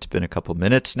question, right? It's been a couple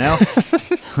minutes now.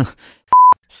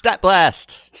 Stat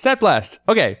Blast.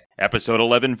 Okay. Episode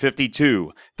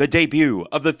 1152. The debut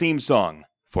of the theme song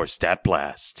for Stat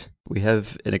Blast. We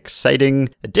have an exciting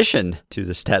addition to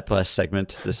the Stat Blast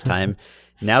segment this time.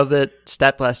 Now that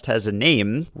Stat Blast has a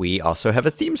name, we also have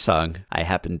a theme song. I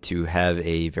happen to have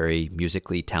a very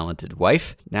musically talented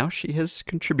wife. Now she has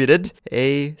contributed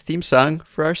a theme song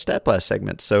for our Stat Blast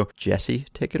segment. So, Jesse,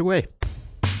 take it away.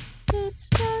 We'll take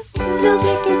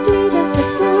Adidas,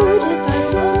 it's wood, if our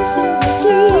souls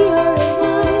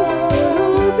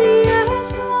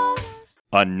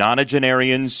A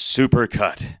nonagenarian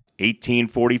supercut.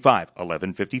 1845,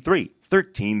 1153,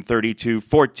 1332,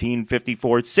 1454,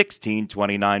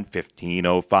 1629,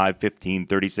 1505,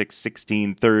 1536,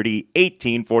 1630,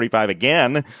 1845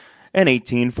 again, and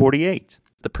 1848.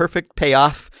 The perfect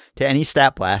payoff to any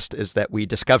Stat Blast is that we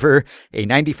discover a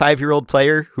 95-year-old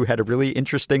player who had a really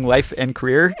interesting life and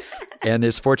career and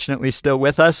is fortunately still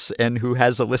with us and who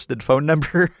has a listed phone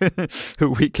number who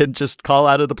we can just call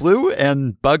out of the blue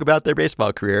and bug about their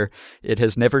baseball career. It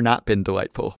has never not been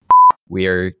delightful. We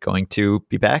are going to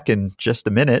be back in just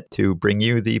a minute to bring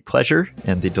you the pleasure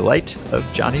and the delight of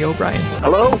Johnny O'Brien.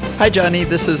 Hello? Hi, Johnny.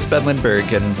 This is Ben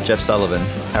Lindbergh and Jeff Sullivan.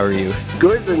 How are you?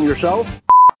 Good, and yourself?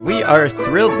 We are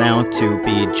thrilled now to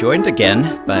be joined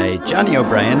again by Johnny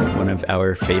O'Brien, one of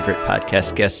our favorite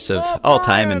podcast guests of all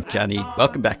time. And Johnny,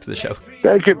 welcome back to the show.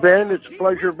 Thank you, Ben. It's a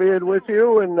pleasure being with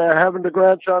you and having the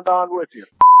grandson on with you.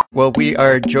 Well, we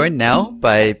are joined now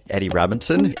by Eddie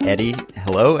Robinson. Eddie,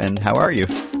 hello, and how are you?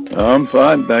 I'm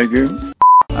fine, thank you.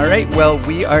 All All right, well,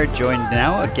 we are joined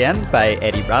now again by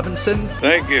Eddie Robinson.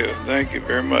 Thank you. Thank you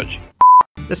very much.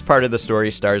 This part of the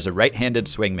story stars a right-handed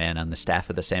swingman on the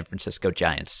staff of the San Francisco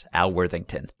Giants, Al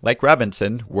Worthington. Like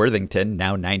Robinson, Worthington,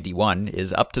 now 91,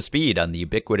 is up to speed on the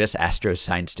ubiquitous Astros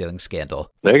sign-stealing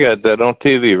scandal. They got that on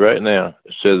TV right now.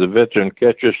 It says a veteran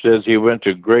catcher says he went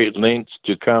to great lengths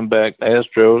to combat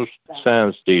Astros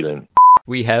sign stealing.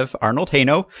 We have Arnold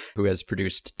Haino, who has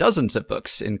produced dozens of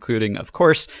books, including, of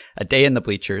course, A Day in the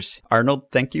Bleachers.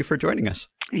 Arnold, thank you for joining us.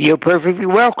 You're perfectly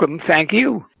welcome. Thank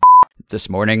you. This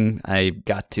morning, I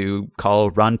got to call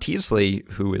Ron Teasley,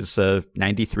 who is a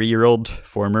 93-year-old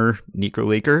former Negro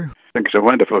Leaguer. I think it's a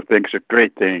wonderful thing. It's a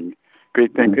great thing.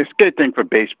 Great thing. It's a great thing for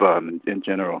baseball in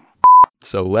general.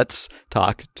 So let's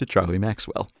talk to Charlie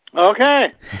Maxwell.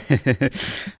 Okay.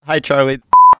 Hi, Charlie.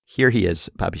 Here he is,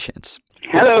 Bobby Shantz.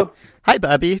 Hello. Hi,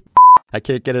 Bobby. I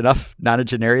can't get enough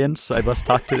nonagenarians. I must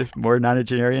talk to more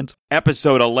nonagenarians.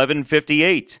 Episode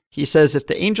 1158. He says if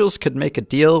the Angels could make a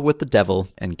deal with the devil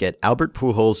and get Albert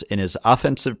Pujols in his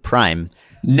offensive prime...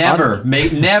 Never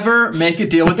make a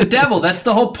deal with the devil. That's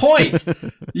the whole point.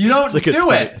 You don't do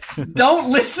it.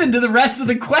 Don't listen to the rest of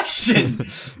the question.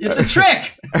 It's a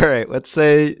trick. All right, let's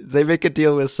say they make a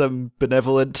deal with some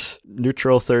benevolent,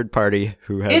 neutral third party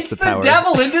who has the power. It's the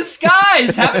devil in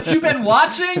disguise. Haven't you been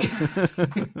watching?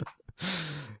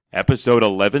 Episode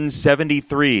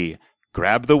 1173.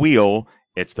 Grab the wheel.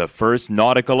 It's the first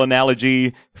nautical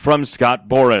analogy from Scott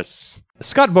Boras.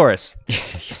 Scott Boras.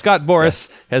 Scott Boras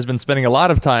has been spending a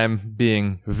lot of time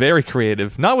being very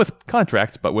creative, not with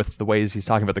contracts, but with the ways he's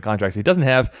talking about the contracts he doesn't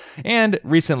have. And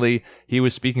recently, he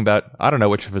was speaking about, I don't know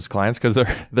which of his clients, because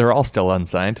they're all still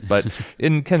unsigned. But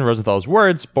in Ken Rosenthal's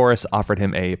words, Boras offered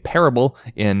him a parable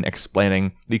in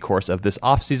explaining the course of this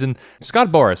offseason.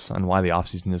 Scott Boras on why the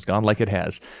offseason has gone like it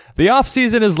has. The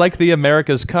offseason is like the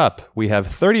America's Cup. We have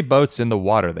 30 boats in the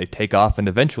water. They take off and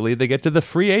eventually they get to the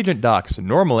free agent docks.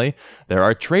 Normally, there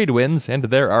are trade winds and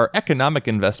there are economic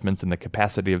investments in the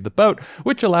capacity of the boat,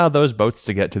 which allow those boats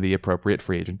to get to the appropriate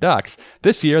free agent docks.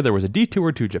 This year, there was a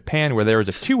detour to Japan where there was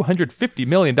a $250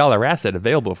 million asset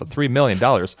available for $3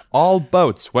 million. All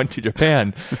boats went to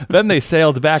Japan. Then they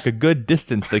sailed back a good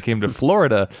distance. They came to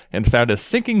Florida and found a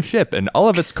sinking ship and all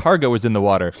of its cargo was in the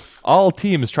water. All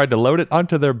teams tried to load it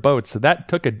onto their boats. That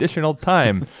took additional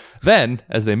time. Then,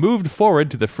 as they moved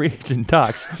forward to the free agent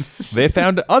docks, they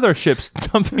found other ships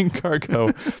dumping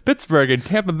cargo, Pittsburgh and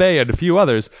Tampa Bay and a few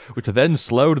others, which then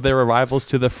slowed their arrivals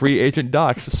to the free agent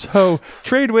docks. So,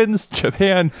 trade winds,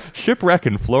 Japan, shipwreck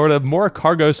in Florida, more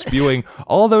cargo spewing,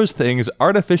 all those things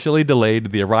artificially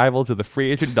delayed the arrival to the free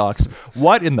agent docks.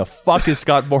 What in the fuck is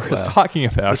Scott Boras talking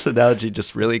about? This analogy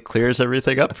just really clears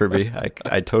everything up for me.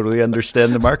 I totally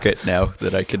understand the market now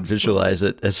that I can visualize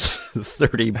it as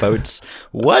 30 boats.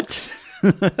 What?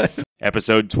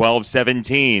 Episode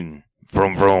 1217.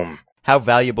 Vroom vroom. How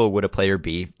valuable would a player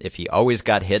be if he always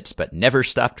got hits but never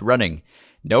stopped running?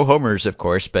 No homers, of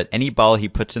course, but any ball he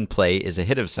puts in play is a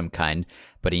hit of some kind.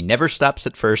 But he never stops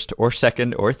at first or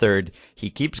second or third. He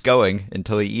keeps going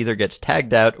until he either gets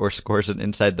tagged out or scores an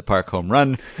inside-the-park home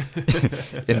run.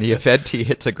 In the event he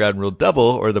hits a ground rule double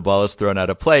or the ball is thrown out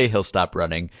of play, he'll stop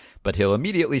running. But he'll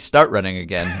immediately start running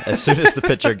again as soon as the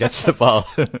pitcher gets the ball.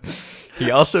 He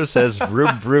also says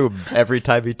vroom vroom every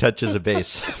time he touches a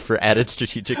base for added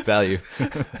strategic value.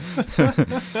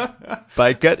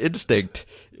 My gut instinct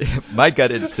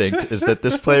is that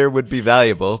this player would be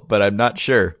valuable, but I'm not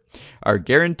sure. Are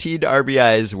guaranteed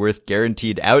RBIs worth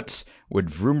guaranteed outs? Would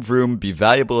Vroom Vroom be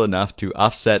valuable enough to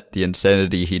offset the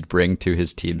insanity he'd bring to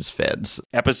his team's fans?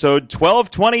 Episode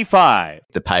 1225.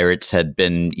 The Pirates had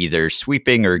been either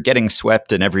sweeping or getting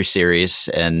swept in every series,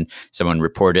 and someone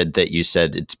reported that you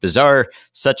said, it's bizarre,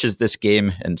 such is this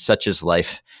game and such is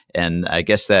life. And I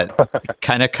guess that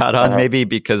kind of caught on maybe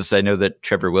because I know that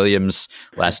Trevor Williams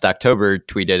last October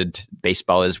tweeted,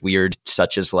 baseball is weird,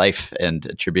 such is life, and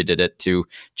attributed it to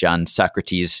John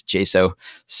Socrates Jaso.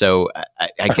 So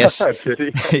I guess,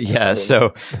 yeah,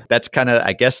 so that's kind of,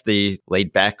 I guess, the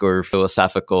laid back or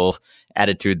philosophical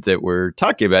attitude that we're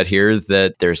talking about here,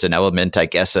 that there's an element, I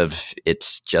guess, of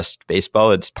it's just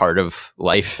baseball. It's part of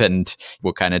life and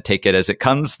we'll kind of take it as it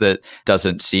comes. That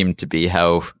doesn't seem to be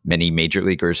how many major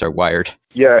leaguers are wired.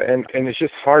 Yeah, and it's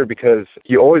just hard because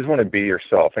you always want to be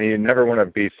yourself and you never want to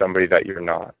be somebody that you're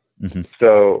not. Mm-hmm.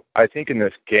 So I think in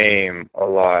this game a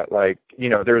lot, like, you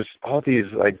know, there's all these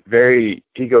like very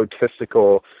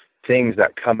egotistical things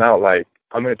that come out like,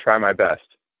 I'm going to try my best.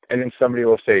 And then somebody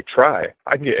will say, try.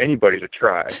 I can get anybody to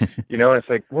try. And it's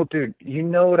like, well, dude, you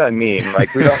know what I mean?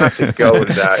 Like, we don't have to go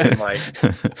with that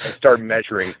and start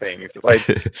measuring things. Like,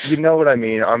 you know what I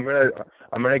mean? I'm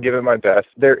gonna give it my best.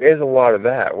 There is a lot of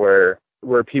that where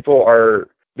people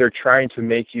they're trying to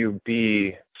make you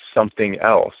be something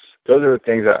else. Those are the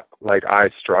things that I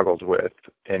struggled with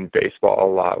in baseball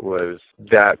a lot, was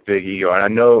that big ego. And I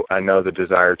know the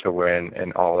desire to win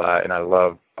and all that, and I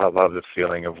love the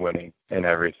feeling of winning and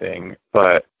everything.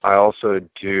 But I also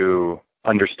do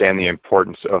understand the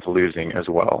importance of losing as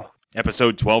well.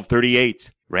 Episode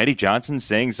 1238. Randy Johnson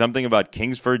saying something about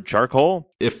Kingsford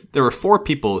charcoal? If there were 4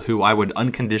 people who I would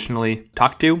unconditionally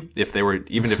talk to,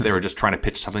 even if they were just trying to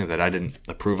pitch something that I didn't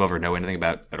approve of or know anything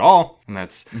about at all, and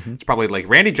it's probably like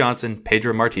Randy Johnson,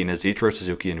 Pedro Martinez, Ichiro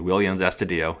Suzuki, and Will Jens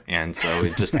Astudillo. And so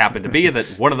it just happened to be that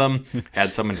one of them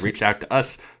had someone reach out to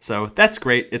us. So that's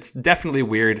great. It's definitely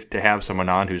weird to have someone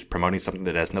on who's promoting something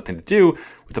that has nothing to do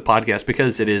with the podcast,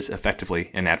 because it is effectively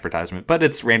an advertisement. But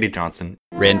it's Randy Johnson.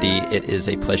 Randy, it is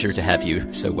a pleasure to have you.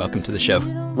 So welcome to the show.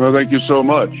 Well, thank you so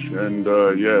much. And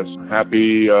yes,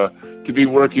 happy to be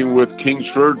working with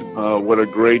Kingsford. What a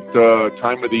great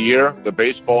time of the year. The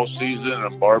baseball season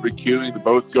and barbecuing, they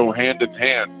both go hand in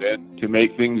hand. And to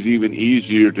make things even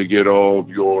easier to get all of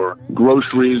your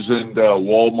groceries and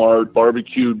Walmart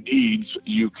barbecue needs,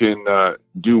 you can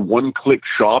do one-click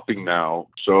shopping now.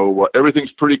 So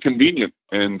everything's pretty convenient.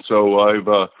 And so I've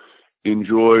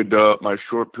enjoyed my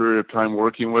short period of time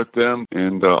working with them,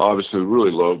 and obviously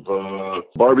really love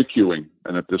barbecuing.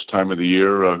 And at this time of the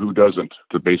year, who doesn't?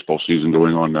 The baseball season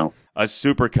going on now. A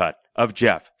supercut of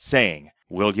Jeff saying,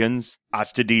 Will Jens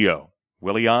Astudillo.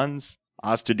 Willians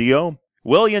Astudillo?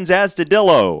 Will Jens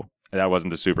Astudillo. That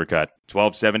wasn't the supercut.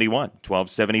 1271,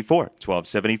 1274,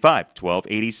 1275,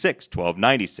 1286,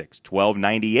 1296,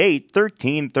 1298,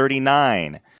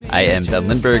 1339. I am Ben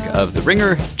Lindbergh of The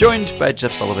Ringer, joined by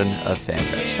Jeff Sullivan of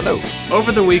Fangraphs. Hello.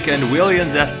 Over the weekend, Will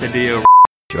Jens Astudillo,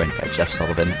 joined by Jeff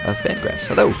Sullivan of Fangraphs.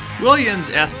 Hello. Will Jens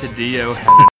Astudillo.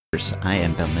 I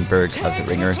am Ben Lindbergh of The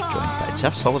Ringer, joined by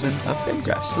Jeff Sullivan of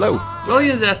Fangraphs. Hello. Will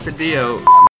Jens Astudillo,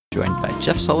 joined by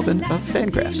Jeff Sullivan of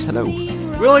Fangraphs. Hello.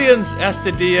 Will Jens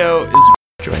Astudillo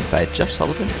is joined by Jeff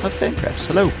Sullivan of Fangraphs.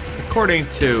 Hello. According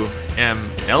to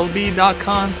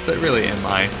MLB.com, but really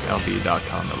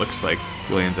MILB.com, it looks like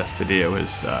Will Jens Astudillo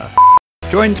is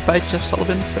joined by Jeff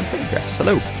Sullivan from Fangraphs.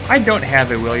 Hello. I don't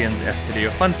have a Will Jens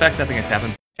Astudillo. Fun fact, nothing has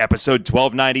happened. Episode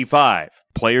 1295.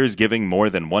 Players giving more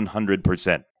than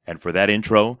 100%. And for that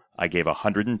intro, I gave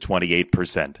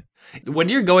 128%. When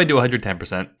you're going to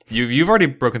 110%, you've already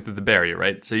broken through the barrier,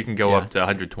 right? So you can go up to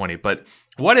 120. But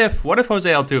what if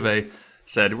Jose Altuve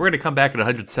said, we're going to come back at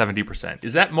 170%?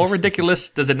 Is that more ridiculous?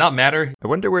 Does it not matter? I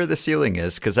wonder where the ceiling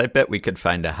is, because I bet we could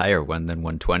find a higher one than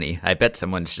 120. I bet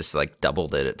someone's just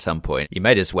doubled it at some point. You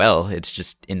might as well. It's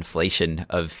just inflation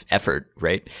of effort,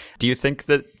 right? Do you think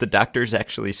that the doctors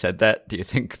actually said that? Do you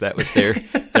think that was their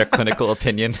clinical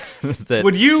opinion? That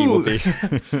would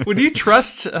you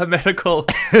trust a medical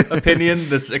opinion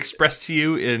that's expressed to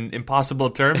you in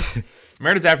impossible terms?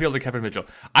 Mariners outfielder Kevin Mitchell.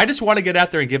 I just want to get out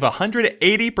there and give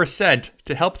 180%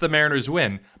 to help the Mariners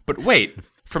win. But wait,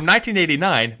 from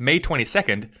 1989, May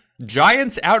 22nd,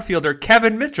 Giants outfielder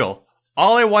Kevin Mitchell.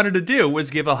 All I wanted to do was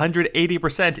give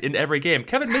 180% in every game.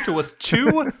 Kevin Mitchell with 2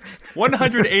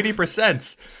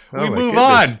 180%. We move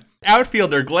on.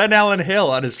 Outfielder Glenn Allen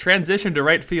Hill on his transition to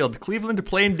right field. Cleveland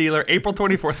Plain Dealer, April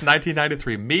 24th,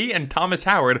 1993. Me and Thomas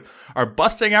Howard are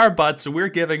busting our butts. We're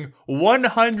giving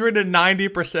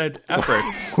 190% effort.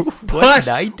 But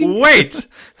wait!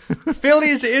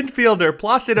 Phillies infielder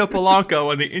Placido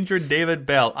Polanco and the injured David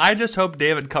Bell. I just hope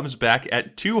David comes back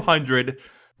at 200%.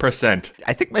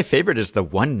 I think my favorite is the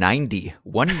 190.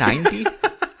 190?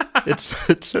 It's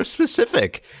so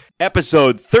specific.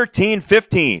 Episode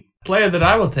 1315. Player that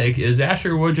I will take is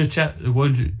Asher Wojciechowski.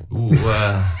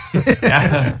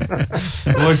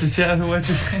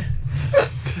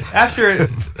 Asher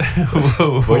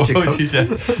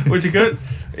Wojciechowski.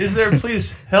 Is there,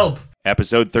 please help?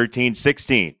 Episode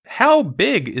 1316. How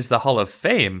big is the Hall of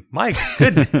Fame? My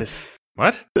goodness.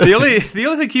 What? The only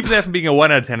thing keeping that from being a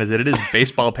 1 out of 10 is that it is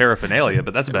baseball paraphernalia,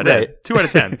 but that's about it. 2 out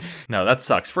of 10. No, that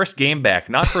sucks. First game back,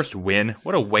 not first win.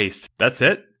 What a waste. That's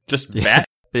it? Just bat?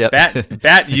 Yep.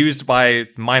 Bat used by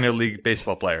minor league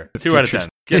baseball player. 2 out of 10.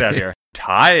 Get out of here.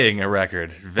 Tying a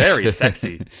record. Very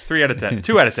sexy. 3 out of 10.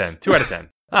 2 out of 10. 2 out of 10.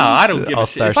 Oh, I don't give a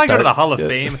shit. If I go to the Hall of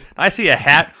Fame, I see a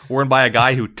hat worn by a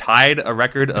guy who tied a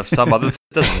record of some other thing.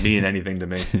 It doesn't mean anything to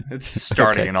me. It's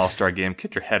starting an all-star game.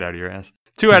 Get your head out of your ass.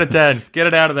 2 out of 10. Get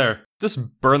it out of there.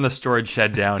 Just burn the storage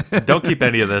shed down. Don't keep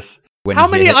any of this. How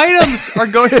many items are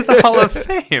going to the Hall of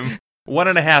Fame?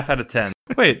 1.5 out of 10.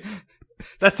 Wait,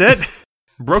 that's it?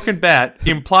 Broken bat,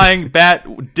 implying bat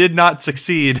did not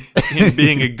succeed in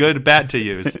being a good bat to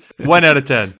use. 1 out of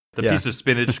 10. The piece of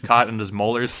spinach caught in his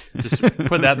molars. Just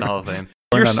put that in the Hall of Fame.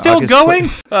 You're still going?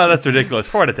 Oh, that's ridiculous.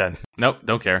 4 out of 10. Nope,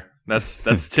 don't care. That's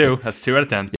 2. That's 2 out of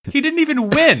 10. He didn't even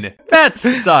win. That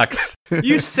sucks.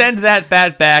 You send that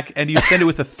bat back, and you send it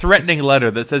with a threatening letter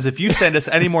that says, if you send us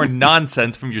any more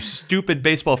nonsense from your stupid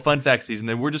baseball fun fact season,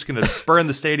 then we're just going to burn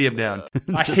the stadium down.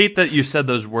 I hate that you said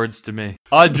those words to me.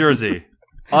 A jersey.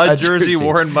 A jersey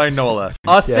worn by Nola.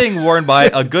 A thing worn by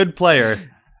a good player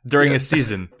during a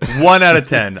season. 1 out of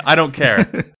 10. I don't care.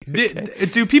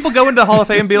 Do people go into the Hall of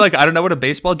Fame and be like, I don't know what a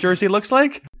baseball jersey looks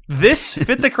like? This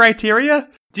fit the criteria?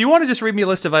 Do you want to just read me a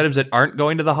list of items that aren't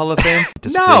going to the Hall of Fame?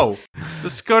 No!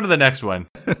 Just go to the next one.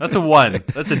 That's a 1.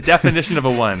 That's a definition of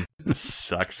a 1. This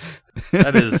sucks.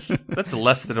 That's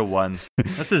less than a 1.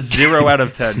 That's a 0 out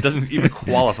of 10. Doesn't even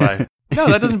qualify. No,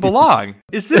 that doesn't belong.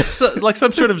 Is this like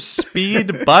some sort of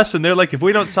speed bus? And they're like, if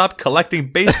we don't stop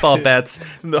collecting baseball bats,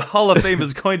 then the Hall of Fame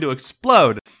is going to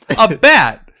explode. A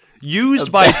bat used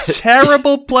by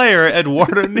terrible player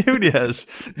Eduardo Nunez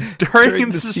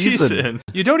during the season.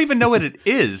 You don't even know what it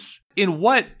is. In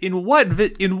what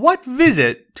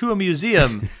visit to a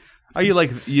museum are you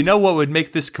like, you know what would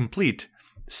make this complete?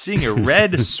 Seeing a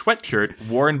red sweatshirt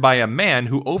worn by a man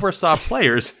who oversaw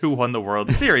players who won the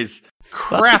World Series.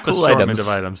 Crap cool assortment of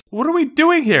items. What are we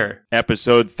doing here?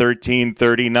 Episode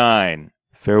 1339.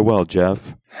 Farewell,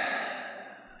 Jeff.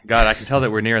 God, I can tell that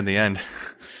we're nearing the end.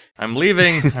 I'm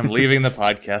leaving the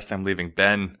podcast. I'm leaving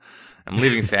Ben. I'm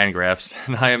leaving Fangraphs.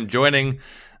 And I am joining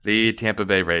the Tampa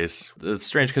Bay Rays. It's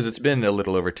strange because it's been a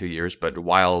little over 2 years, but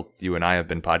while you and I have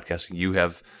been podcasting, you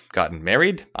have gotten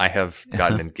married, I have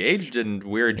gotten engaged, and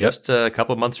we're just a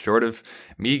couple months short of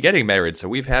me getting married. So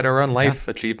we've had our own life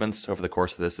achievements over the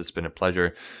course of this. It's been a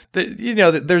pleasure.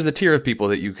 There's the tier of people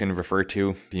that you can refer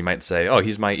to. You might say, oh,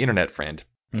 he's my internet friend.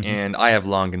 Mm-hmm. And I have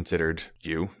long considered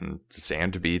you and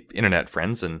Sam to be internet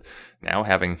friends, and now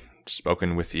having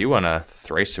spoken with you on a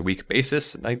thrice-a-week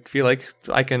basis, I feel like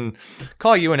I can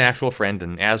call you an actual friend,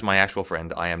 and as my actual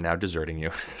friend, I am now deserting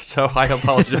you. So I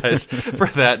apologize for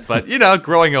that, but,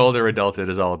 growing older, adulthood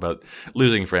is all about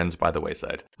losing friends by the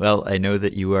wayside. Well, I know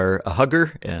that you are a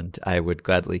hugger, and I would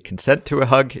gladly consent to a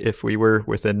hug if we were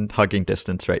within hugging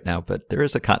distance right now, but there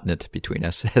is a continent between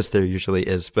us, as there usually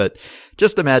is. But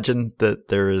just imagine that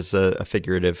there is a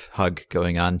figurative hug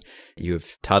going on.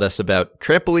 You've taught us about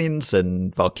trampolines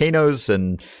and volcanoes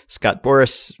and Scott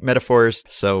Boras metaphors.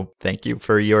 So thank you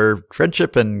for your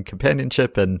friendship and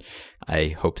companionship. And I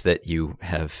hope that you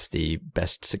have the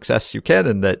best success you can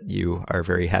and that you are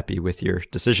very happy with your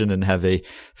decision and have a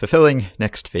fulfilling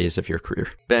next phase of your career.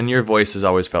 Ben, your voice has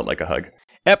always felt like a hug.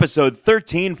 Episode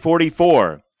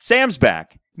 1344. Sam's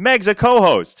back. Meg's a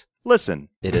co-host. Listen.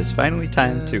 It is finally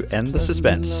time to end the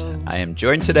suspense. I am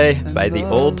joined today by the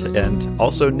old and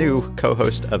also new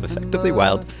co-host of Effectively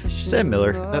Wild, Sam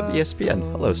Miller of ESPN.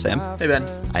 Hello, Sam. Hey,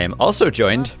 Ben. I am also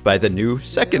joined by the new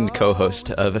second co-host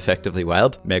of Effectively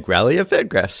Wild, Meg Rowley of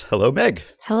Fangraphs. Hello, Meg.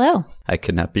 Hello. I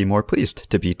could not be more pleased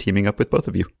to be teaming up with both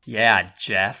of you. Yeah,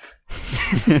 Jeff.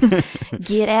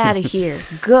 Get out of here.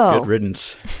 Go. Good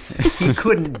riddance. He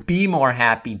couldn't be more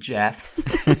happy, Jeff.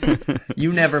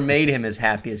 You never made him as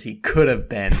happy as he could have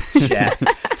been, Jeff.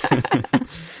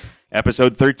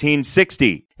 Episode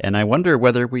 1360. And I wonder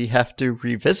whether we have to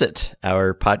revisit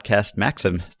our podcast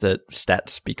maxim that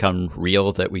stats become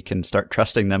real, that we can start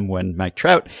trusting them when Mike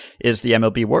Trout is the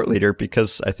MLB WAR leader,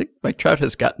 because I think Mike Trout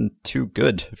has gotten too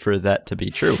good for that to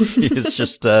be true. He's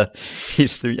just,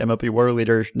 he's the MLB WAR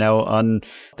leader now on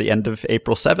the end of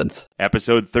April 7th.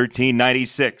 Episode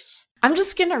 1396. I'm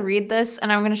just going to read this,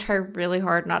 and I'm going to try really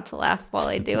hard not to laugh while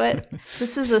I do it.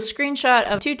 This is a screenshot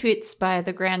of 2 tweets by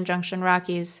the Grand Junction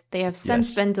Rockies. They have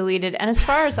since been deleted, and as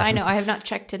far as I know, I have not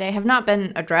checked today, have not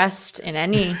been addressed in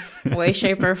any way,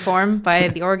 shape, or form by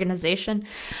the organization.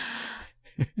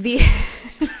 Well,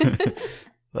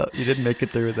 you didn't make it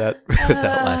through that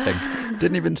without laughing.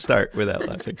 Didn't even start without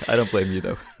laughing. I don't blame you,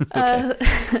 though. Okay.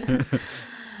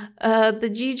 The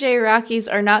GJ Rockies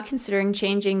are not considering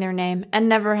changing their name and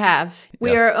never have.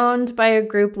 We are owned by a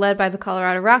group led by the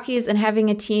Colorado Rockies, and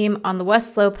having a team on the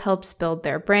West Slope helps build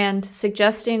their brand.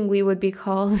 Suggesting we would be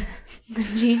called the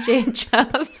GJ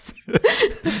Chubs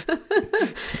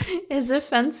is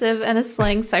offensive and a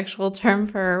slang sexual term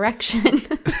for erection.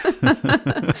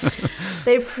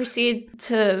 They proceed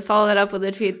to follow that up with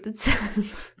a tweet that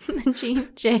says, the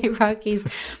GJ Rockies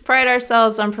pride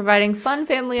ourselves on providing fun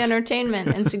family entertainment,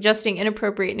 and suggesting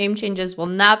inappropriate name changes will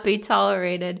not be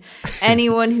tolerated.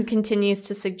 Anyone who continues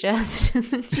to suggest the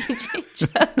GJ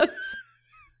Chubs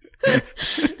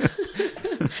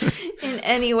in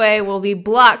any way will be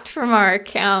blocked from our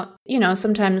account. You know,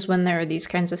 sometimes when there are these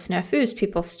kinds of snafus,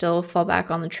 people still fall back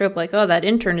on the trope like, oh, that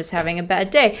intern is having a bad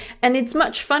day. And it's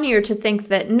much funnier to think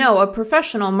that, no, a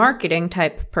professional marketing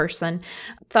type person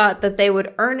thought that they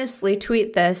would earnestly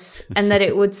tweet this and that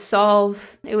it would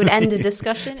end a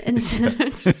discussion instead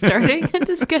of starting a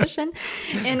discussion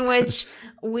in which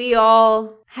we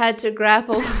all had to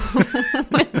grapple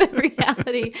with the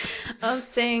reality of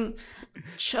saying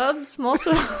Chubb's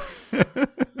multiple.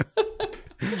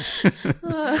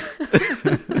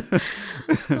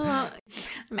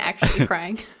 I'm actually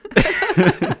crying.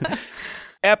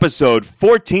 Episode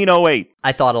 1408.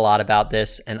 I thought a lot about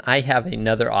this, and I have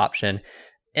another option.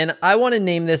 And I want to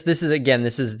name this. This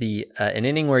is the an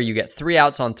inning where you get 3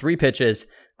 outs on 3 pitches.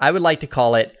 I would like to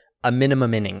call it a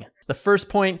minimum inning. The first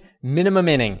point, minimum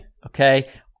inning. Okay,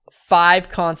 5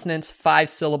 consonants, 5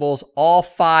 syllables, all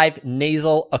 5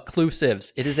 nasal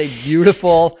occlusives. It is a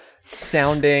beautiful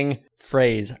sounding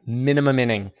phrase. Minimum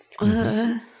inning.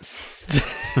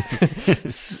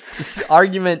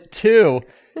 Argument 2,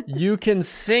 you can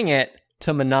sing it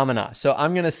to Menomina. So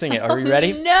I'm going to sing it. Are we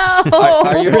ready? No!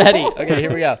 Are you ready? Okay,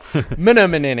 here we go.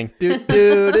 Minimum inning. Do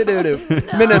do do do do.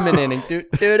 Minimum inning. Do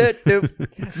do do do.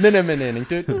 Minimum inning.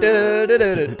 Do do do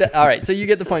do do. All right, so you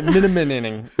get the point. Minimum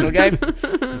inning. Okay?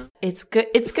 It's good.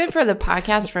 It's good for the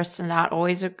podcast for us to not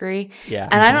always agree. Yeah.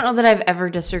 And I don't know that I've ever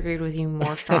disagreed with you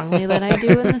more strongly than I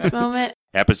do in this moment.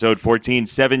 Episode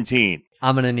 1417.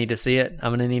 I'm going to need to see it.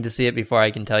 I'm going to need to see it before I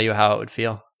can tell you how it would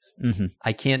feel. Mm-hmm.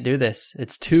 I can't do this.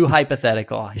 It's too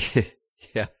hypothetical.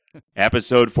 Yeah.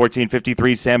 Episode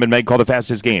 1453. Sam and Meg call the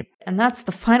fastest game. And that's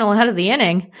the final out of the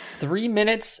inning. 3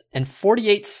 minutes and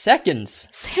 48 seconds.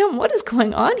 Sam, what is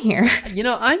going on here? You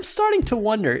know, I'm starting to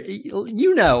wonder.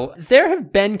 You know, there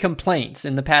have been complaints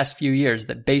in the past few years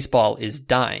that baseball is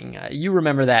dying. You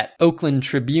remember that Oakland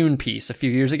Tribune piece a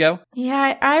few years ago?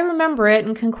 Yeah, I remember it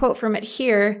and can quote from it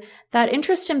here. That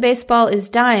interest in baseball is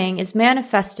dying is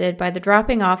manifested by the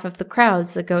dropping off of the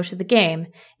crowds that go to the game.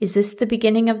 Is this the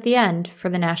beginning of the end for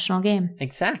the national game?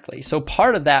 Exactly. So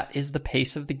part of that is the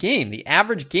pace of the game. The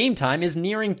average game time is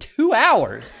nearing 2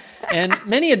 hours. And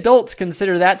many adults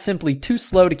consider that simply too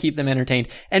slow to keep them entertained.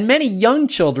 And many young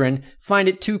children find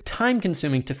it too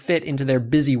time-consuming to fit into their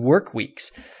busy work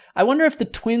weeks. I wonder if the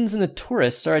Twins and the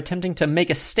Tourists are attempting to make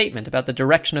a statement about the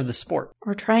direction of the sport.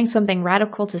 Or trying something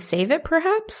radical to save it,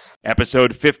 perhaps?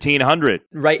 Episode 1500.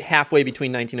 Right halfway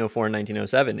between 1904 and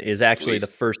 1907 is actually the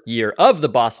first year of the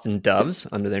Boston Doves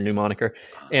under their new moniker.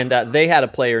 And they had a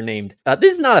player named,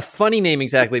 this is not a funny name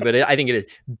exactly, but I think it is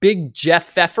Big Jeff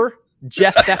Pfeffer.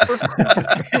 Jeff Pfeffer.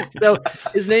 So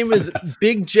his name was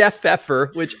Big Jeff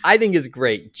Pfeffer, which I think is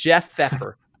great. Jeff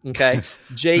Pfeffer. Okay,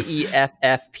 Jeffpfeffer,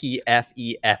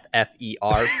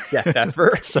 Jeff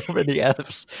Pfeffer. So many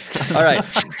F's. All right,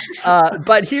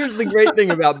 but here's the great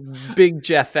thing about Big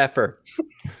Jeff Pfeffer.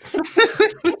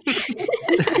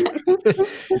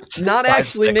 Not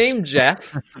actually named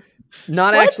Jeff.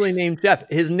 Not actually named Jeff.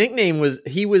 His nickname was,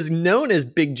 he was known as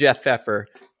Big Jeff Pfeffer,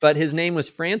 but his name was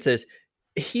Francis.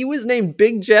 He was named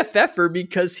Big Jeff Pfeffer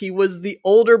because he was the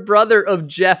older brother of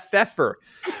Jeff Pfeffer.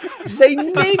 He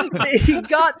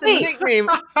got the nickname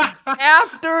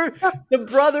after the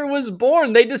brother was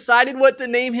born. They decided what to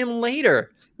name him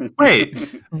later. Wait,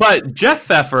 but Jeff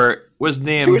Pfeffer was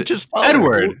named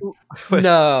Edward.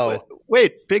 No.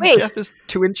 Wait, Big Jeff is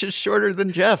 2 inches shorter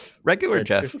than Jeff. Regular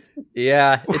Jeff.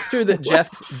 Yeah, it's true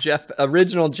that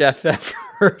original Jeff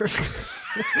Pfeffer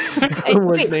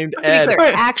was named Ed. To be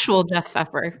clear, actual Jeff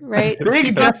Pfeffer, right?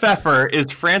 Big Jeff Pfeffer is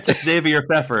Francis Xavier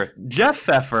Pfeffer. Jeff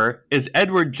Pfeffer is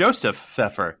Edward Joseph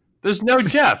Pfeffer. There's no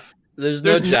Jeff. There's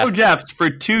no Jeffs for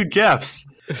 2 Jeffs.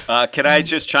 Can I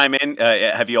just chime in?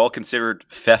 Have you all considered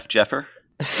Pfeff Jeffer?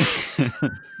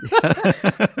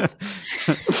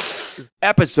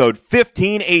 Episode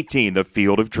 1518, The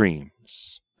Field of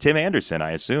Dreams. Tim Anderson,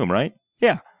 I assume, right?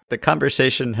 Yeah. The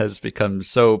conversation has become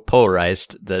so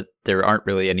polarized that there aren't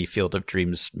really any Field of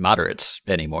Dreams moderates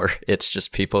anymore. It's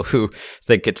just people who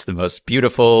think it's the most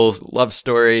beautiful love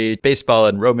story, baseball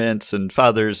and romance and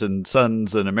fathers and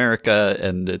sons in America,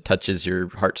 and it touches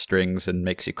your heartstrings and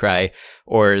makes you cry.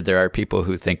 Or there are people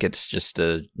who think it's just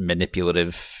a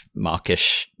manipulative,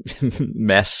 mawkish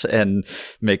mess and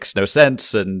makes no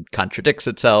sense and contradicts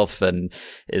itself and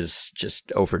is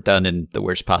just overdone in the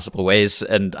worst possible ways.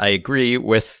 And I agree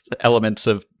with elements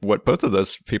of what both of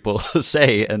those people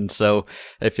say. And so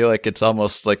I feel like it's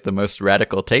almost like the most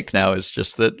radical take now is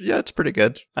just that, yeah, it's pretty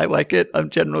good. I like it. I'm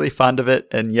generally fond of it.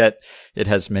 And yet it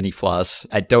has many flaws.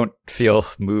 I don't feel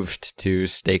moved to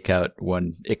stake out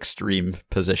one extreme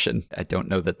position. I don't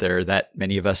know that there are that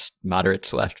many of us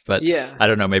moderates left, but Yeah. I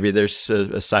don't know. Maybe there's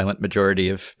a silent majority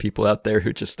of people out there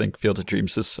who just think Field of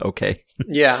Dreams is okay.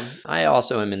 Yeah, I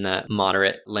also am in that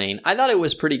moderate lane. I thought it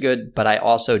was pretty good, but I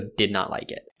also did not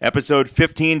like it. Episode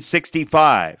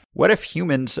 1565. What if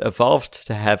humans evolved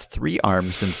to have 3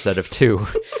 arms instead of 2,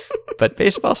 but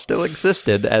baseball still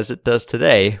existed as it does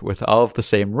today with all of the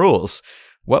same rules?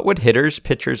 What would hitters,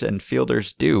 pitchers, and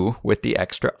fielders do with the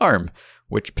extra arm?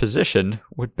 Which position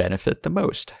would benefit the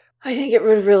most? I think it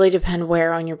would really depend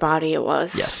where on your body it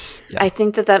was. Yes. I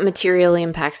think that materially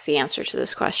impacts the answer to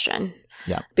this question.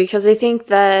 Yeah. Because I think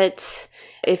that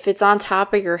if it's on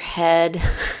top of your head,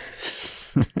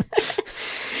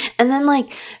 and then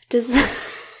like, does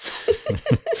the...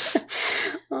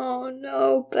 Oh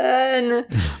no, Ben.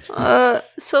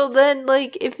 So then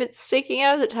like, if it's sticking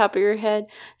out of the top of your head,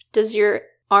 does your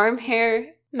arm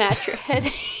hair match your head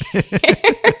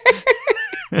hair?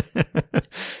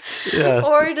 Yeah.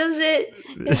 Or is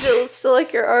it still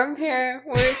like your arm hair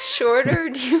where it's shorter?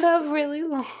 Do you have really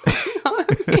long arm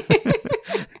hair?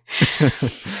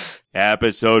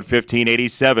 Episode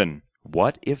 1587.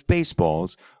 What if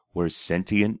baseballs were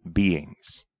sentient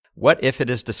beings? What if it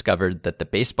is discovered that the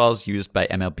baseballs used by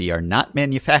MLB are not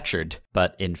manufactured,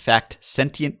 but in fact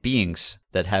sentient beings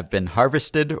that have been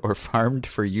harvested or farmed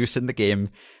for use in the game,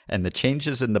 and the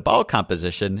changes in the ball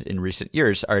composition in recent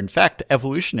years are in fact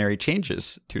evolutionary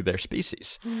changes to their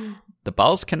species? The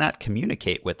balls cannot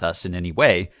communicate with us in any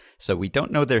way, so we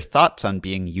don't know their thoughts on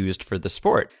being used for the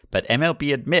sport, but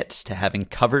MLB admits to having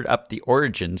covered up the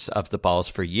origins of the balls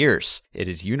for years. It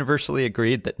is universally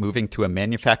agreed that moving to a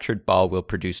manufactured ball will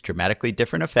produce dramatically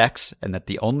different effects, and that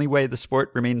the only way the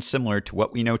sport remains similar to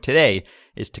what we know today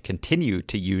is to continue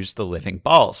to use the living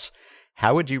balls.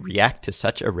 How would you react to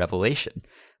such a revelation?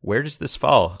 Where does this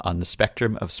fall on the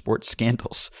spectrum of sports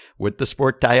scandals? Would the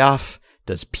sport die off?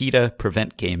 Does PETA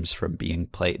prevent games from being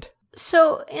played?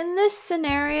 So in this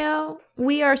scenario,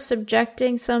 we are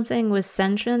subjecting something with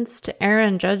sentience to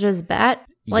Aaron Judge's bat?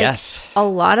 Like, yes. A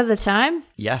lot of the time?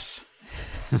 Yes.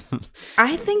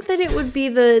 I think that it would be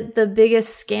the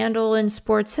biggest scandal in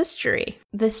sports history.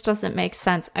 This doesn't make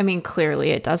sense. I mean, clearly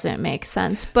it doesn't make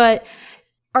sense, but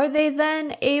are they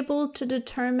then able to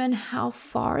determine how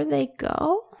far they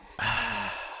go?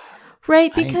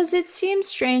 Right, because it seems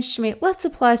strange to me. Let's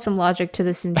apply some logic to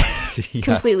this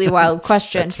completely wild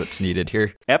question. That's what's needed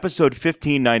here. Episode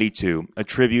 1592, a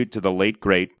tribute to the late,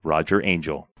 great Roger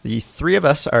Angell. The 3 of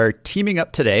us are teaming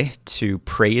up today to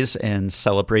praise and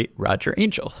celebrate Roger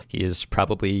Angell. He is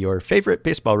probably your favorite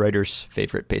baseball writer's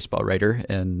favorite baseball writer,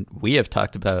 and we have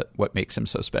talked about what makes him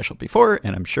so special before,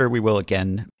 and I'm sure we will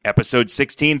again. Episode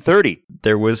 1630.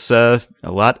 There was a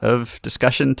lot of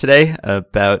discussion today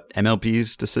about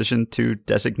MLB's decision to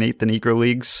designate the Negro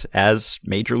Leagues as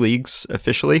major leagues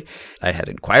officially. I had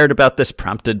inquired about this,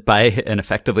 prompted by an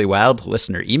Effectively Wild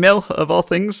listener email, of all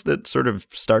things, that sort of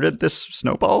started this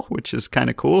snowball, which is kind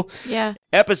of cool. Yeah.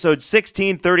 Episode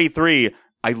 1633.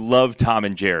 I love Tom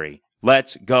and Jerry.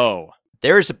 Let's go.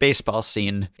 There is a baseball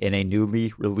scene in a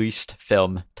newly released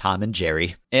film, Tom and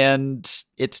Jerry, and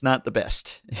it's not the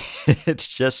best. It's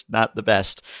just not the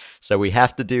best. So we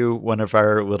have to do one of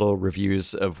our little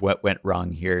reviews of what went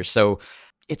wrong here. So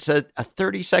it's a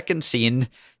 30-second scene,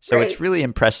 so Right. It's really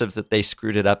impressive that they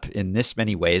screwed it up in this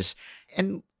many ways.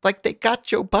 And like, they got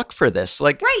Joe Buck for this.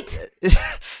 Like, right.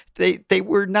 They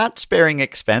were not sparing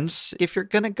expense. If you're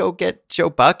going to go get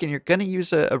Joe Buck and you're going to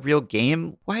use a real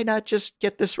game, why not just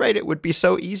get this right? It would be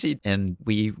so easy. And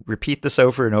we repeat this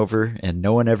over and over, and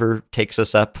no one ever takes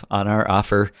us up on our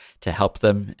offer to help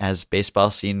them as baseball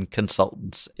scene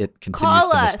consultants. It continues Call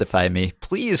to us. mystify me.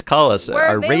 Please call us. We're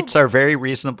Our available. rates are very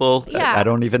reasonable. Yeah. I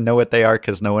don't even know what they are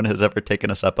because no one has ever taken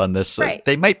us up on this. So Right.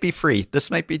 They might be free. This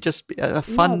might be just a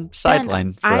fun No,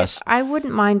 sideline Ben, for us. I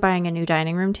wouldn't mind buying a new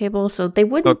dining room table, so they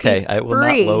wouldn't Okay, be I will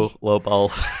free. not lowball.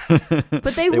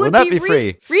 But they will would not be be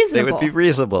free. reasonable. They would be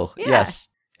reasonable. Yeah. Yes.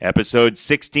 Episode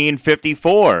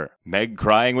 1654. Meg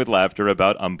crying with laughter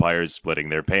about umpires splitting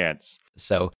their pants.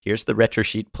 So here's the retro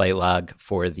sheet play log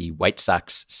for the White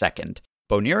Sox second.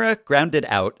 Bonera grounded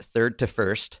out third to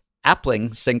first.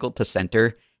 Appling singled to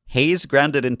center. Hayes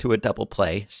grounded into a double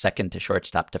play, second to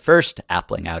shortstop to first.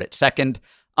 Appling out at second.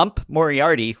 Ump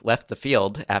Moriarty left the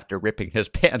field after ripping his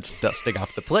pants, dusting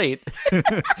off the plate.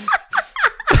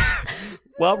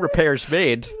 While repairs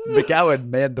made, McGowan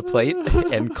manned the plate,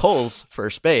 and Coles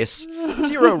first base.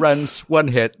 0 runs, 1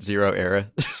 hit, 0 error,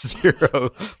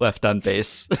 0 left on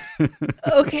base.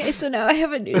 Okay, so now I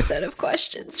have a new set of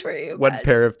questions for you. 1 Ben.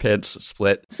 pair of pants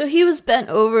split. So he was bent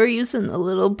over using the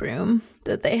little broom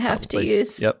that they have to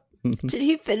use. Yep. Did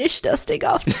he finish dusting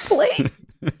off the plate?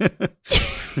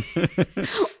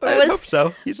 I hope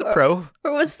so. He's a pro.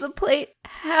 Or was the plate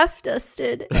half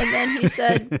dusted? And then he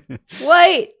said,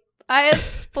 "Wait, I have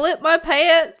split my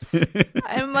pants.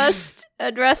 I must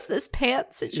address this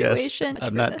pants situation." Yes,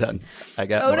 I'm not done. I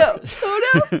got Oh more. no!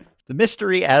 Oh no! The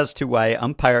mystery as to why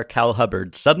umpire Cal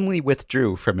Hubbard suddenly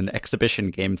withdrew from an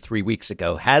exhibition game 3 weeks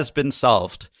ago has been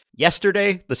solved.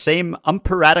 Yesterday, the same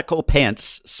umpiratical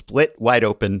pants split wide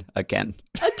open again.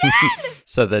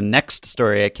 So the next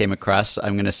story I came across,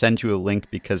 I'm going to send you a link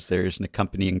because there's an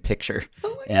accompanying picture.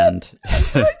 Oh my and God. I'm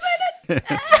so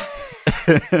excited.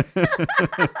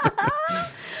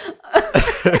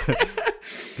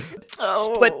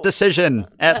 Split decision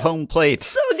at home plate.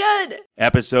 So good.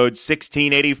 Episode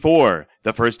 1684,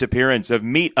 the first appearance of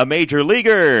Meet a Major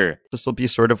Leaguer. This will be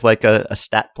sort of like a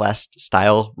Stat Blast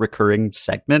style recurring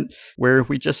segment where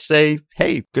we just say,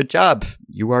 hey, good job.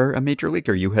 You are a major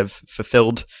leaguer. You have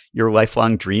fulfilled your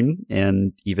lifelong dream.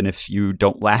 And even if you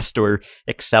don't last or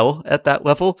excel at that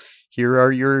level, here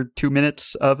are your 2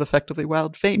 minutes of Effectively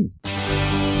Wild fame.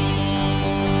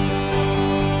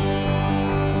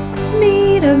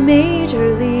 Meet a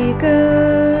major leaguer.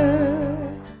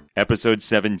 Episode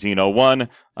 1701,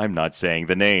 I'm not saying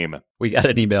the name. We got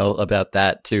an email about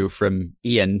that too from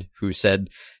Ian, who said,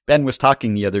 Ben was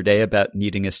talking the other day about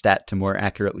needing a stat to more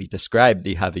accurately describe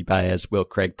the Javi Baez Will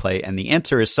Craig play, and the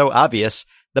answer is so obvious,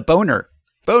 the boner.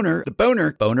 Boner, the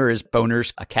boner. Boner is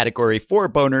boners, a category for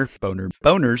boner. Boner,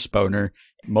 boners, boner.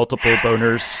 Multiple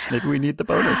boners. Maybe we need the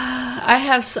boner. I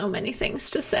have so many things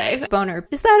to say. Boner.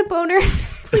 Is that a boner?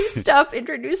 Please stop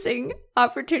introducing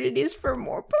opportunities for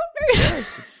more boners.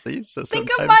 See, so Think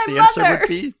sometimes of my the answer mother. would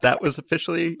be, that was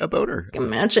officially a boner.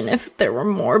 Imagine if there were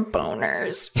more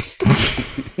boners. Do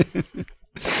we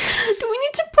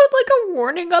need to put like a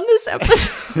warning on this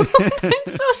episode? I'm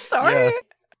so sorry. Yeah.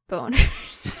 Boners.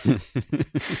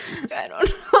 I don't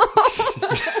know.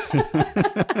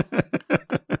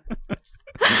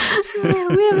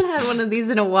 We haven't had one of these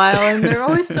in a while, and they're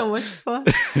always so much fun.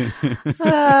 Not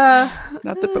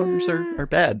that boners are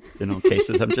bad in all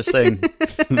cases. I'm just saying.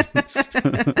 I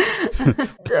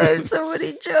have so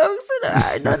many jokes,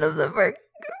 and none of them are.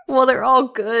 Well, they're all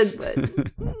good, but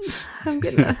I'm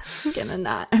gonna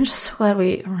not. I'm just so glad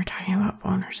we weren't talking about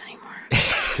boners anymore.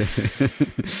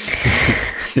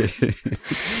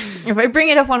 If I bring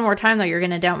it up one more time, though, you're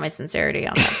gonna doubt my sincerity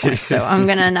on that point. So I'm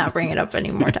gonna not bring it up any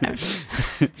more times.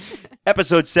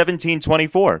 Episode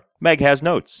 1724, Meg has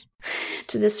notes.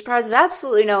 To the surprise of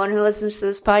absolutely no one who listens to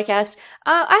this podcast,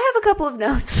 I have a couple of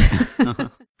notes.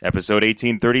 Episode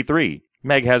 1833,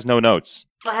 Meg has no notes.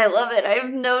 I love it. I have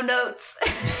no notes.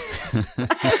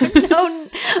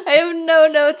 I have no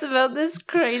notes about this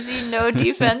crazy no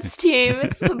defense team.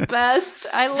 It's the best.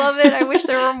 I love it. I wish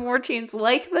there were more teams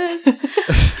like this.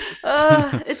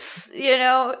 It's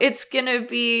gonna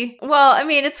be,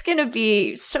 it's gonna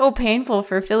be so painful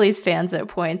for Phillies fans at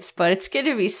points, but it's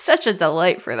gonna be such a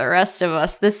delight for the rest of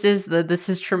us. This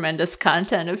is tremendous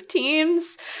content of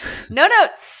teams. No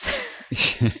notes.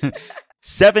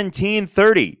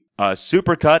 1730, a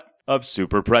supercut of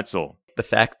Super Pretzel. The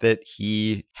fact that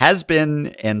he has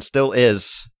been and still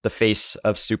is the face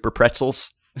of Super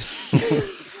Pretzels.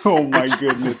 Oh my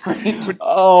goodness.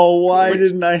 Oh, why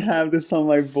didn't I have this on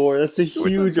my board? That's a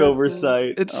huge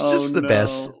oversight. It's just the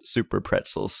best. Super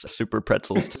Pretzels. Super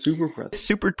Pretzels. Super Pretzels.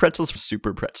 Super Pretzels for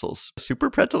Super Pretzels. Super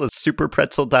Pretzel is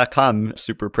superpretzel.com.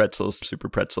 Super Pretzels. Super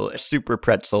Pretzel. Super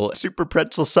Pretzel. Super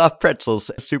Pretzel soft pretzels.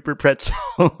 Super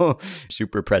Pretzel.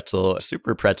 Super Pretzel.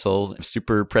 Super Pretzel.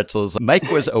 Super Pretzels.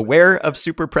 Mike was aware of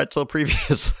Super Pretzel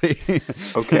previously.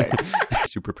 Okay.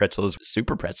 Super Pretzel is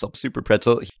Super Pretzel. Super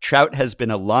Pretzel. Trout has been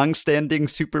a long-standing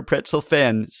Super Pretzel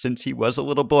fan since he was a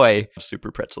little boy.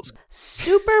 Super Pretzels.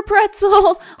 Super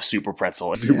Pretzel. Super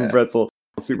Pretzel. Super Pretzel.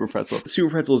 Super Pretzel.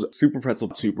 Super Pretzel is Super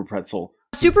Pretzel. Super Pretzel.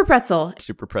 Super Pretzel.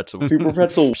 Super Pretzel. Super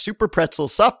Pretzel. Super Pretzel.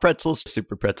 Soft pretzels.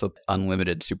 Super Pretzel.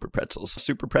 Unlimited Super Pretzels.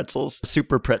 Super Pretzels.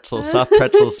 Super Pretzel. Soft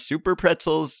pretzels. Super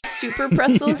Pretzels. Super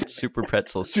Pretzels. Super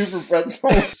Pretzels. Super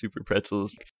Pretzel. Super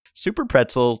Pretzels. Super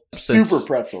Pretzel. Super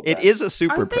Pretzel. It is a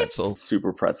Super Pretzel.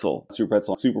 Super Pretzel. Super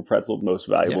Pretzel. Super Pretzel. Most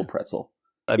valuable pretzel.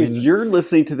 I mean, if you're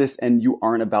listening to this and you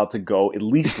aren't about to go, at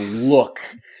least look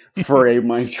for a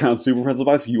Mike Trout Super Pretzel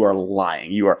box. You are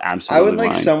lying. You are absolutely lying. I would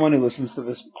like someone who listens to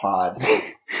this pod,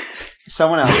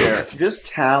 someone out there, just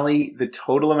tally the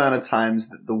total amount of times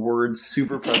that the word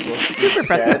Super Pretzel is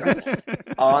said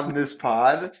on this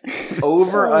pod.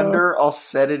 Over, under, I'll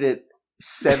set it at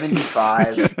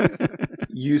 75.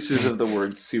 uses of the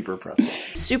word super pretzel.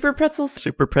 Super pretzels?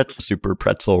 Super pretzel, super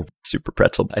pretzel, super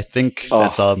pretzel. I think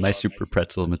that's all my super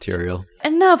pretzel material.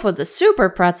 Enough with the super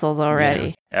pretzels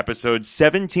already. Episode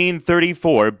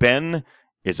 1734, Ben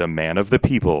is a man of the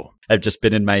people. I've just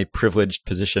been in my privileged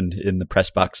position in the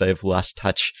press box. I have lost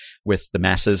touch with the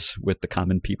masses, with the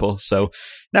common people. So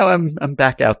now I'm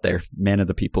back out there, man of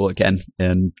the people again,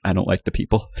 and I don't like the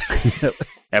people.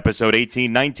 Episode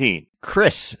 1819.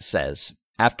 Chris says,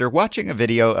 after watching a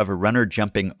video of a runner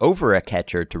jumping over a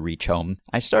catcher to reach home,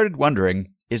 I started wondering,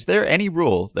 is there any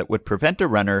rule that would prevent a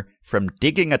runner from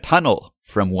digging a tunnel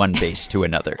from one base to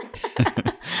another?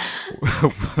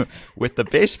 With the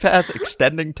base path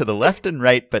extending to the left and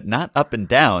right, but not up and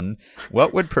down,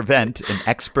 what would prevent an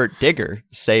expert digger,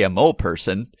 say a mole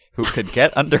person, who could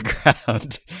get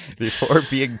underground before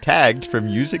being tagged from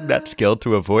using that skill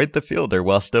to avoid the fielder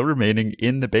while still remaining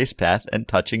in the base path and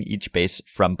touching each base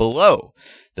from below?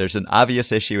 There's an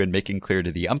obvious issue in making clear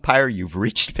to the umpire you've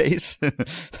reached base.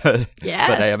 Yeah.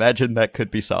 But I imagine that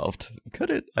could be solved.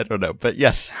 Could it? I don't know. But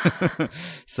yes.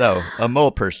 So, a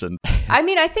mole person. I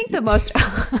mean, I think the most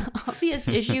obvious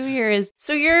issue here is,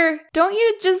 don't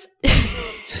you just...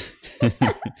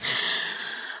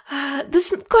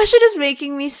 This question is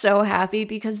making me so happy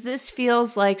because this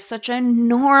feels like such a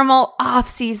normal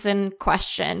off-season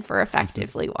question for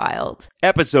Effectively Wild.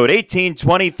 Episode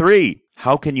 1823.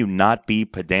 How can you not be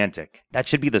pedantic? That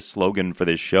should be the slogan for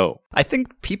this show. I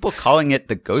think people calling it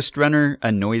the Ghost Runner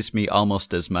annoys me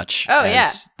almost as much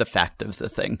as the fact of the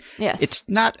thing. Yes. It's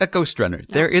not a Ghost Runner. No.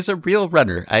 There is a real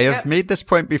runner. I have made this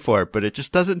point before, but it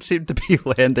just doesn't seem to be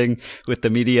landing with the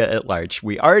media at large.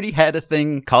 We already had a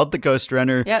thing called the Ghost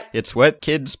Runner. Yep. It's what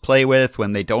kids play with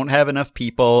when they don't have enough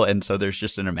people, and so there's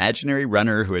just an imaginary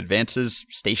runner who advances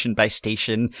station by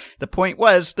station. The point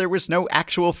was there was no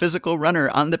actual physical runner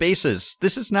on the bases.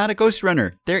 This is not a Ghost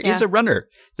Runner. There is a runner.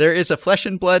 There is a flesh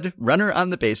and blood runner on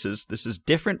the bases. This is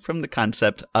different from the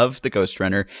concept of the Ghost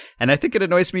Runner. And I think it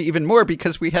annoys me even more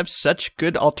because we have such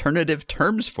good alternative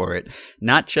terms for it.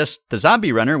 Not just the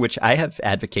zombie runner, which I have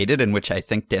advocated and which I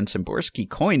think Dan Szymborski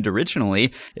coined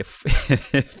originally. If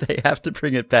they have to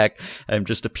bring it back, I'm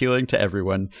just appealing to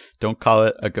everyone. Don't call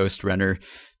it a Ghost Runner.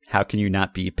 How can you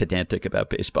not be pedantic about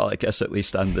baseball, I guess, at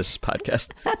least on this podcast?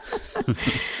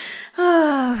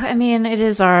 I mean, it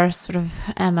is our sort of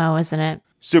MO, isn't it?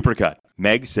 Supercut.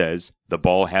 Meg says the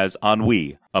ball has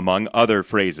ennui, among other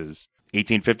phrases.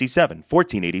 1857,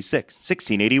 1486,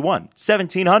 1681,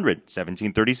 1700,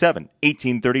 1737,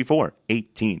 1834,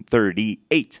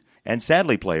 1838. And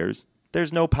sadly, players,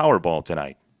 there's no Powerball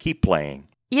tonight. Keep playing.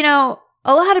 You know,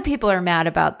 a lot of people are mad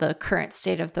about the current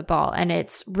state of the ball and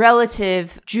its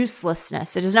relative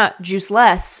juicelessness. It is not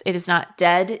juiceless. It is not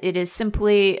dead. It is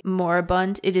simply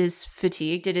moribund. It is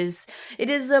fatigued. It is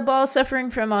a ball suffering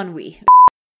from ennui.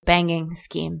 Banging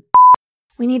scheme.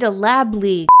 We need a lab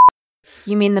league.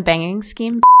 You mean the banging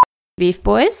scheme? Beef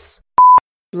Boys?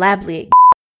 Lab league.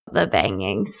 The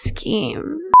banging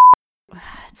scheme.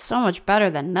 It's so much better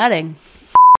than nutting.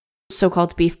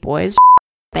 So-called Beef Boys.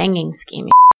 Banging scheme.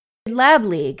 Lab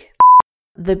League.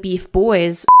 The Beef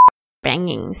Boys.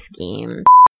 Banging scheme.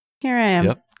 Here I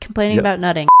am, complaining about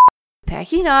nutting.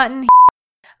 Packy Naughton.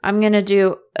 I'm gonna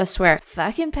do a swear.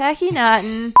 Fucking Packy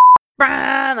Naughton.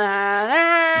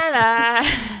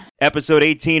 Episode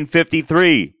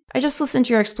 1853. I just listened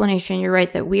to your explanation. You're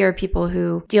right that we are people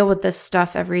who deal with this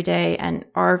stuff every day and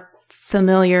are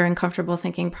familiar and comfortable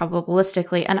thinking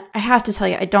probabilistically. And I have to tell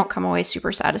you, I don't come away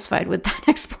super satisfied with that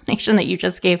explanation that you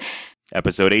just gave.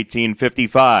 Episode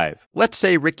 1855. Let's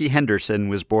say Ricky Henderson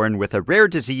was born with a rare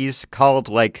disease called,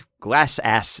 like, glass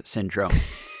ass syndrome.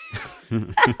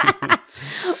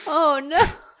 Oh, no.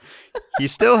 He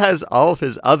still has all of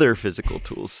his other physical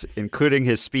tools, including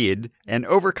his speed, and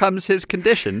overcomes his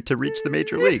condition to reach the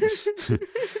major leagues.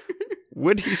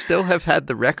 Would he still have had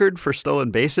the record for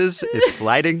stolen bases if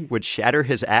sliding would shatter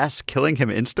his ass, killing him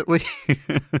instantly?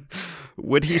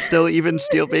 Would he still even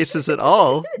steal bases at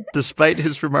all, despite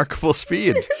his remarkable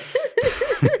speed?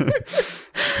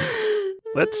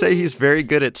 Let's say he's very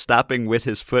good at stopping with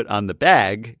his foot on the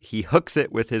bag. He hooks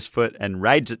it with his foot and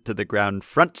rides it to the ground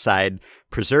front side,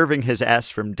 preserving his ass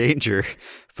from danger,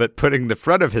 but putting the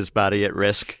front of his body at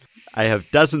risk. I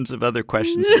have dozens of other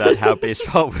questions about how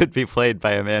baseball would be played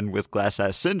by a man with glass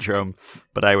ass syndrome,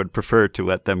 but I would prefer to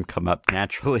let them come up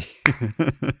naturally.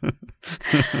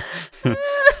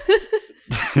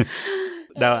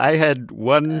 Now, I had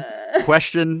one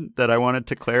question that I wanted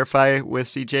to clarify with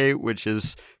CJ, which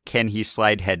is can he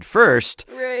slide head first?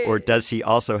 Right. Or does he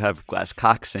also have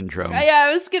Glass-Cock syndrome? Yeah,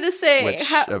 I was going to say,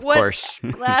 Which, of what course.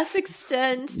 glass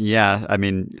extent? Yeah, I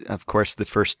mean, of course, the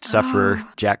first sufferer,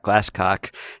 Jack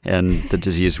Glasscock, and the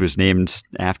disease was named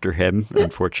after him.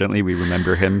 Unfortunately, we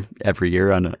remember him every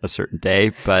year on a certain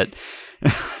day, but...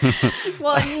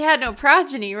 Well, and he had no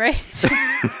progeny, right? So...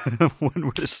 One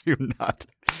would assume not.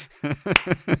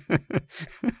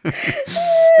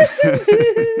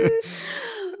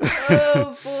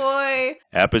 Oh, boy.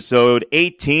 Episode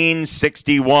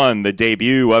 1861, the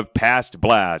debut of Past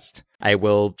Blast. I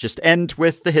will just end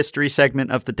with the history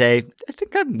segment of the day. I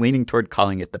think I'm leaning toward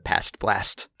calling it the Past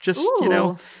Blast. Just,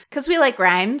 because we like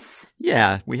rhymes.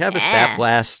 Yeah, we have a Stat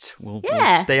Blast. We'll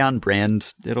stay on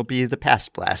brand. It'll be the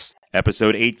Past Blast.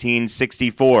 Episode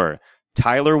 1864,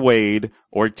 Tyler Wade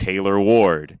or Taylor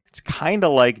Ward. It's kind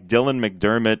of like Dylan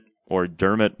McDermott or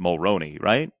Dermot Mulroney,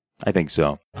 right? I think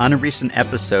so. On a recent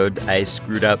episode, I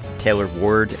screwed up Taylor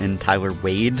Ward and Tyler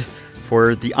Wade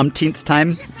for the umpteenth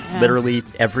time. Yeah. Literally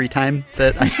every time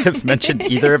that I have mentioned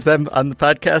either of them on the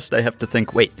podcast, I have to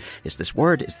think, wait, is this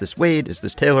Ward? Is this Wade? Is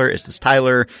this Taylor? Is this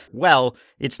Tyler? Well,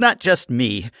 it's not just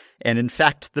me. And in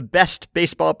fact, the best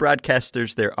baseball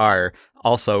broadcasters there are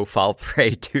also fall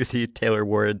prey to the Taylor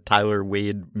Ward, Tyler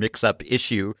Wade mix-up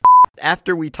issue.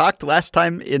 After we talked last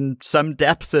time in some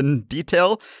depth and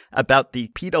detail about the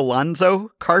Pete Alonso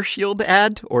Car Shield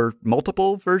ad, or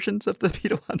multiple versions of the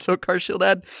Pete Alonso Car Shield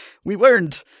ad, we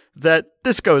learned that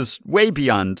this goes way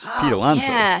beyond Pete Alonso.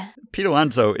 Yeah. Pete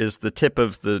Alonso is the tip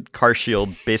of the Car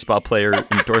Shield baseball player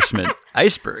endorsement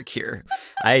iceberg here.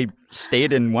 I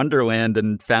stayed in Wonderland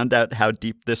and found out how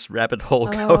deep this rabbit hole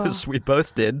goes. We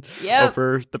both did. Yep.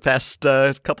 Over the past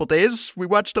couple days, we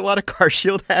watched a lot of Car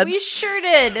Shield ads. We sure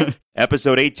did.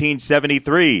 Episode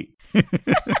 1873.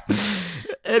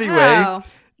 Anyway. Wow.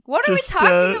 What are we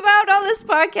talking about on this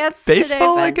podcast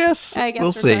baseball, today? I guess? I guess we'll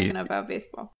we're see. talking about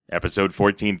baseball. Episode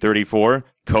 1434,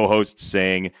 co-hosts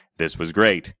saying, "This was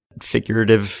great."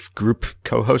 Figurative group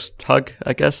co-host hug,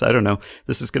 I guess. I don't know.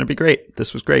 This is going to be great.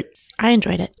 This was great. I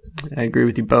enjoyed it. I agree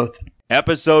with you both.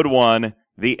 Episode 1,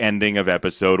 the ending of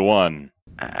episode 1.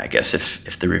 I guess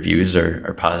if the reviews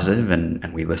are positive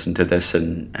and we listen to this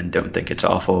and don't think it's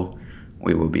awful,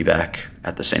 we will be back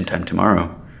at the same time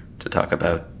tomorrow to talk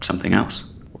about something else.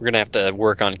 We're going to have to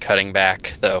work on cutting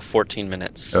back, though. 14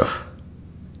 minutes. Ugh.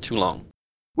 Too long.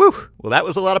 Woo! Well, that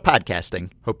was a lot of podcasting.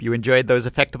 Hope you enjoyed those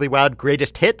Effectively Wild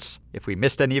greatest hits. If we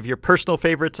missed any of your personal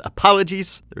favorites,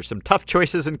 apologies. There were some tough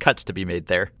choices and cuts to be made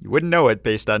there. You wouldn't know it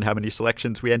based on how many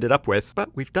selections we ended up with,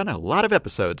 but we've done a lot of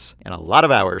episodes and a lot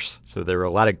of hours, so there were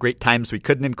a lot of great times we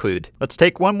couldn't include. Let's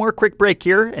take one more quick break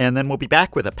here, and then we'll be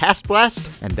back with a Past Blast,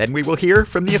 and then we will hear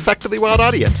from the Effectively Wild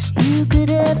audience. You could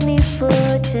have me for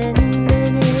 10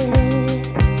 minutes.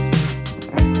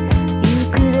 You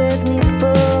could have me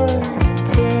for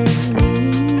 10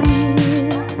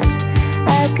 years. I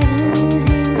could lose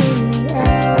you in the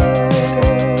hours.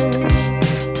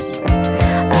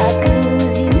 I could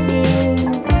lose you in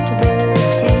the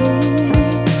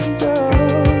tears.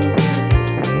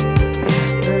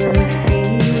 The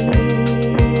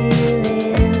feelings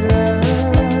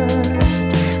lost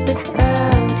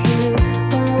without you,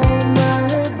 oh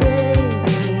my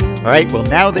baby. All right, well,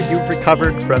 now that you've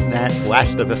recovered from that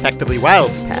blast of Effectively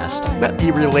Wild's past, let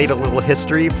me relate a little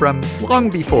history from long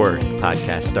before the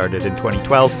podcast started in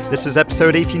 2012. This is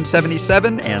episode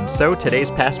 1877, and so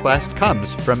today's Past Blast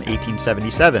comes from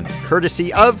 1877,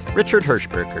 courtesy of Richard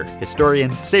Hirschberger,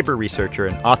 historian, saber researcher,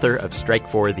 and author of Strike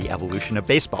 4, The Evolution of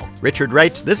Baseball. Richard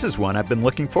writes, "This is one I've been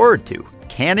looking forward to.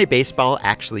 Can a baseball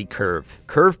actually curve?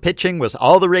 Curve pitching was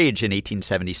all the rage in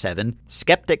 1877.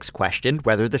 Skeptics questioned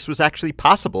whether this was actually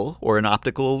possible or an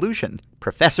optical illusion.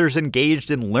 Professors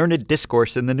engaged in learned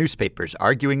discourse in the newspapers,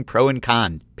 arguing pro and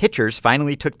con. Pitchers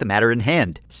finally took the matter in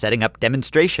hand, setting up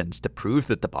demonstrations to prove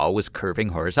that the ball was curving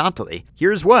horizontally.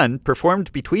 Here's one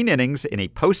performed between innings in a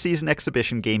postseason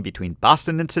exhibition game between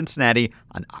Boston and Cincinnati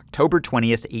on October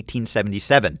 20th,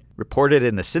 1877, reported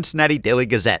in the Cincinnati Daily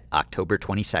Gazette, October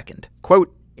 22nd.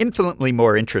 Quote, "Infinitely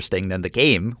more interesting than the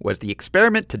game was the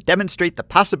experiment to demonstrate the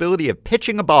possibility of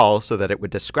pitching a ball so that it would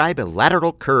describe a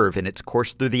lateral curve in its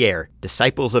course through the air.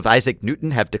 Disciples of Isaac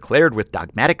Newton have declared with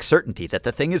dogmatic certainty that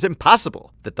the thing is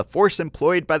impossible, that the force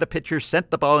employed by the pitcher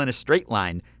sent the ball in a straight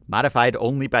line, modified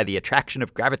only by the attraction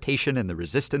of gravitation and the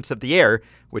resistance of the air,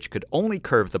 which could only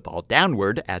curve the ball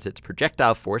downward as its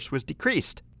projectile force was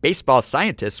decreased. Baseball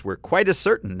scientists were quite as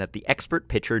certain that the expert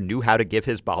pitcher knew how to give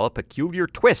his ball a peculiar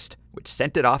twist which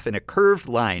sent it off in a curved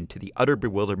line to the utter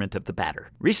bewilderment of the batter.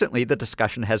 Recently, the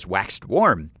discussion has waxed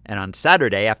warm, and on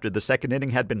Saturday, after the second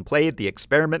inning had been played, the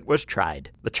experiment was tried.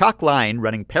 The chalk line,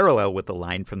 running parallel with the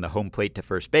line from the home plate to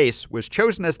first base, was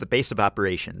chosen as the base of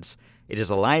operations. It is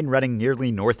a line running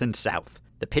nearly north and south.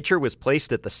 The pitcher was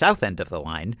placed at the south end of the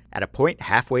line. At a point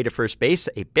halfway to first base,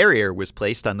 a barrier was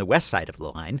placed on the west side of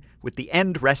the line, with the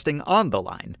end resting on the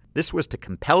line. This was to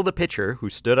compel the pitcher,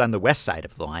 who stood on the west side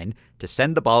of the line, to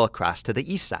send the ball across to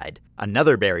the east side.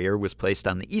 Another barrier was placed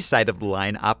on the east side of the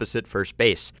line opposite first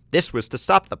base. This was to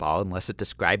stop the ball unless it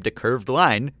described a curved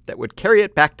line that would carry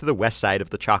it back to the west side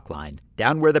of the chalk line.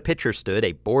 Down where the pitcher stood,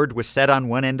 a board was set on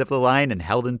one end of the line and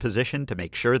held in position to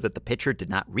make sure that the pitcher did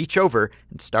not reach over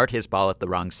and start his ball at the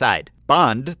wrong side.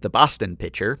 Bond, the Boston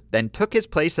pitcher, then took his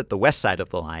place at the west side of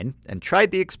the line and tried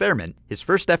the experiment. His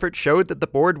first effort showed that the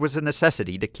board was a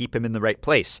necessity to keep him in the right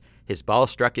place. His ball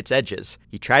struck its edges.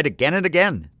 He tried again and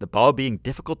again, the ball being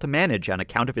difficult to manage on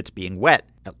account of its being wet.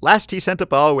 At last he sent a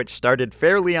ball which started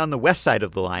fairly on the west side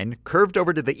of the line, curved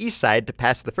over to the east side to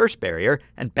pass the first barrier,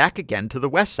 and back again to the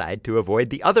west side to avoid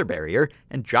the other barrier,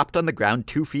 and dropped on the ground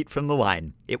 2 feet from the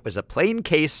line. It was a plain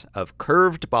case of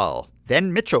curved ball.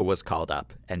 Then Mitchell was called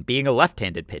up, and being a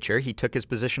left-handed pitcher, he took his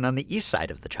position on the east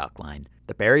side of the chalk line.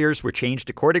 The barriers were changed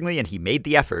accordingly, and he made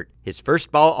the effort. His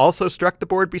first ball also struck the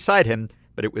board beside him,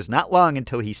 but it was not long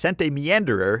until he sent a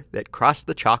meanderer that crossed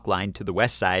the chalk line to the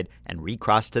west side and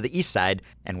recrossed to the east side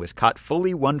and was caught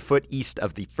fully 1 foot east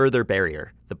of the further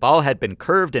barrier. The ball had been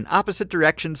curved in opposite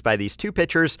directions by these two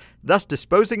pitchers, thus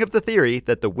disposing of the theory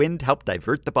that the wind helped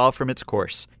divert the ball from its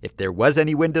course. If there was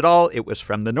any wind at all, it was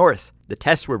from the north. The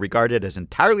tests were regarded as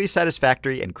entirely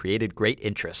satisfactory and created great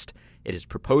interest. It is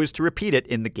proposed to repeat it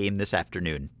in the game this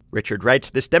afternoon. Richard writes,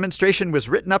 this demonstration was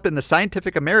written up in the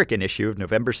Scientific American issue of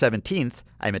November 17th.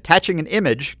 I'm attaching an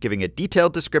image giving a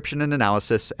detailed description and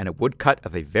analysis and a woodcut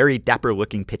of a very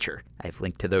dapper-looking pitcher. I've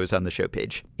linked to those on the show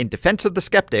page. In defense of the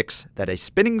skeptics, that a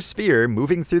spinning sphere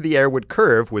moving through the air would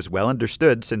curve was well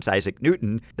understood since Isaac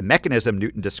Newton. The mechanism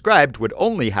Newton described would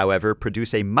only, however,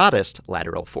 produce a modest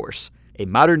lateral force. A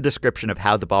modern description of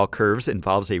how the ball curves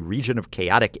involves a region of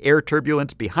chaotic air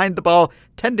turbulence behind the ball,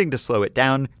 tending to slow it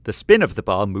down. The spin of the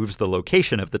ball moves the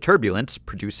location of the turbulence,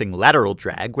 producing lateral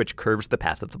drag, which curves the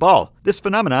path of the ball. This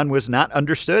phenomenon was not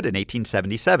understood in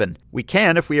 1877. We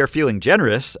can, if we are feeling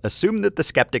generous, assume that the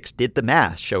skeptics did the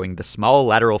math, showing the small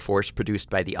lateral force produced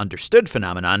by the understood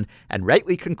phenomenon, and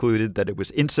rightly concluded that it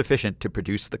was insufficient to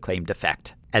produce the claimed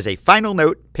effect. As a final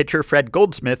note, pitcher Fred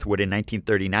Goldsmith would in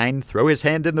 1939 throw his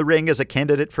hand in the ring as a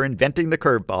candidate for inventing the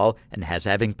curveball, and as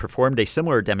having performed a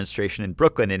similar demonstration in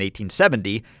Brooklyn in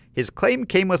 1870, his claim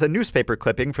came with a newspaper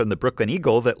clipping from the Brooklyn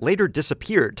Eagle that later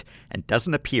disappeared and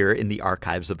doesn't appear in the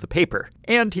archives of the paper.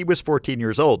 And he was 14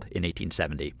 years old in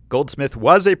 1870. Goldsmith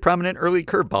was a prominent early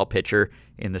curveball pitcher.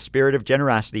 In the spirit of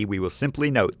generosity, we will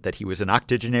simply note that he was an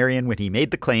octogenarian when he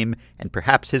made the claim, and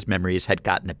perhaps his memories had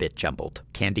gotten a bit jumbled.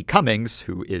 Candy Cummings,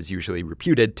 who is usually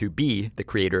reputed to be the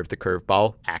creator of the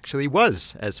curveball, actually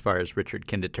was, as far as Richard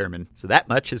can determine. So that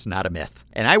much is not a myth.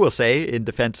 And I will say, in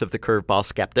defense of the curveball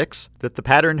skeptics, that the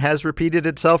pattern has repeated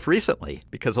itself recently,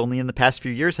 because only in the past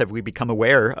few years have we become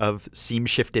aware of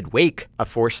seam-shifted wake, a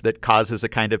force that causes a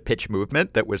kind of pitch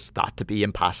movement that was thought to be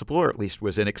impossible, or at least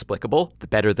was inexplicable. The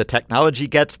better the technology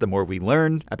gets, the more we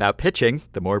learn about pitching,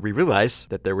 the more we realize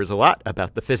that there was a lot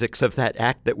about the physics of that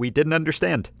act that we didn't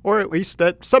understand, or at least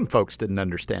that some folks didn't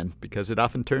understand, because it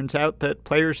often turns out that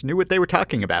players knew what they were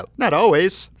talking about. Not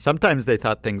always. Sometimes they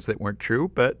thought things that weren't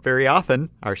true, but very often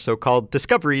our so-called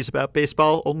discoveries about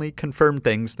baseball only confirm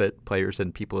things that players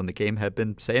and people in the game have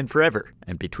been saying forever.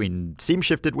 And between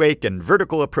seam-shifted wake and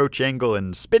vertical approach angle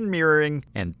and spin mirroring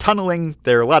and tunneling,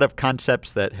 there are a lot of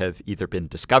concepts that have either been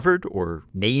discovered or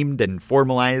named and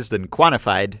formalized and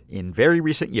quantified in very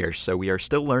recent years. So we are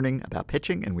still learning about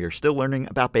pitching and we are still learning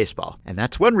about baseball. And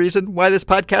that's one reason why this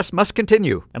podcast must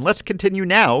continue. And let's continue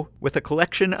now with a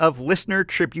collection of listener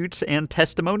tributes and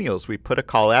testimonials. We put a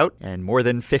call out and more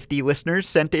than 50 listeners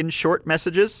sent in short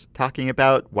messages talking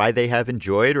about why they have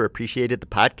enjoyed or appreciated the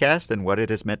podcast and what it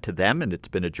has meant to them. And it's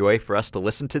been a joy for us to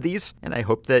listen to these. And I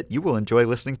hope that you will enjoy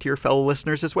listening to your fellow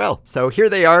listeners as well. So here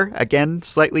they are, again,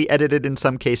 slightly edited in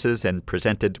some cases and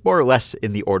presented more or less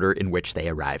in the order in which they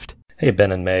arrived. Hey,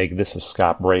 Ben and Meg, this is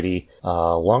Scott Brady,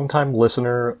 a longtime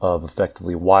listener of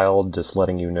Effectively Wild, just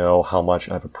letting you know how much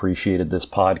I've appreciated this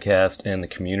podcast and the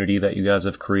community that you guys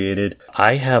have created.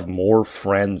 I have more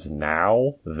friends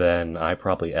now than I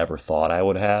probably ever thought I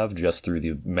would have, just through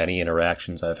the many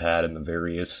interactions I've had in the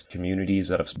various communities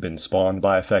that have been spawned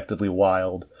by Effectively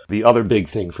Wild. The other big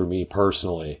thing for me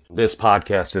personally, this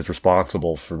podcast is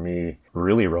responsible for me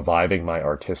really reviving my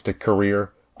artistic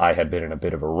career. I had been in a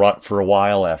bit of a rut for a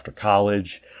while after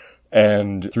college,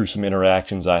 and through some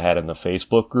interactions I had in the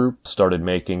Facebook group, started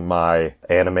making my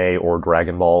anime or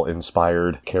Dragon Ball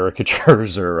inspired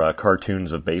caricatures or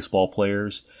cartoons of baseball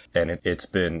players. And it's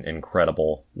been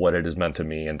incredible what it has meant to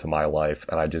me and to my life,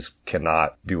 and I just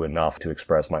cannot do enough to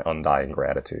express my undying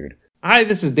gratitude. Hi,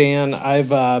 this is Dan. I've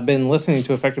been listening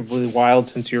to Effectively Wild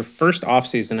since your first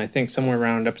off-season, I think somewhere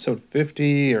around episode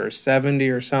 50 or 70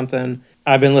 or something.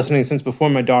 I've been listening since before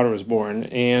my daughter was born,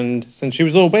 and since she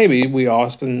was a little baby, we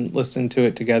often listened to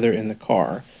it together in the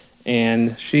car,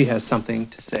 and she has something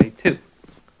to say too.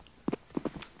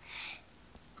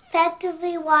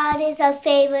 Effectively Wild is our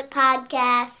favorite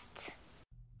podcast.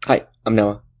 Hi, I'm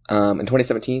Noah. In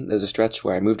 2017, there was a stretch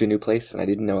where I moved to a new place and I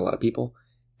didn't know a lot of people.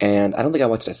 And I don't think I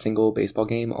watched a single baseball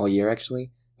game all year,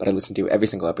 actually, but I listened to every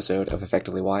single episode of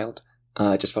Effectively Wild.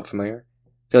 It just felt familiar.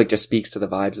 I feel like it just speaks to the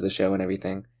vibes of the show and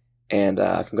everything. And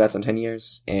congrats on 10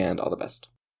 years, and all the best.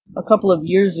 A couple of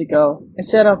years ago, I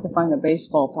set out to find a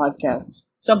baseball podcast.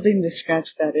 Something to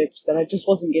scratch that itch that I just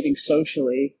wasn't getting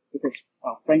socially, because,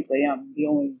 well, frankly, I'm the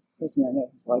only person I know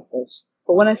who's like this.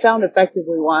 But when I found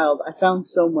Effectively Wild, I found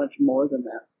so much more than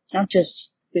that. Not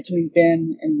just between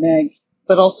Ben and Meg,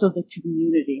 but also the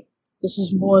community. This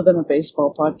is more than a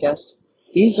baseball podcast.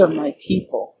 These are my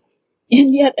people.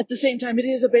 And yet, at the same time, it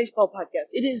is a baseball podcast.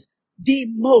 It is the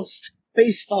most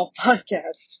baseball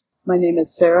podcast. My name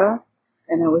is Sarah,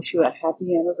 and I wish you a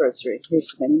happy anniversary. Here's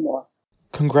to many more.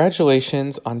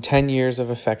 Congratulations on 10 years of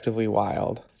Effectively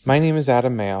Wild. My name is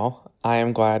Adam Mail. I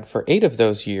am glad for 8 of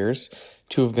those years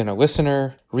to have been a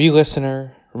listener,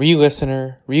 re-listener,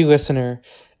 re-listener, re-listener,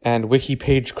 and wiki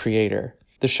page creator.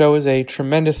 The show is a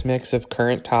tremendous mix of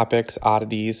current topics,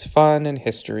 oddities, fun, and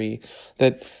history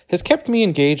that has kept me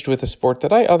engaged with a sport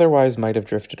that I otherwise might have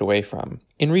drifted away from.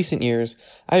 In recent years,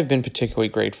 I have been particularly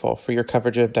grateful for your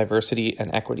coverage of diversity and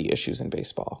equity issues in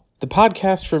baseball. The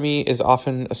podcast for me is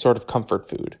often a sort of comfort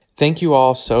food. Thank you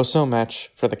all so much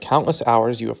for the countless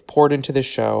hours you have poured into this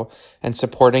show and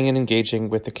supporting and engaging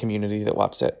with the community that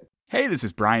loves it. Hey, this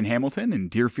is Brian Hamilton in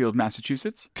Deerfield,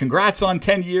 Massachusetts. Congrats on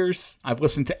 10 years. I've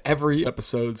listened to every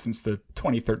episode since the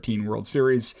 2013 World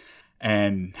Series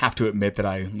and have to admit that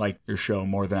I like your show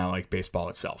more than I like baseball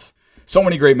itself. So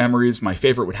many great memories. My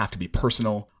favorite would have to be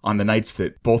personal. On the nights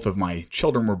that both of my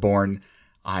children were born,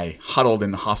 I huddled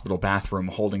in the hospital bathroom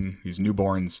holding these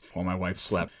newborns while my wife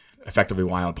slept, Effectively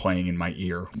Wild playing in my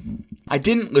ear. I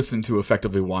didn't listen to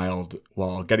Effectively Wild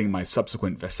while getting my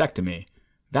subsequent vasectomy.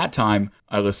 That time,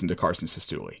 I listened to Carson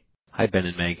Sestouli. Hi, Ben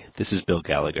and Meg. This is Bill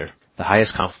Gallagher. The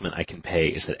highest compliment I can pay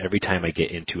is that every time I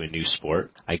get into a new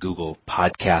sport, I Google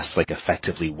podcasts like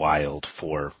Effectively Wild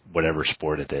for whatever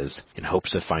sport it is, in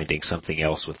hopes of finding something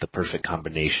else with the perfect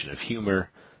combination of humor,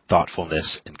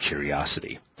 thoughtfulness, and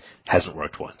curiosity. Hasn't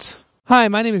worked once. Hi,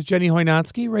 my name is Jenny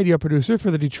Hoynatsky, radio producer for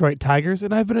the Detroit Tigers,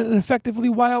 and I've been an Effectively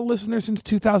Wild listener since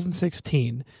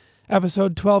 2016.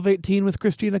 Episode 1218 with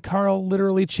Christina Carl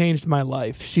literally changed my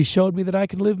life. She showed me that I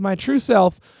can live my true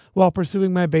self while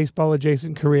pursuing my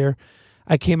baseball-adjacent career.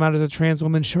 I came out as a trans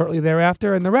woman shortly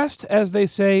thereafter, and the rest, as they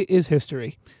say, is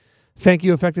history. Thank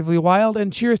you, Effectively Wild,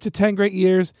 and cheers to 10 great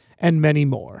years and many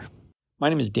more. My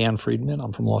name is Dan Friedman.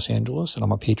 I'm from Los Angeles, and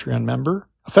I'm a Patreon member.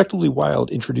 Effectively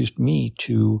Wild introduced me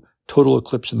to Total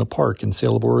Eclipse in the Park in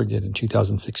Salem, Oregon in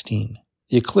 2016.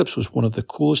 The eclipse was one of the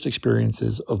coolest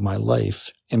experiences of my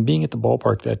life, and being at the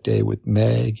ballpark that day with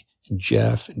Meg and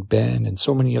Jeff and Ben and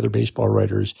so many other baseball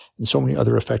writers and so many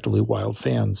other Effectively Wild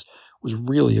fans was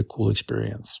really a cool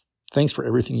experience. Thanks for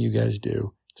everything you guys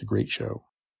do. It's a great show.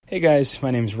 Hey guys,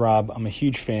 my name's Rob. I'm a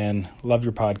huge fan. Love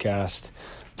your podcast.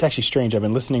 It's actually strange. I've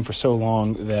been listening for so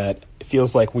long that it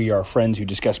feels like we are friends who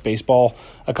discuss baseball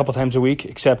a couple times a week,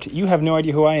 except you have no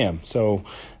idea who I am, so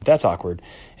that's awkward.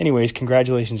 Anyways,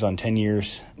 congratulations on 10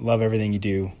 years. Love everything you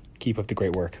do. Keep up the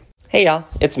great work. Hey y'all,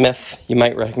 it's Myth. You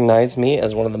might recognize me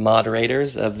as one of the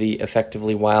moderators of the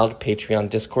Effectively Wild Patreon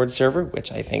Discord server,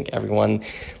 which I think everyone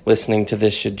listening to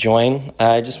this should join.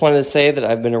 I just wanted to say that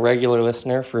I've been a regular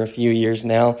listener for a few years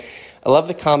now. I love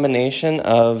the combination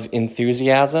of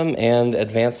enthusiasm and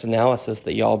advanced analysis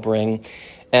that y'all bring.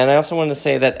 And I also wanted to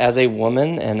say that as a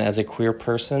woman and as a queer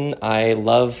person, I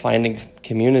love finding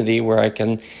community where I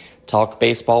can talk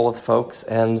baseball with folks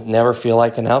and never feel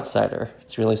like an outsider.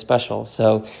 It's really special.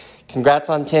 So congrats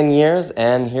on 10 years,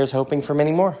 and here's hoping for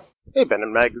many more. Hey, Ben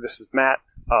and Meg, this is Matt.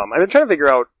 I've been trying to figure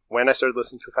out when I started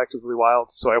listening to Effectively Wild,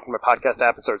 so I opened my podcast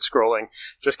app and started scrolling.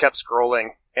 Just kept scrolling,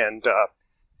 and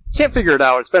can't figure it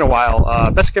out. It's been a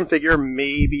while. Best I can figure,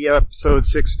 maybe episode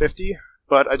 650,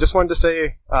 But I just wanted to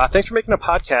say thanks for making a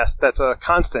podcast that's a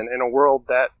constant in a world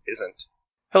that isn't.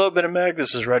 Hello, Ben and Meg.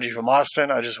 This is Reggie from Austin.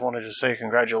 I just wanted to say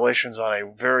congratulations on a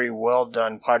very well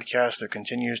done podcast that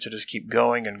continues to just keep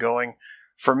going and going.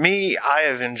 For me, I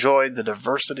have enjoyed the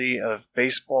diversity of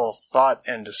baseball thought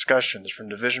and discussions, from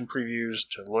division previews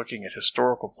to looking at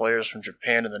historical players from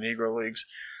Japan and the Negro Leagues.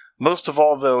 Most of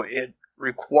all, though, it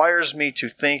requires me to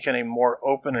think in a more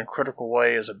open and critical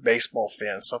way as a baseball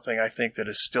fan, something I think that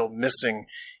is still missing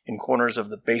in corners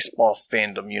of the baseball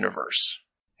fandom universe.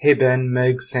 Hey Ben,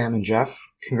 Meg, Sam, and Jeff.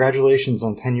 Congratulations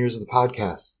on 10 years of the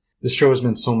podcast. This show has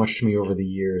meant so much to me over the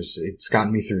years. It's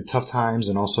gotten me through tough times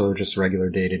and also just regular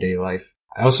day-to-day life.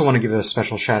 I also want to give a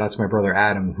special shout out to my brother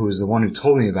Adam, who is the one who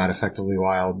told me about Effectively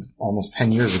Wild almost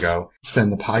 10 years ago. Since then,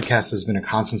 the podcast has been a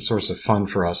constant source of fun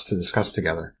for us to discuss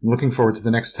together. I'm looking forward to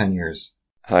the next 10 years.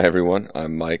 Hi everyone,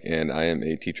 I'm Mike and I am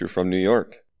a teacher from New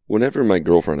York. Whenever my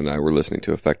girlfriend and I were listening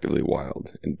to Effectively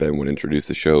Wild, and Ben would introduce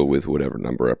the show with whatever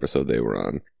number episode they were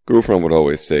on, girlfriend would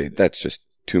always say, "That's just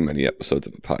too many episodes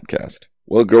of a podcast."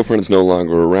 Well, girlfriend is no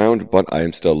longer around, but I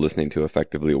am still listening to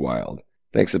Effectively Wild.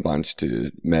 Thanks a bunch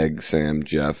to Meg, Sam,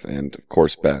 Jeff, and of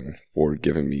course Ben for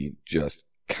giving me just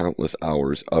countless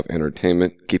hours of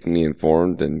entertainment, keeping me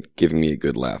informed, and giving me a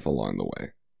good laugh along the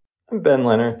way. I'm Ben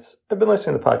Leonards. I've been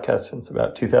listening to the podcast since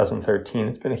about 2013.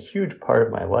 It's been a huge part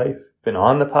of my life. Been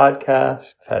on the podcast.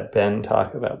 I've had Ben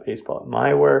talk about baseball at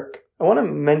my work. I want to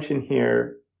mention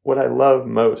here what I love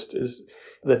most is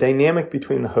the dynamic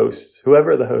between the hosts,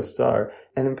 whoever the hosts are,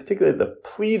 and in particular the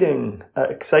pleading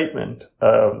excitement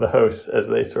of the hosts as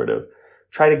they sort of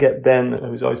try to get Ben,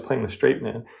 who's always playing the straight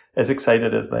man, as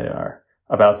excited as they are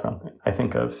about something. I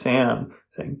think of Sam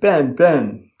saying,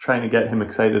 Ben, trying to get him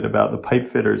excited about the Pipe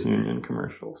Fitters Union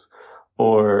commercials.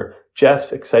 Or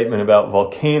Jeff's excitement about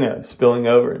volcanoes spilling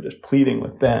over and just pleading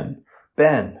with Ben.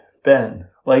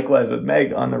 Likewise with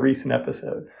Meg on the recent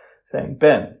episode, saying,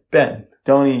 Ben,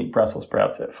 don't eat Brussels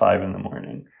sprouts at 5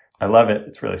 a.m. I love it.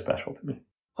 It's really special to me.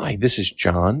 Hi, this is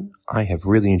John. I have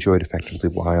really enjoyed Effectively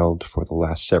Wild for the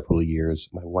last several years.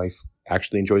 My wife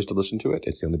actually enjoys to listen to it.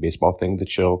 It's the only baseball thing that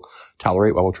she'll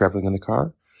tolerate while we're traveling in the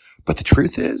car. But the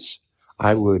truth is,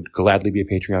 I would gladly be a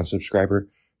Patreon subscriber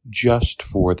just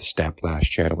for the Stat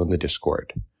Blast channel in the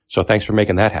Discord. So thanks for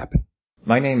making that happen.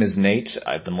 My name is Nate.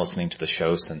 I've been listening to the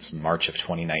show since March of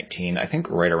 2019, I think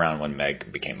right around when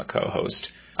Meg became a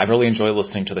co-host. I've really enjoyed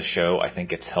listening to the show. I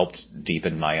think it's helped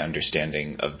deepen my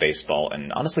understanding of baseball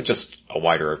and honestly just a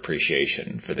wider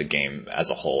appreciation for the game as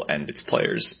a whole and its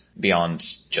players, beyond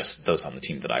just those on the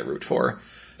team that I root for.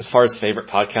 As far as favorite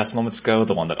podcast moments go,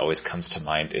 the one that always comes to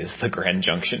mind is the Grand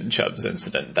Junction Chubbs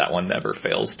incident. That one never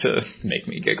fails to make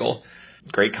me giggle.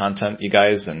 Great content, you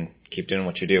guys, and keep doing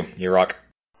what you do. You rock.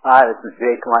 Hi, this is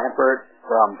Jake Lampert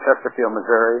from Chesterfield,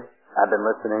 Missouri. I've been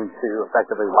listening to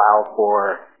Effectively Wild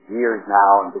for years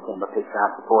now and became a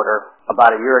Patreon supporter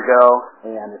about a year ago,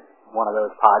 and it's one of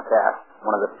those podcasts,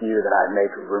 one of the few that I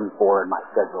make room for in my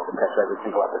schedule to catch every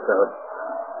single episode.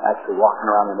 Actually walking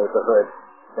around the neighborhood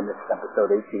in this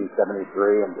episode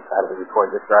 1873 and decided to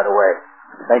record this right away.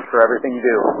 Thanks for everything you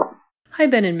do. Hi,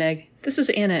 Ben and Meg. This is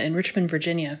Anna in Richmond,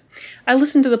 Virginia. I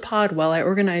listen to the pod while I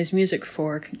organize music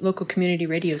for a local community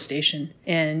radio station,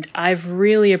 and I've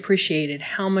really appreciated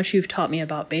how much you've taught me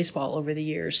about baseball over the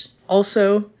years.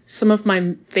 Also, some of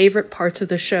my favorite parts of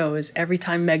the show is every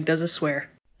time Meg does a swear.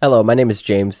 Hello, my name is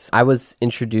James. I was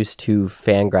introduced to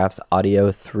Fangraphs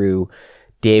Audio through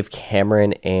Dave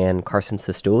Cameron and Carson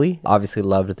Sestouli. Obviously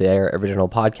loved their original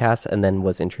podcast, and then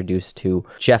was introduced to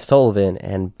Jeff Sullivan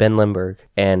and Ben Lindbergh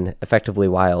and Effectively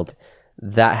Wild.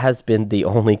 That has been the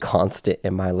only constant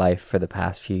in my life for the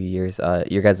past few years.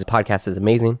 Your guys' podcast is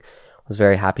amazing. I was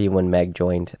very happy when Meg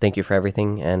joined. Thank you for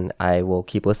everything, and I will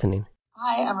keep listening.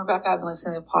 Hi, I'm Rebecca. I've been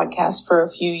listening to the podcast for a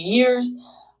few years.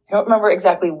 I don't remember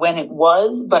exactly when it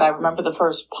was, but I remember the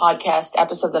first podcast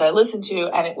episode that I listened to,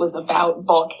 and it was about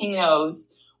volcanoes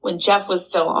when Jeff was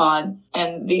still on,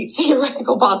 and the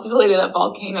theoretical possibility that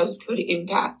volcanoes could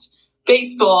impact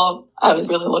baseball. I was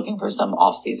really looking for some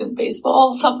off-season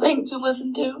baseball, something to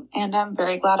listen to, and I'm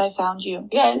very glad I found you.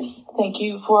 Guys, thank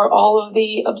you for all of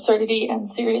the absurdity and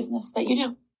seriousness that you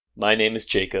do. My name is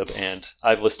Jacob, and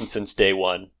I've listened since day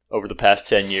one. Over the past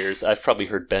 10 years, I've probably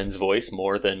heard Ben's voice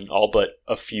more than all but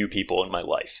a few people in my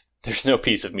life. There's no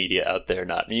piece of media out there,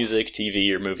 not music,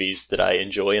 TV, or movies, that I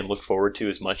enjoy and look forward to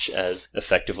as much as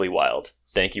Effectively Wild.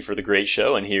 Thank you for the great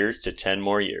show, and here's to 10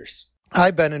 more years.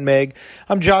 Hi, Ben and Meg.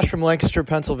 I'm Josh from Lancaster,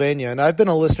 Pennsylvania, and I've been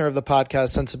a listener of the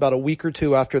podcast since about a week or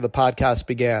two after the podcast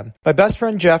began. My best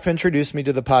friend Jeff introduced me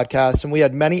to the podcast, and we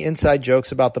had many inside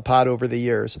jokes about the pod over the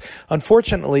years.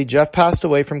 Unfortunately, Jeff passed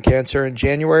away from cancer in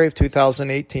January of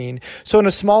 2018, so in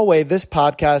a small way, this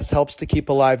podcast helps to keep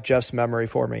alive Jeff's memory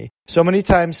for me. So many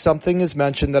times something is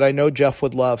mentioned that I know Jeff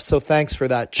would love, so thanks for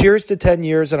that. Cheers to 10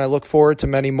 years, and I look forward to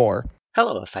many more.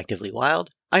 Hello, Effectively Wild.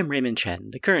 I'm Raymond Chen,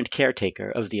 the current caretaker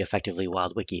of the Effectively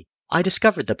Wild Wiki. I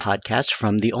discovered the podcast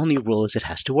from The Only Rule Is It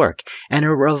Has to Work, and it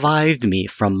revived me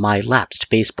from my lapsed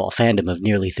baseball fandom of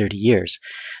nearly 30 years.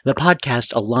 The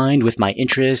podcast aligned with my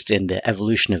interest in the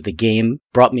evolution of the game,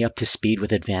 brought me up to speed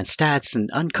with advanced stats, and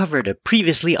uncovered a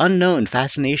previously unknown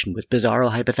fascination with bizarro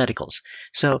hypotheticals.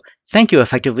 So, thank you,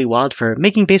 Effectively Wild, for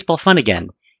making baseball fun again.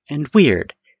 And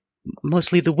weird.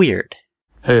 Mostly the weird.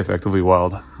 Hey, Effectively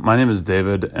Wild. My name is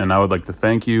David, and I would like to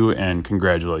thank you and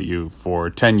congratulate you for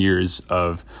 10 years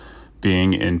of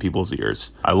being in people's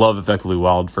ears. I love Effectively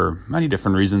Wild for many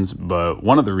different reasons, but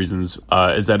one of the reasons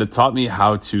is that it taught me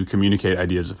how to communicate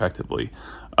ideas effectively,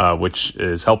 which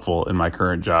is helpful in my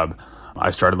current job.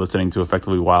 I started listening to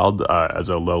Effectively Wild as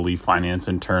a lowly finance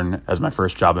intern as my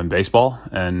first job in baseball,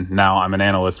 and now I'm an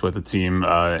analyst with a team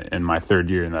in my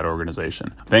third year in that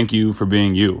organization. Thank you for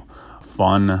being you.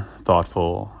 Fun,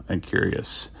 thoughtful, and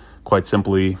curious. Quite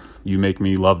simply, you make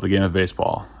me love the game of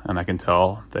baseball, and I can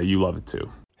tell that you love it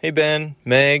too. Hey Ben,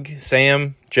 Meg,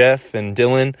 Sam, Jeff, and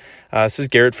Dylan. This is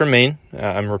Garrett from Maine.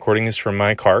 I'm recording this from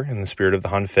my car in the spirit of the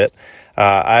Hun Fit.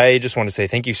 I just want to say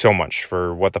thank you so much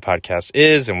for what the podcast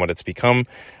is and what it's become.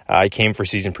 I came for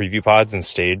season preview pods and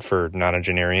stayed for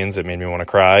nonagenarians. It made me want to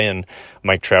cry, and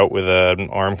Mike Trout with an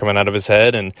arm coming out of his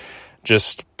head, and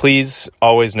just please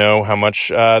always know how much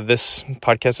this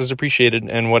podcast is appreciated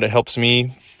and what it helps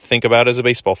me think about as a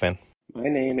baseball fan. My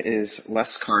name is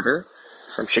Les Carter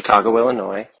from Chicago,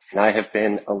 Illinois, and I have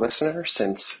been a listener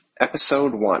since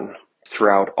episode 1.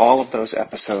 Throughout all of those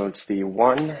episodes, the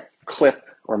one clip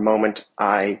or moment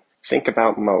I think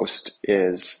about most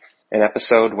is an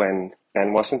episode when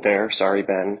Ben wasn't there, sorry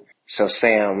Ben, so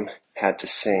Sam had to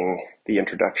sing the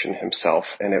introduction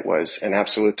himself, and it was an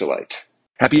absolute delight.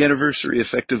 Happy anniversary,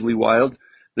 Effectively Wild.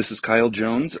 This is Kyle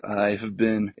Jones. I have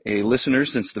been a listener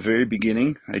since the very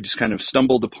beginning. I just kind of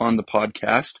stumbled upon the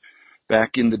podcast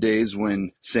back in the days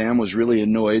when Sam was really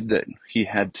annoyed that he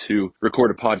had to record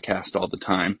a podcast all the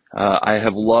time. I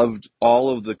have loved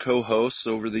all of the co-hosts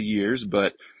over the years,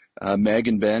 but Meg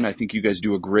and Ben, I think you guys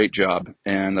do a great job,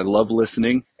 and I love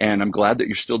listening, and I'm glad that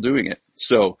you're still doing it.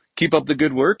 So keep up the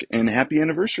good work, and happy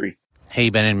anniversary. Hey,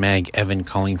 Ben and Meg, Evan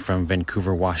calling from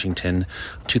Vancouver, Washington.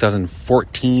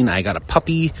 2014, I got a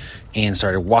puppy and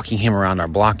started walking him around our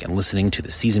block and listening to the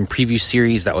season preview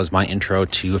series. That was my intro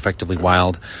to Effectively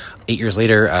Wild. 8 years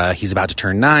later, he's about to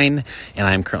turn 9, and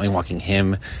I'm currently walking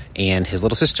him and his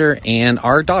little sister and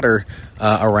our daughter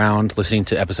around listening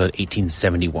to episode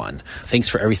 1871. Thanks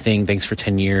for everything. Thanks for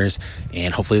 10 years,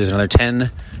 and hopefully there's another 10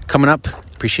 coming up.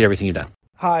 Appreciate everything you've done.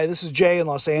 Hi, this is Jay in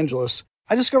Los Angeles.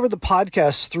 I discovered the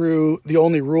podcast through The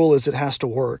Only Rule Is It Has to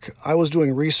Work. I was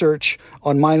doing research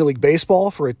on minor league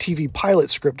baseball for a TV pilot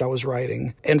script I was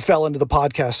writing and fell into the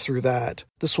podcast through that.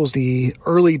 This was the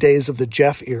early days of the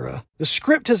Jeff era. The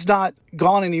script has not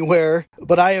gone anywhere,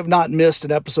 but I have not missed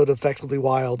an episode of Effectively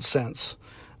Wild since.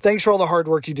 Thanks for all the hard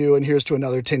work you do, and here's to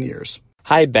another 10 years.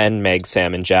 Hi, Ben, Meg,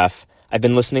 Sam, and Jeff. I've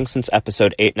been listening since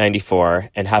episode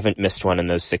 894 and haven't missed one in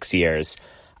those 6 years.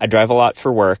 I drive a lot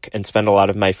for work and spend a lot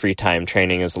of my free time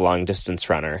training as a long-distance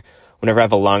runner. Whenever I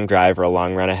have a long drive or a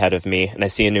long run ahead of me and I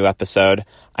see a new episode,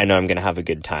 I know I'm going to have a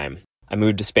good time. I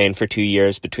moved to Spain for 2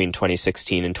 years between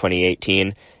 2016 and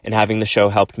 2018, and having the show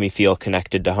helped me feel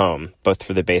connected to home, both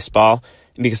for the baseball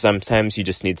and because sometimes you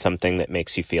just need something that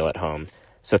makes you feel at home.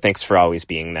 So thanks for always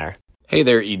being there. Hey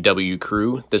there, EW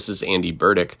crew. This is Andy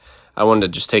Burdick. I wanted to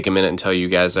just take a minute and tell you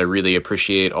guys I really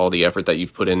appreciate all the effort that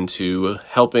you've put into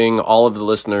helping all of the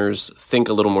listeners think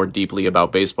a little more deeply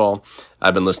about baseball.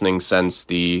 I've been listening since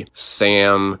the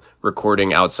Sam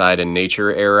recording outside in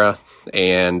nature era,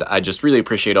 and I just really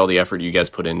appreciate all the effort you guys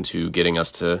put into getting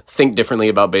us to think differently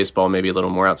about baseball, maybe a little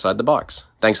more outside the box.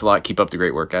 Thanks a lot. Keep up the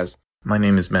great work, guys. My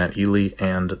name is Matt Ely,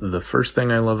 and the first thing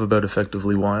I love about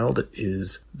Effectively Wild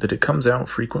is that it comes out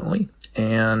frequently,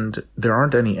 and there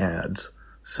aren't any ads.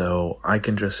 So I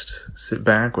can just sit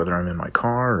back, whether I'm in my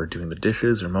car or doing the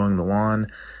dishes or mowing the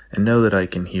lawn, and know that I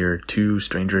can hear two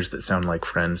strangers that sound like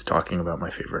friends talking about my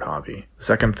favorite hobby. The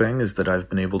second thing is that I've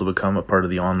been able to become a part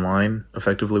of the online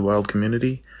Effectively Wild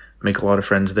community, make a lot of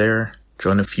friends there,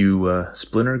 join a few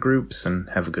splinter groups, and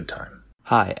have a good time.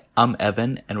 Hi, I'm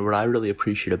Evan, and what I really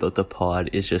appreciate about the pod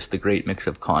is just the great mix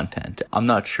of content. I'm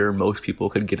not sure most people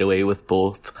could get away with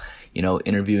both,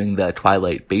 interviewing the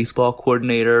Twilight baseball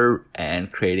coordinator and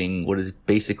creating what is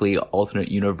basically alternate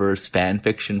universe fan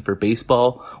fiction for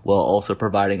baseball, while also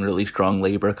providing really strong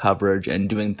labor coverage and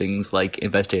doing things like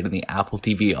investigating the Apple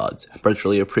TV odds. But it's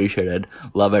really appreciated.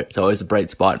 Love it. It's always a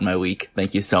bright spot in my week.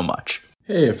 Thank you so much.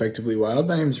 Hey, Effectively Wild.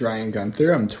 My name is Ryan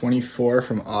Gunther. I'm 24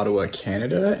 from Ottawa,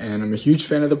 Canada, and I'm a huge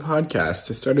fan of the podcast.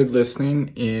 I started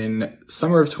listening in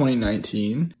summer of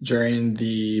 2019 during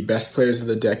the Best Players of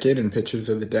the Decade and Pitchers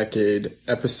of the Decade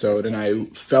episode, and I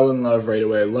fell in love right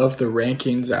away. I love the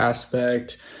rankings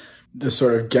aspect, the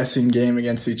sort of guessing game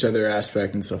against each other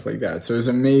aspect and stuff like that. So it was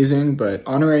amazing, but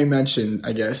honorary mention,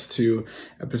 I guess, to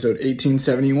episode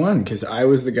 1871, because I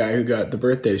was the guy who got the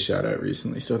birthday shout out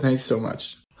recently. So thanks so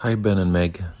much. Hi, Ben and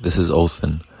Meg. This is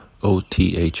Othan,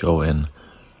 Othon.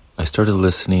 I started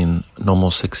listening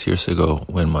almost 6 years ago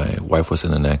when my wife was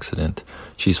in an accident.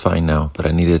 She's fine now, but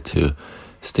I needed to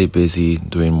stay busy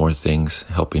doing more things,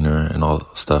 helping her and all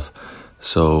stuff.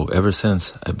 So ever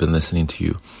since, I've been listening to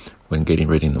you when getting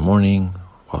ready in the morning,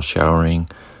 while showering,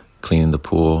 cleaning the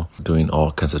pool, doing all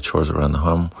kinds of chores around the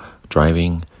home,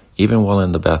 driving, even while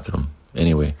in the bathroom.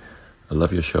 Anyway, I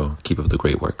love your show. Keep up the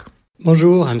great work.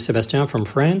 Bonjour, I'm Sébastien from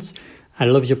France. I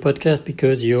love your podcast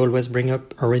because you always bring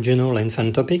up original and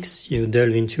fun topics. You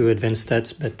delve into advanced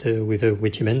stats, but with a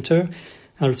witty banter.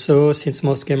 Also, since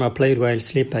most games are played while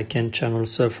asleep, I can channel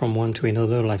surf from one to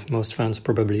another like most fans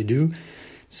probably do.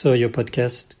 So your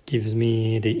podcast gives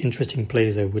me the interesting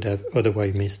plays I would have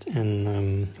otherwise missed.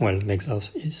 And, Meg's house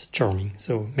is charming.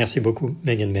 So, merci beaucoup,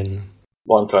 Meg and Ben.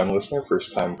 Long-time listener,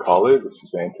 first-time caller. This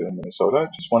is Anthony in Minnesota.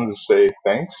 Just wanted to say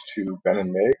thanks to Ben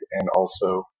and Meg, and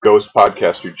also Ghost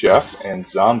podcaster Jeff and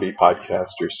Zombie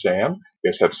podcaster Sam.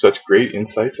 You guys have such great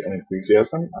insights and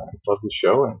enthusiasm. I love the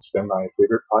show, and it's been my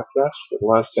favorite podcast for the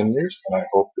last 10 years, and I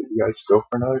hope that you guys go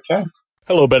for another 10.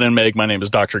 Hello, Ben and Meg. My name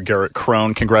is Dr. Garrett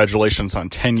Crone. Congratulations on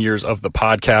 10 years of the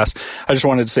podcast. I just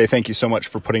wanted to say thank you so much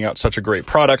for putting out such a great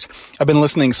product. I've been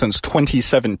listening since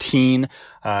 2017,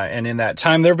 and in that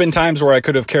time, there have been times where I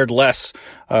could have cared less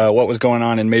what was going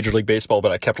on in Major League Baseball,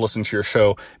 but I kept listening to your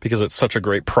show because it's such a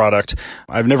great product.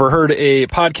 I've never heard a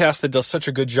podcast that does such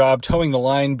a good job towing the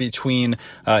line between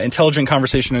intelligent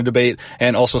conversation and debate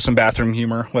and also some bathroom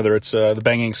humor, whether it's the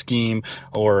banging scheme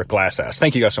or glass ass.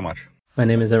 Thank you guys so much. My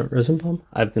name is Emmett Rosenbaum.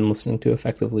 I've been listening to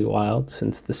Effectively Wild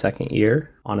since the second year,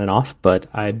 on and off, but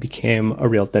I became a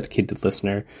real dedicated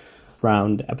listener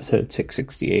around episode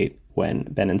 668 when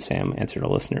Ben and Sam answered a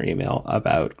listener email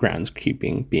about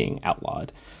groundskeeping being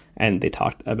outlawed. And they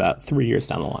talked about 3 years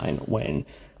down the line when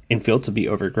infields would be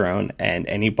overgrown and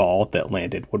any ball that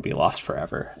landed would be lost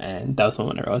forever. And that was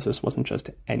when I realized this wasn't just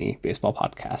any baseball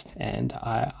podcast. And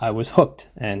I was hooked,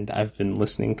 and I've been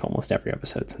listening to almost every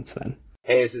episode since then.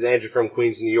 Hey, this is Andrew from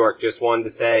Queens, New York. Just wanted to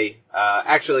say,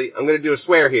 actually, I'm going to do a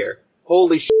swear here.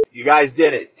 Holy shit, you guys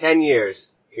did it. 10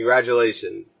 years.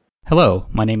 Congratulations. Hello,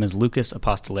 my name is Lucas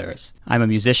Apostolaris. I'm a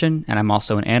musician, and I'm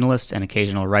also an analyst and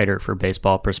occasional writer for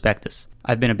Baseball Prospectus.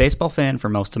 I've been a baseball fan for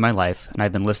most of my life, and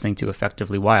I've been listening to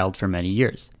Effectively Wild for many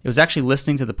years. It was actually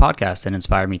listening to the podcast that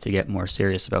inspired me to get more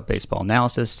serious about baseball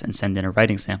analysis and send in a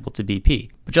writing sample to BP.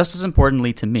 But just as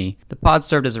importantly to me, the pod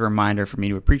served as a reminder for me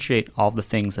to appreciate all of the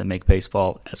things that make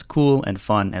baseball as cool and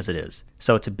fun as it is.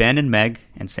 So to Ben and Meg,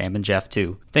 and Sam and Jeff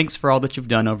too, thanks for all that you've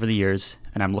done over the years,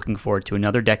 and I'm looking forward to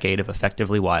another decade of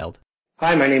Effectively Wild.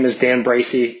 Hi, my name is Dan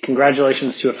Bracey.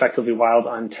 Congratulations to Effectively Wild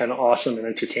on 10 awesome and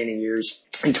entertaining years.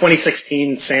 In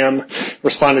 2016, Sam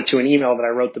responded to an email that I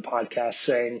wrote the podcast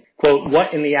saying, quote,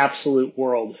 "What in the absolute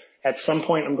world? At some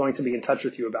point, I'm going to be in touch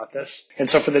with you about this." And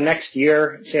so for the next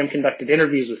year, Sam conducted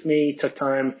interviews with me, took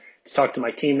time to talk to my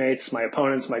teammates, my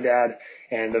opponents, my dad,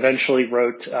 and eventually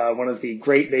wrote one of the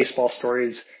great baseball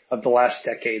stories of the last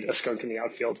decade, A Skunk in the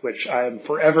Outfield, which I am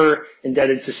forever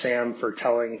indebted to Sam for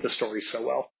telling the story so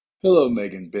well. Hello,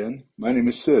 Meg and Ben. My name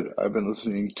is Sid. I've been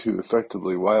listening to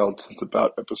Effectively Wild since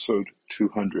about episode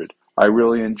 200. I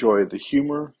really enjoy the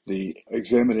humor, the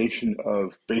examination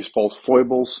of baseball's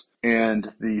foibles,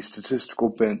 and the statistical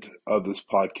bent of this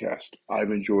podcast. I've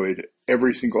enjoyed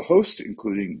every single host,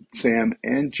 including Sam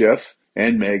and Jeff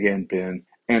and Meg and Ben,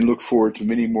 and look forward to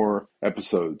many more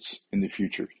episodes in the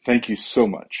future. Thank you so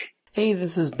much. Hey,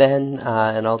 this is Ben,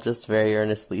 and I'll just very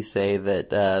earnestly say that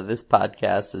this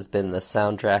podcast has been the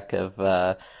soundtrack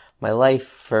of my life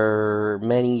for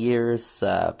many years,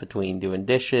 between doing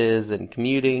dishes and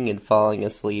commuting and falling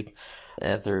asleep,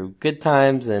 through good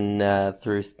times and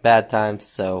through bad times.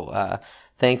 So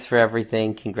thanks for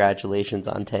everything. Congratulations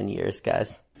on 10 years,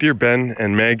 guys. Dear Ben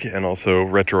and Meg, and also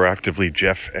retroactively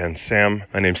Jeff and Sam,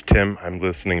 my name's Tim. I'm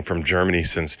listening from Germany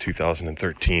since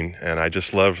 2013, and I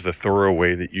just love the thorough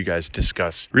way that you guys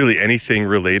discuss really anything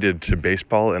related to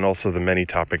baseball and also the many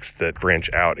topics that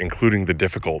branch out, including the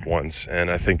difficult ones. And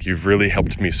I think you've really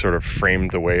helped me sort of frame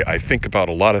the way I think about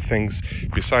a lot of things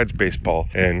besides baseball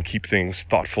and keep things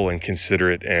thoughtful and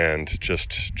considerate and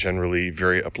just generally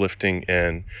very uplifting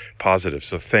and positive.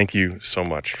 So thank you so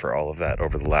much for all of that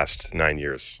over the last 9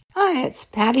 years. Hi, it's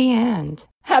Patty Ann.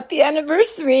 Happy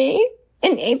anniversary!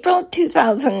 In April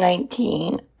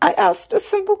 2019, I asked a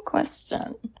simple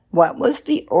question. What was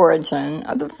the origin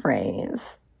of the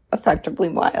phrase, effectively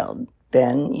wild?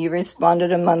 Ben, you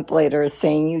responded a month later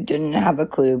saying you didn't have a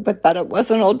clue, but that it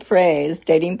was an old phrase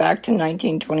dating back to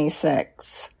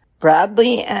 1926.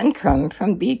 Bradley Ancrum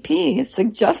from BP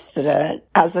suggested it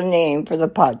as a name for the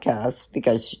podcast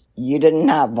because you didn't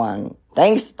have one.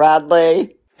 Thanks,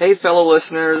 Bradley. Hey, fellow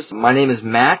listeners. My name is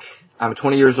Mac. I'm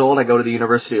 20 years old. I go to the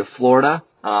University of Florida.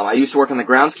 I used to work on the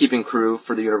groundskeeping crew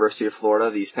for the University of Florida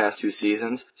these past 2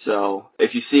 seasons. So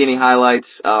if you see any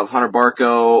highlights of Hunter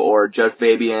Barco or Jeff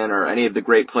Fabian or any of the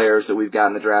great players that we've got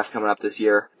in the draft coming up this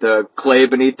year, the clay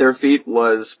beneath their feet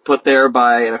was put there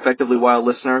by an Effectively Wild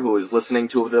listener who was listening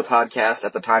to the podcast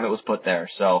at the time it was put there.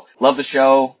 So love the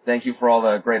show. Thank you for all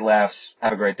the great laughs.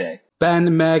 Have a great day.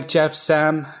 Ben, Meg, Jeff,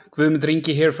 Sam,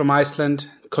 Guðmundur here from Iceland.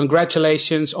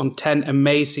 Congratulations on 10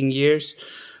 amazing years,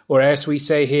 or as we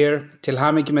say here, til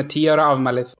hamingju með 10 ára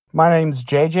afmælið. My name's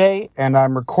JJ, and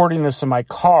I'm recording this in my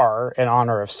car in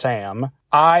honor of Sam.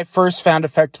 I first found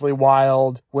Effectively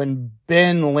Wild when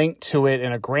Ben linked to it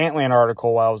in a Grantland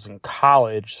article while I was in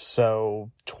college, so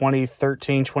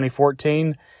 2013,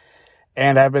 2014,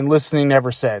 and I've been listening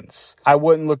ever since. I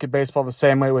wouldn't look at baseball the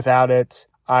same way without it.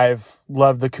 I've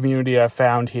loved the community I've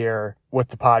found here with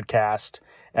the podcast,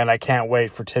 and I can't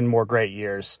wait for 10 more great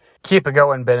years. Keep it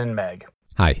going, Ben and Meg.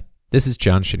 Hi, this is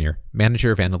John Chenier, Manager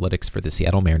of Analytics for the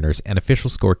Seattle Mariners and official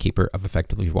scorekeeper of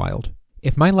Effectively Wild.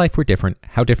 If my life were different,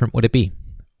 how different would it be?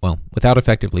 Well, without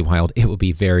Effectively Wild, it would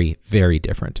be very, very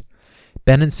different.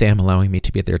 Ben and Sam allowing me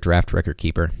to be their draft record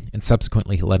keeper, and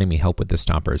subsequently letting me help with the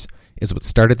Stompers, is what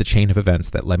started the chain of events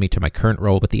that led me to my current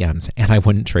role with the M's, and I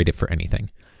wouldn't trade it for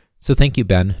anything. So thank you,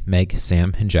 Ben, Meg,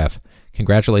 Sam, and Jeff.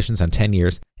 Congratulations on 10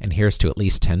 years, and here's to at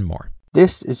least 10 more.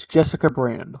 This is Jessica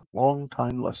Brand,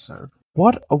 longtime listener.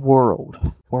 What a world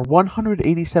where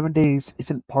 187 days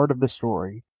isn't part of the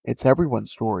story. It's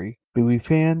everyone's story. Be we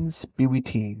fans, be we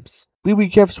teams. Be we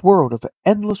Jeff's world of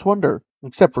endless wonder,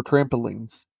 except for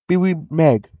trampolines. Be we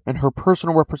Meg and her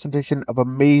personal representation of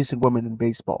amazing women in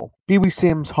baseball. Be we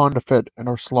Sam's Honda Fit and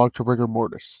our slog to rigor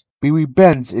mortis. Be we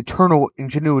Ben's eternal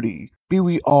ingenuity. Be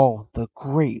we all the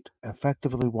great,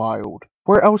 Effectively Wild.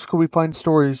 Where else could we find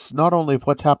stories not only of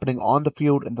what's happening on the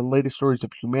field and the latest stories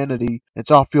of humanity, its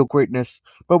off-field greatness,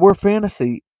 but where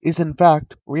fantasy is in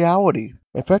fact reality?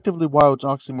 Effectively Wild's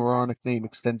oxymoronic name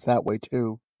extends that way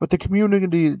too. With the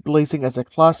community blazing as a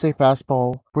Class A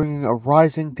fastball, bringing a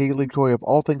rising daily joy of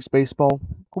all things baseball,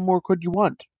 what more could you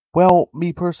want? Well,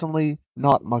 me personally,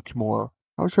 not much more.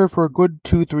 I was here for a good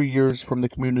 2-3 years from the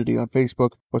community on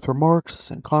Facebook with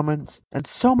remarks and comments and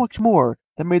so much more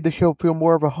that made the show feel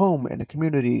more of a home and a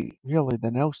community really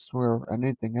than elsewhere or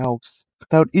anything else.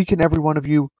 Without each and every one of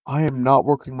you, I am not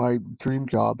working my dream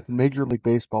job in Major League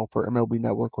Baseball for MLB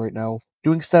Network right now,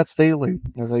 doing stats daily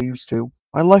as I used to.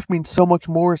 My life means so much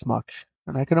more as much,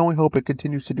 and I can only hope it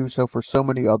continues to do so for so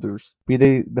many others, be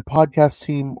they the podcast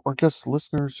team or just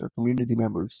listeners or community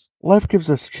members. Life gives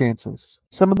us chances.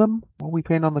 Some of them, well, we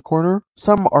paint on the corner.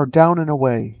 Some are down and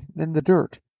away, in the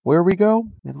dirt. Where we go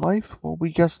in life, well,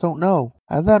 we just don't know.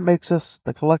 And that makes us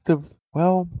the collective,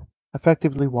 well,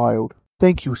 Effectively Wild.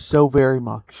 Thank you so very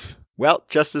much. Well,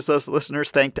 just as those listeners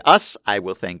thanked us, I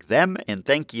will thank them, and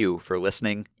thank you for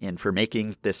listening and for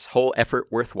making this whole effort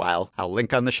worthwhile. I'll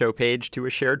link on the show page to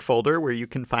a shared folder where you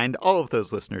can find all of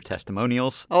those listener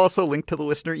testimonials. I'll also link to the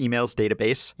listener emails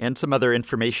database and some other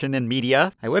information and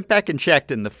media. I went back and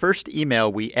checked, and the first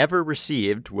email we ever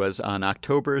received was on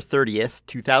October 30th,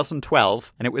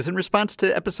 2012, and it was in response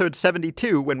to episode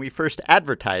 72 when we first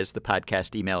advertised the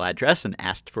podcast email address and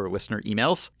asked for listener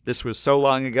emails. This was so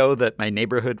long ago that my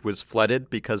neighborhood was flooded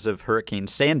because of Hurricane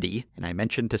Sandy, and I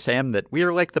mentioned to Sam that we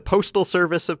are like the postal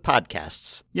service of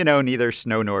podcasts. You know, neither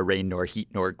snow nor rain nor heat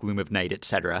nor gloom of night,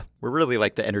 etc. We're really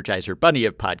like the Energizer Bunny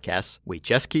of podcasts. We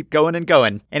just keep going and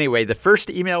going. Anyway, the first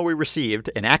email we received,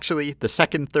 and actually the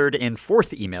second, third, and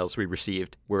fourth emails we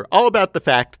received, were all about the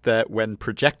fact that when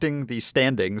projecting the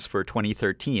standings for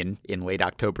 2013 in late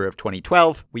October of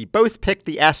 2012, we both picked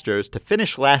the Astros to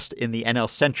finish last in the NL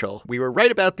Central. We were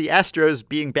right about the Astros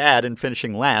being bad and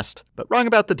finishing last, West. But wrong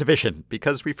about the division,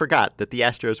 because we forgot that the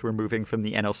Astros were moving from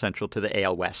the NL Central to the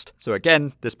AL West. So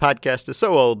again, this podcast is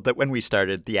so old that when we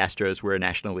started, the Astros were a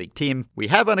National League team. We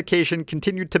have on occasion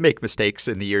continued to make mistakes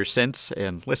in the years since,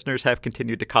 and listeners have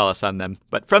continued to call us on them.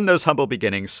 But from those humble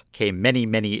beginnings came many,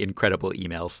 many incredible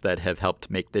emails that have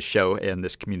helped make this show and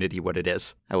this community what it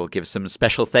is. I will give some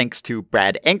special thanks to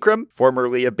Brad Ankrum,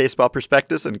 formerly of Baseball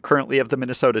Prospectus and currently of the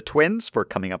Minnesota Twins, for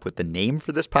coming up with the name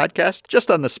for this podcast,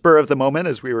 just on the spur of the moment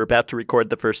as we were about to record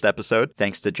the first episode.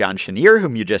 Thanks to John Chenier,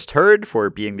 whom you just heard, for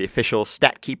being the official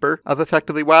stat keeper of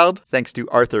Effectively Wild. Thanks to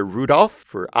Arthur Rudolph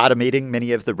for automating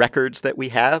many of the records that we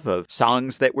have of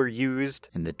songs that were used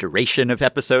and the duration of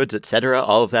episodes, etc.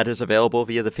 All of that is available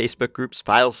via the Facebook group's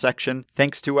files section.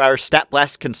 Thanks to our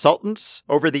StatBlast consultants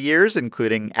over the years,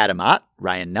 including Adam Ott,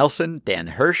 Ryan Nelson, Dan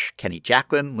Hirsch, Kenny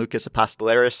Jacklin, Lucas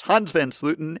Apostolaris, Hans Van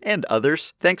Sluten, and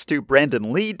others. Thanks to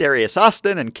Brandon Lee, Darius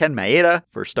Austin, and Ken Maeda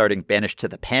for starting Banished to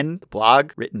the Pen, the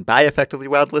blog written by Effectively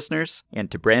Wild listeners, and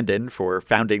to Brandon for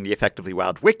founding the Effectively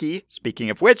Wild Wiki.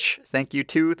 Speaking of which, thank you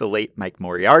to the late Mike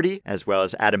Moriarty, as well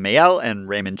as Adam Mayel and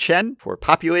Raymond Chen for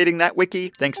populating that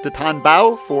wiki. Thanks to Tan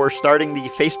Bao for starting the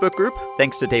Facebook group.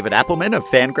 Thanks to David Appelman of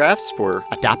Fangraphs for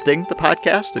adopting the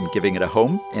podcast and giving it a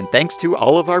home. And thanks to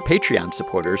all of our Patreon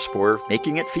supporters for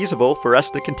making it feasible for us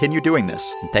to continue doing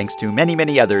this. And thanks to many,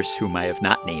 many others whom I have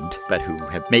not named, but who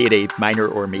have made a minor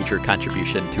or major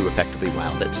contribution to Effectively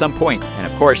Wild at some point. And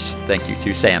of course, thank you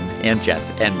to Sam and Jeff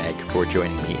and Meg for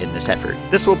joining me in this effort.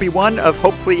 This will be one of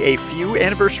hopefully a few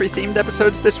anniversary-themed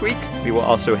episodes this week. We will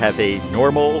also have a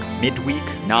normal midweek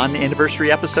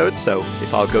non-anniversary episode, so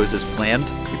if all goes as planned,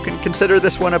 you can consider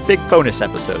this one a big bonus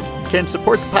episode. You can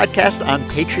support the podcast on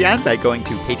Patreon by going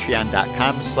to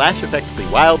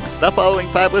patreon.com/effectivelywild. The following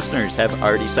 5 listeners have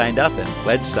already signed up and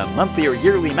pledged some monthly or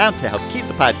yearly amount to help keep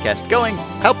the podcast going,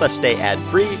 help us stay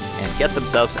ad-free, and get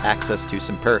themselves access to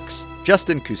some perks.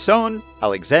 Justin Couson,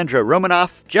 Alexandra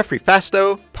Romanoff, Jeffrey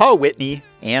Fasto, Paul Whitney,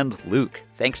 and Luke.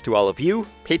 Thanks to all of you.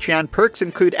 Patreon perks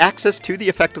include access to the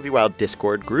Effectively Wild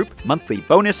Discord group, monthly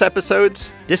bonus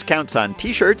episodes, discounts on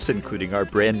t-shirts, including our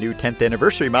brand new 10th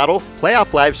anniversary model,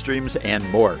 playoff live streams, and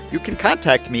more. You can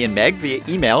contact me and Meg via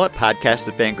email at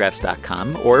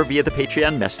podcast@fangraphs.com or via the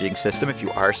Patreon messaging system if you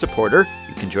are a supporter.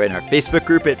 You can join our Facebook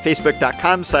group at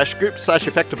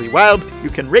facebook.com/group/effectivelywild.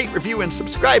 You can rate, review, and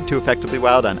subscribe to Effectively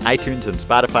Wild on iTunes and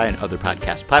Spotify and other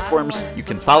podcast platforms. You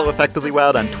can follow Effectively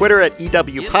Wild on Twitter at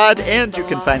EWPod, and you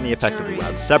can find the Effectively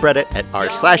Wild subreddit at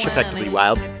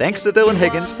r/effectivelywild. Thanks to Dylan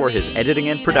Higgins for his editing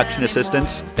and production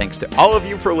assistance. Thanks to all of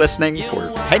you for listening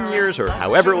for 10 years or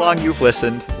however long you've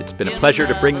listened. It's been a pleasure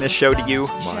to bring this show to you.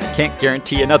 While I can't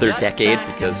guarantee another decade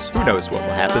because who knows what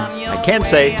will happen, I can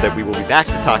say that we will be back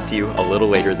to talk to you a little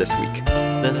later this week.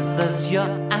 This is your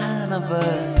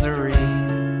anniversary.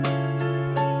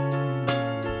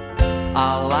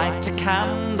 I'll light a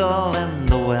candle in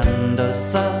the window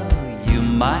so you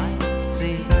might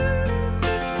see.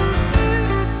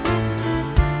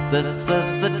 This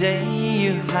is the day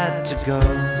you had to go.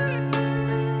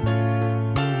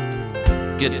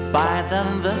 Goodbye,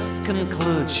 then this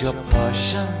concludes your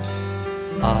portion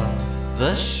of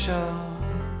the show.